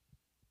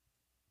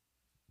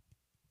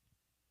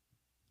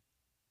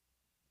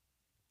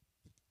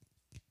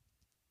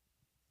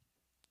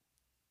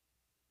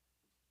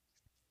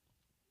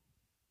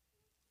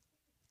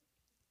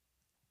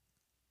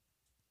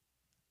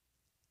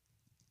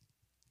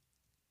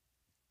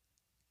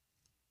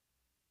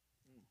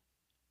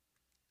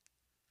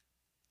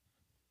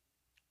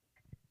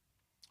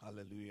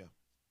 Hallelujah.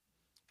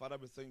 Father,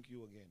 we thank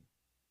you again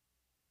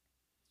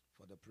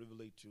for the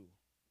privilege to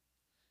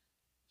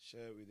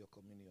share with your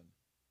communion.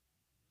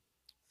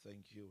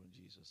 Thank you in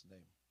Jesus'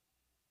 name.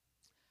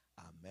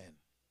 Amen.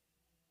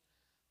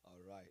 All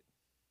right.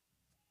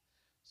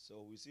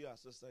 So we see our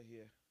sister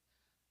here.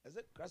 Is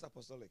it Christ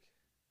Apostolic?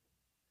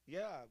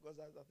 Yeah, because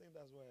I think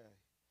that's where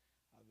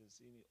I've been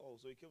seeing you. Oh,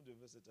 so you came to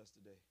visit us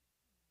today.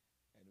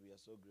 And we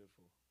are so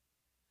grateful.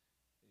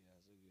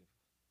 Yeah, so grateful.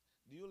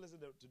 Do you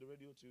listen to the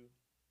radio too?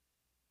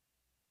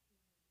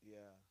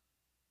 Yeah.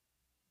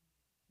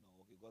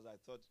 No, okay, because I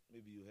thought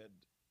maybe you heard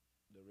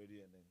the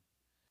radio and then,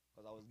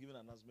 because I was giving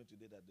an announcement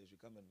today that they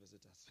should come and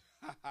visit us.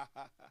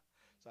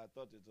 So I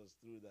thought it was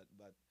through that,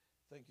 but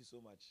thank you so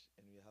much,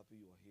 and we're happy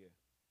you are here.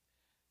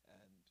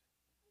 And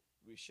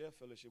we share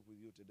fellowship with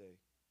you today,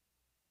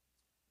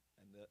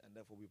 and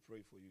therefore we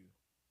pray for you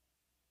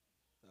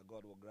that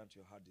God will grant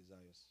your heart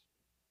desires.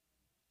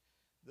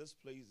 This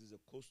place is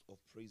a coast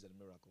of praise and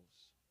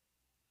miracles.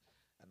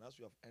 And as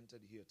you have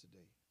entered here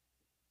today,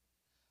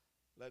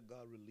 let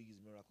God release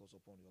miracles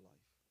upon your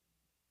life.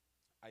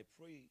 I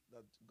pray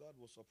that God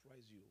will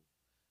surprise you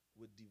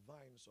with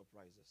divine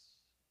surprises.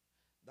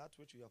 That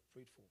which you have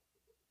prayed for,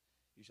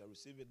 you shall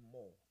receive it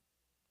more,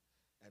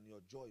 and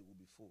your joy will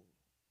be full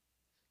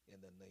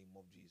in the name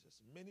of Jesus.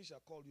 Many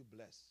shall call you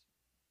blessed.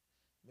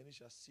 Many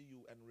shall see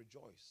you and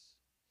rejoice.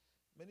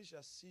 Many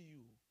shall see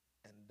you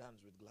and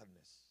dance with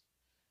gladness,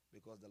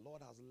 because the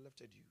Lord has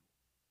lifted you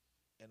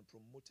and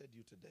promoted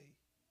you today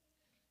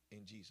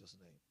in Jesus'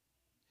 name.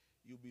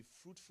 You'll be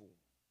fruitful.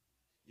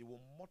 You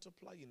will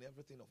multiply in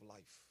everything of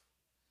life.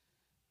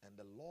 And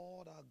the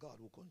Lord our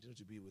God will continue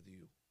to be with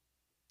you.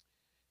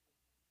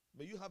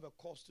 May you have a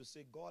cause to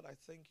say, God, I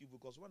thank you,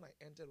 because when I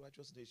entered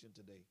Righteous Nation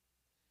today,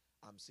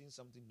 I'm seeing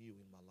something new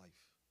in my life.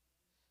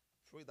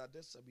 Pray that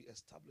this shall be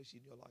established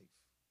in your life.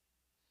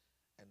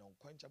 And the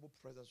unquenchable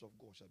presence of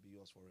God shall be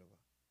yours forever.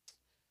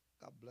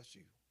 God bless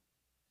you.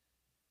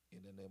 In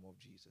the name of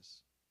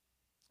Jesus.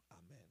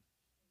 Amen.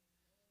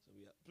 So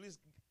please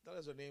tell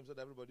us your name so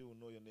that everybody will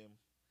know your name.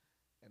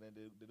 And then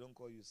they don't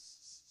call you.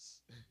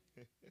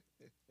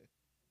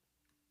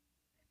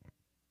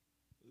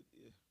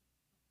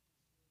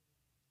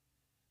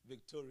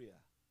 Victoria.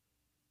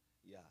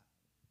 Yeah.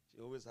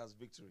 She always has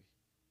victory.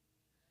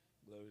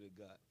 Glory to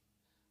God.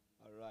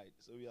 All right.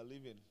 So we are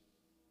leaving.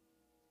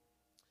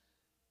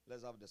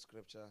 Let's have the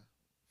scripture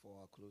for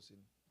our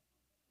closing.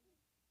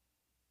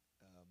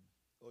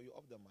 You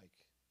off the mic.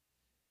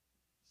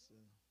 So,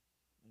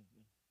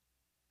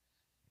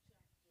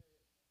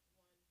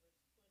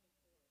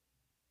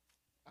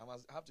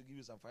 I have to give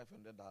you some $500.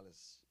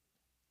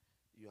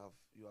 You have.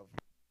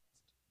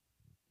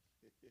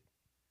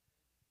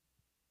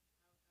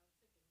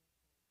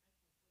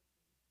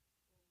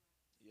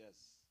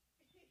 Yes,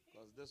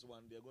 because this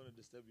one they're going to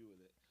disturb you with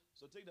it.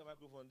 So take the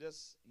microphone.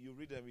 Just you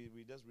read them.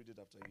 We just read it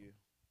after you.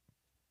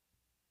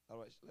 All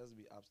right. Let's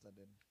be abstinent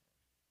then.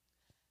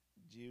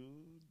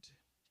 Jude.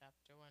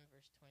 Chapter 1,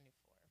 verse 24.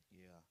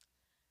 Yeah.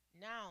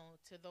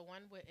 Now, to the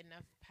one with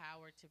enough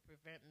power to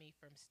prevent me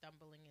from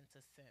stumbling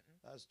into sin.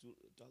 That's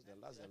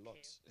a lot.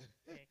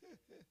 Okay.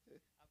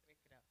 I'll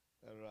break it up.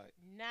 All right.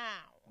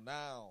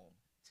 Now.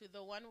 To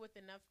the one with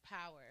enough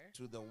power.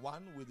 To the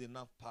one with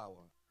enough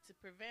power. To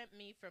prevent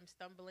me from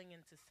stumbling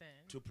into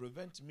sin. To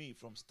prevent me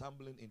from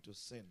stumbling into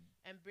sin.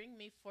 And bring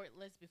me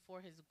faultless before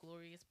his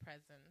glorious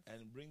presence.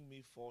 And bring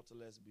me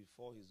faultless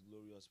before his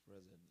glorious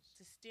presence.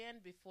 To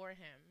stand before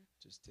him.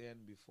 To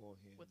stand before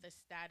him. With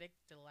ecstatic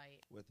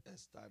delight. With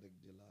ecstatic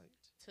delight.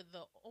 To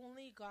the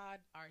only God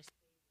our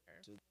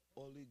Savior. To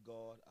the only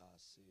God our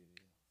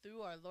Savior.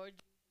 Through our Lord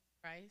Jesus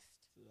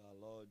Christ. Through our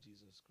Lord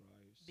Jesus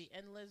Christ. Be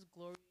endless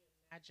glory.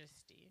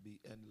 Majesty. Be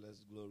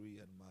endless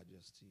glory and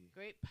majesty.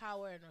 Great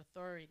power and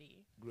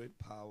authority. Great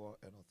power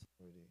and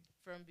authority.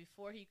 From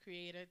before he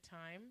created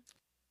time.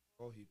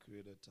 Before he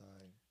created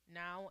time.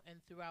 Now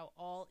and throughout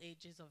all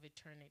ages of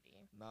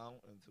eternity.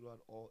 Now and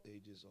throughout all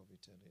ages of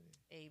eternity.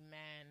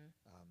 Amen.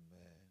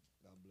 Amen.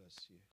 God bless you.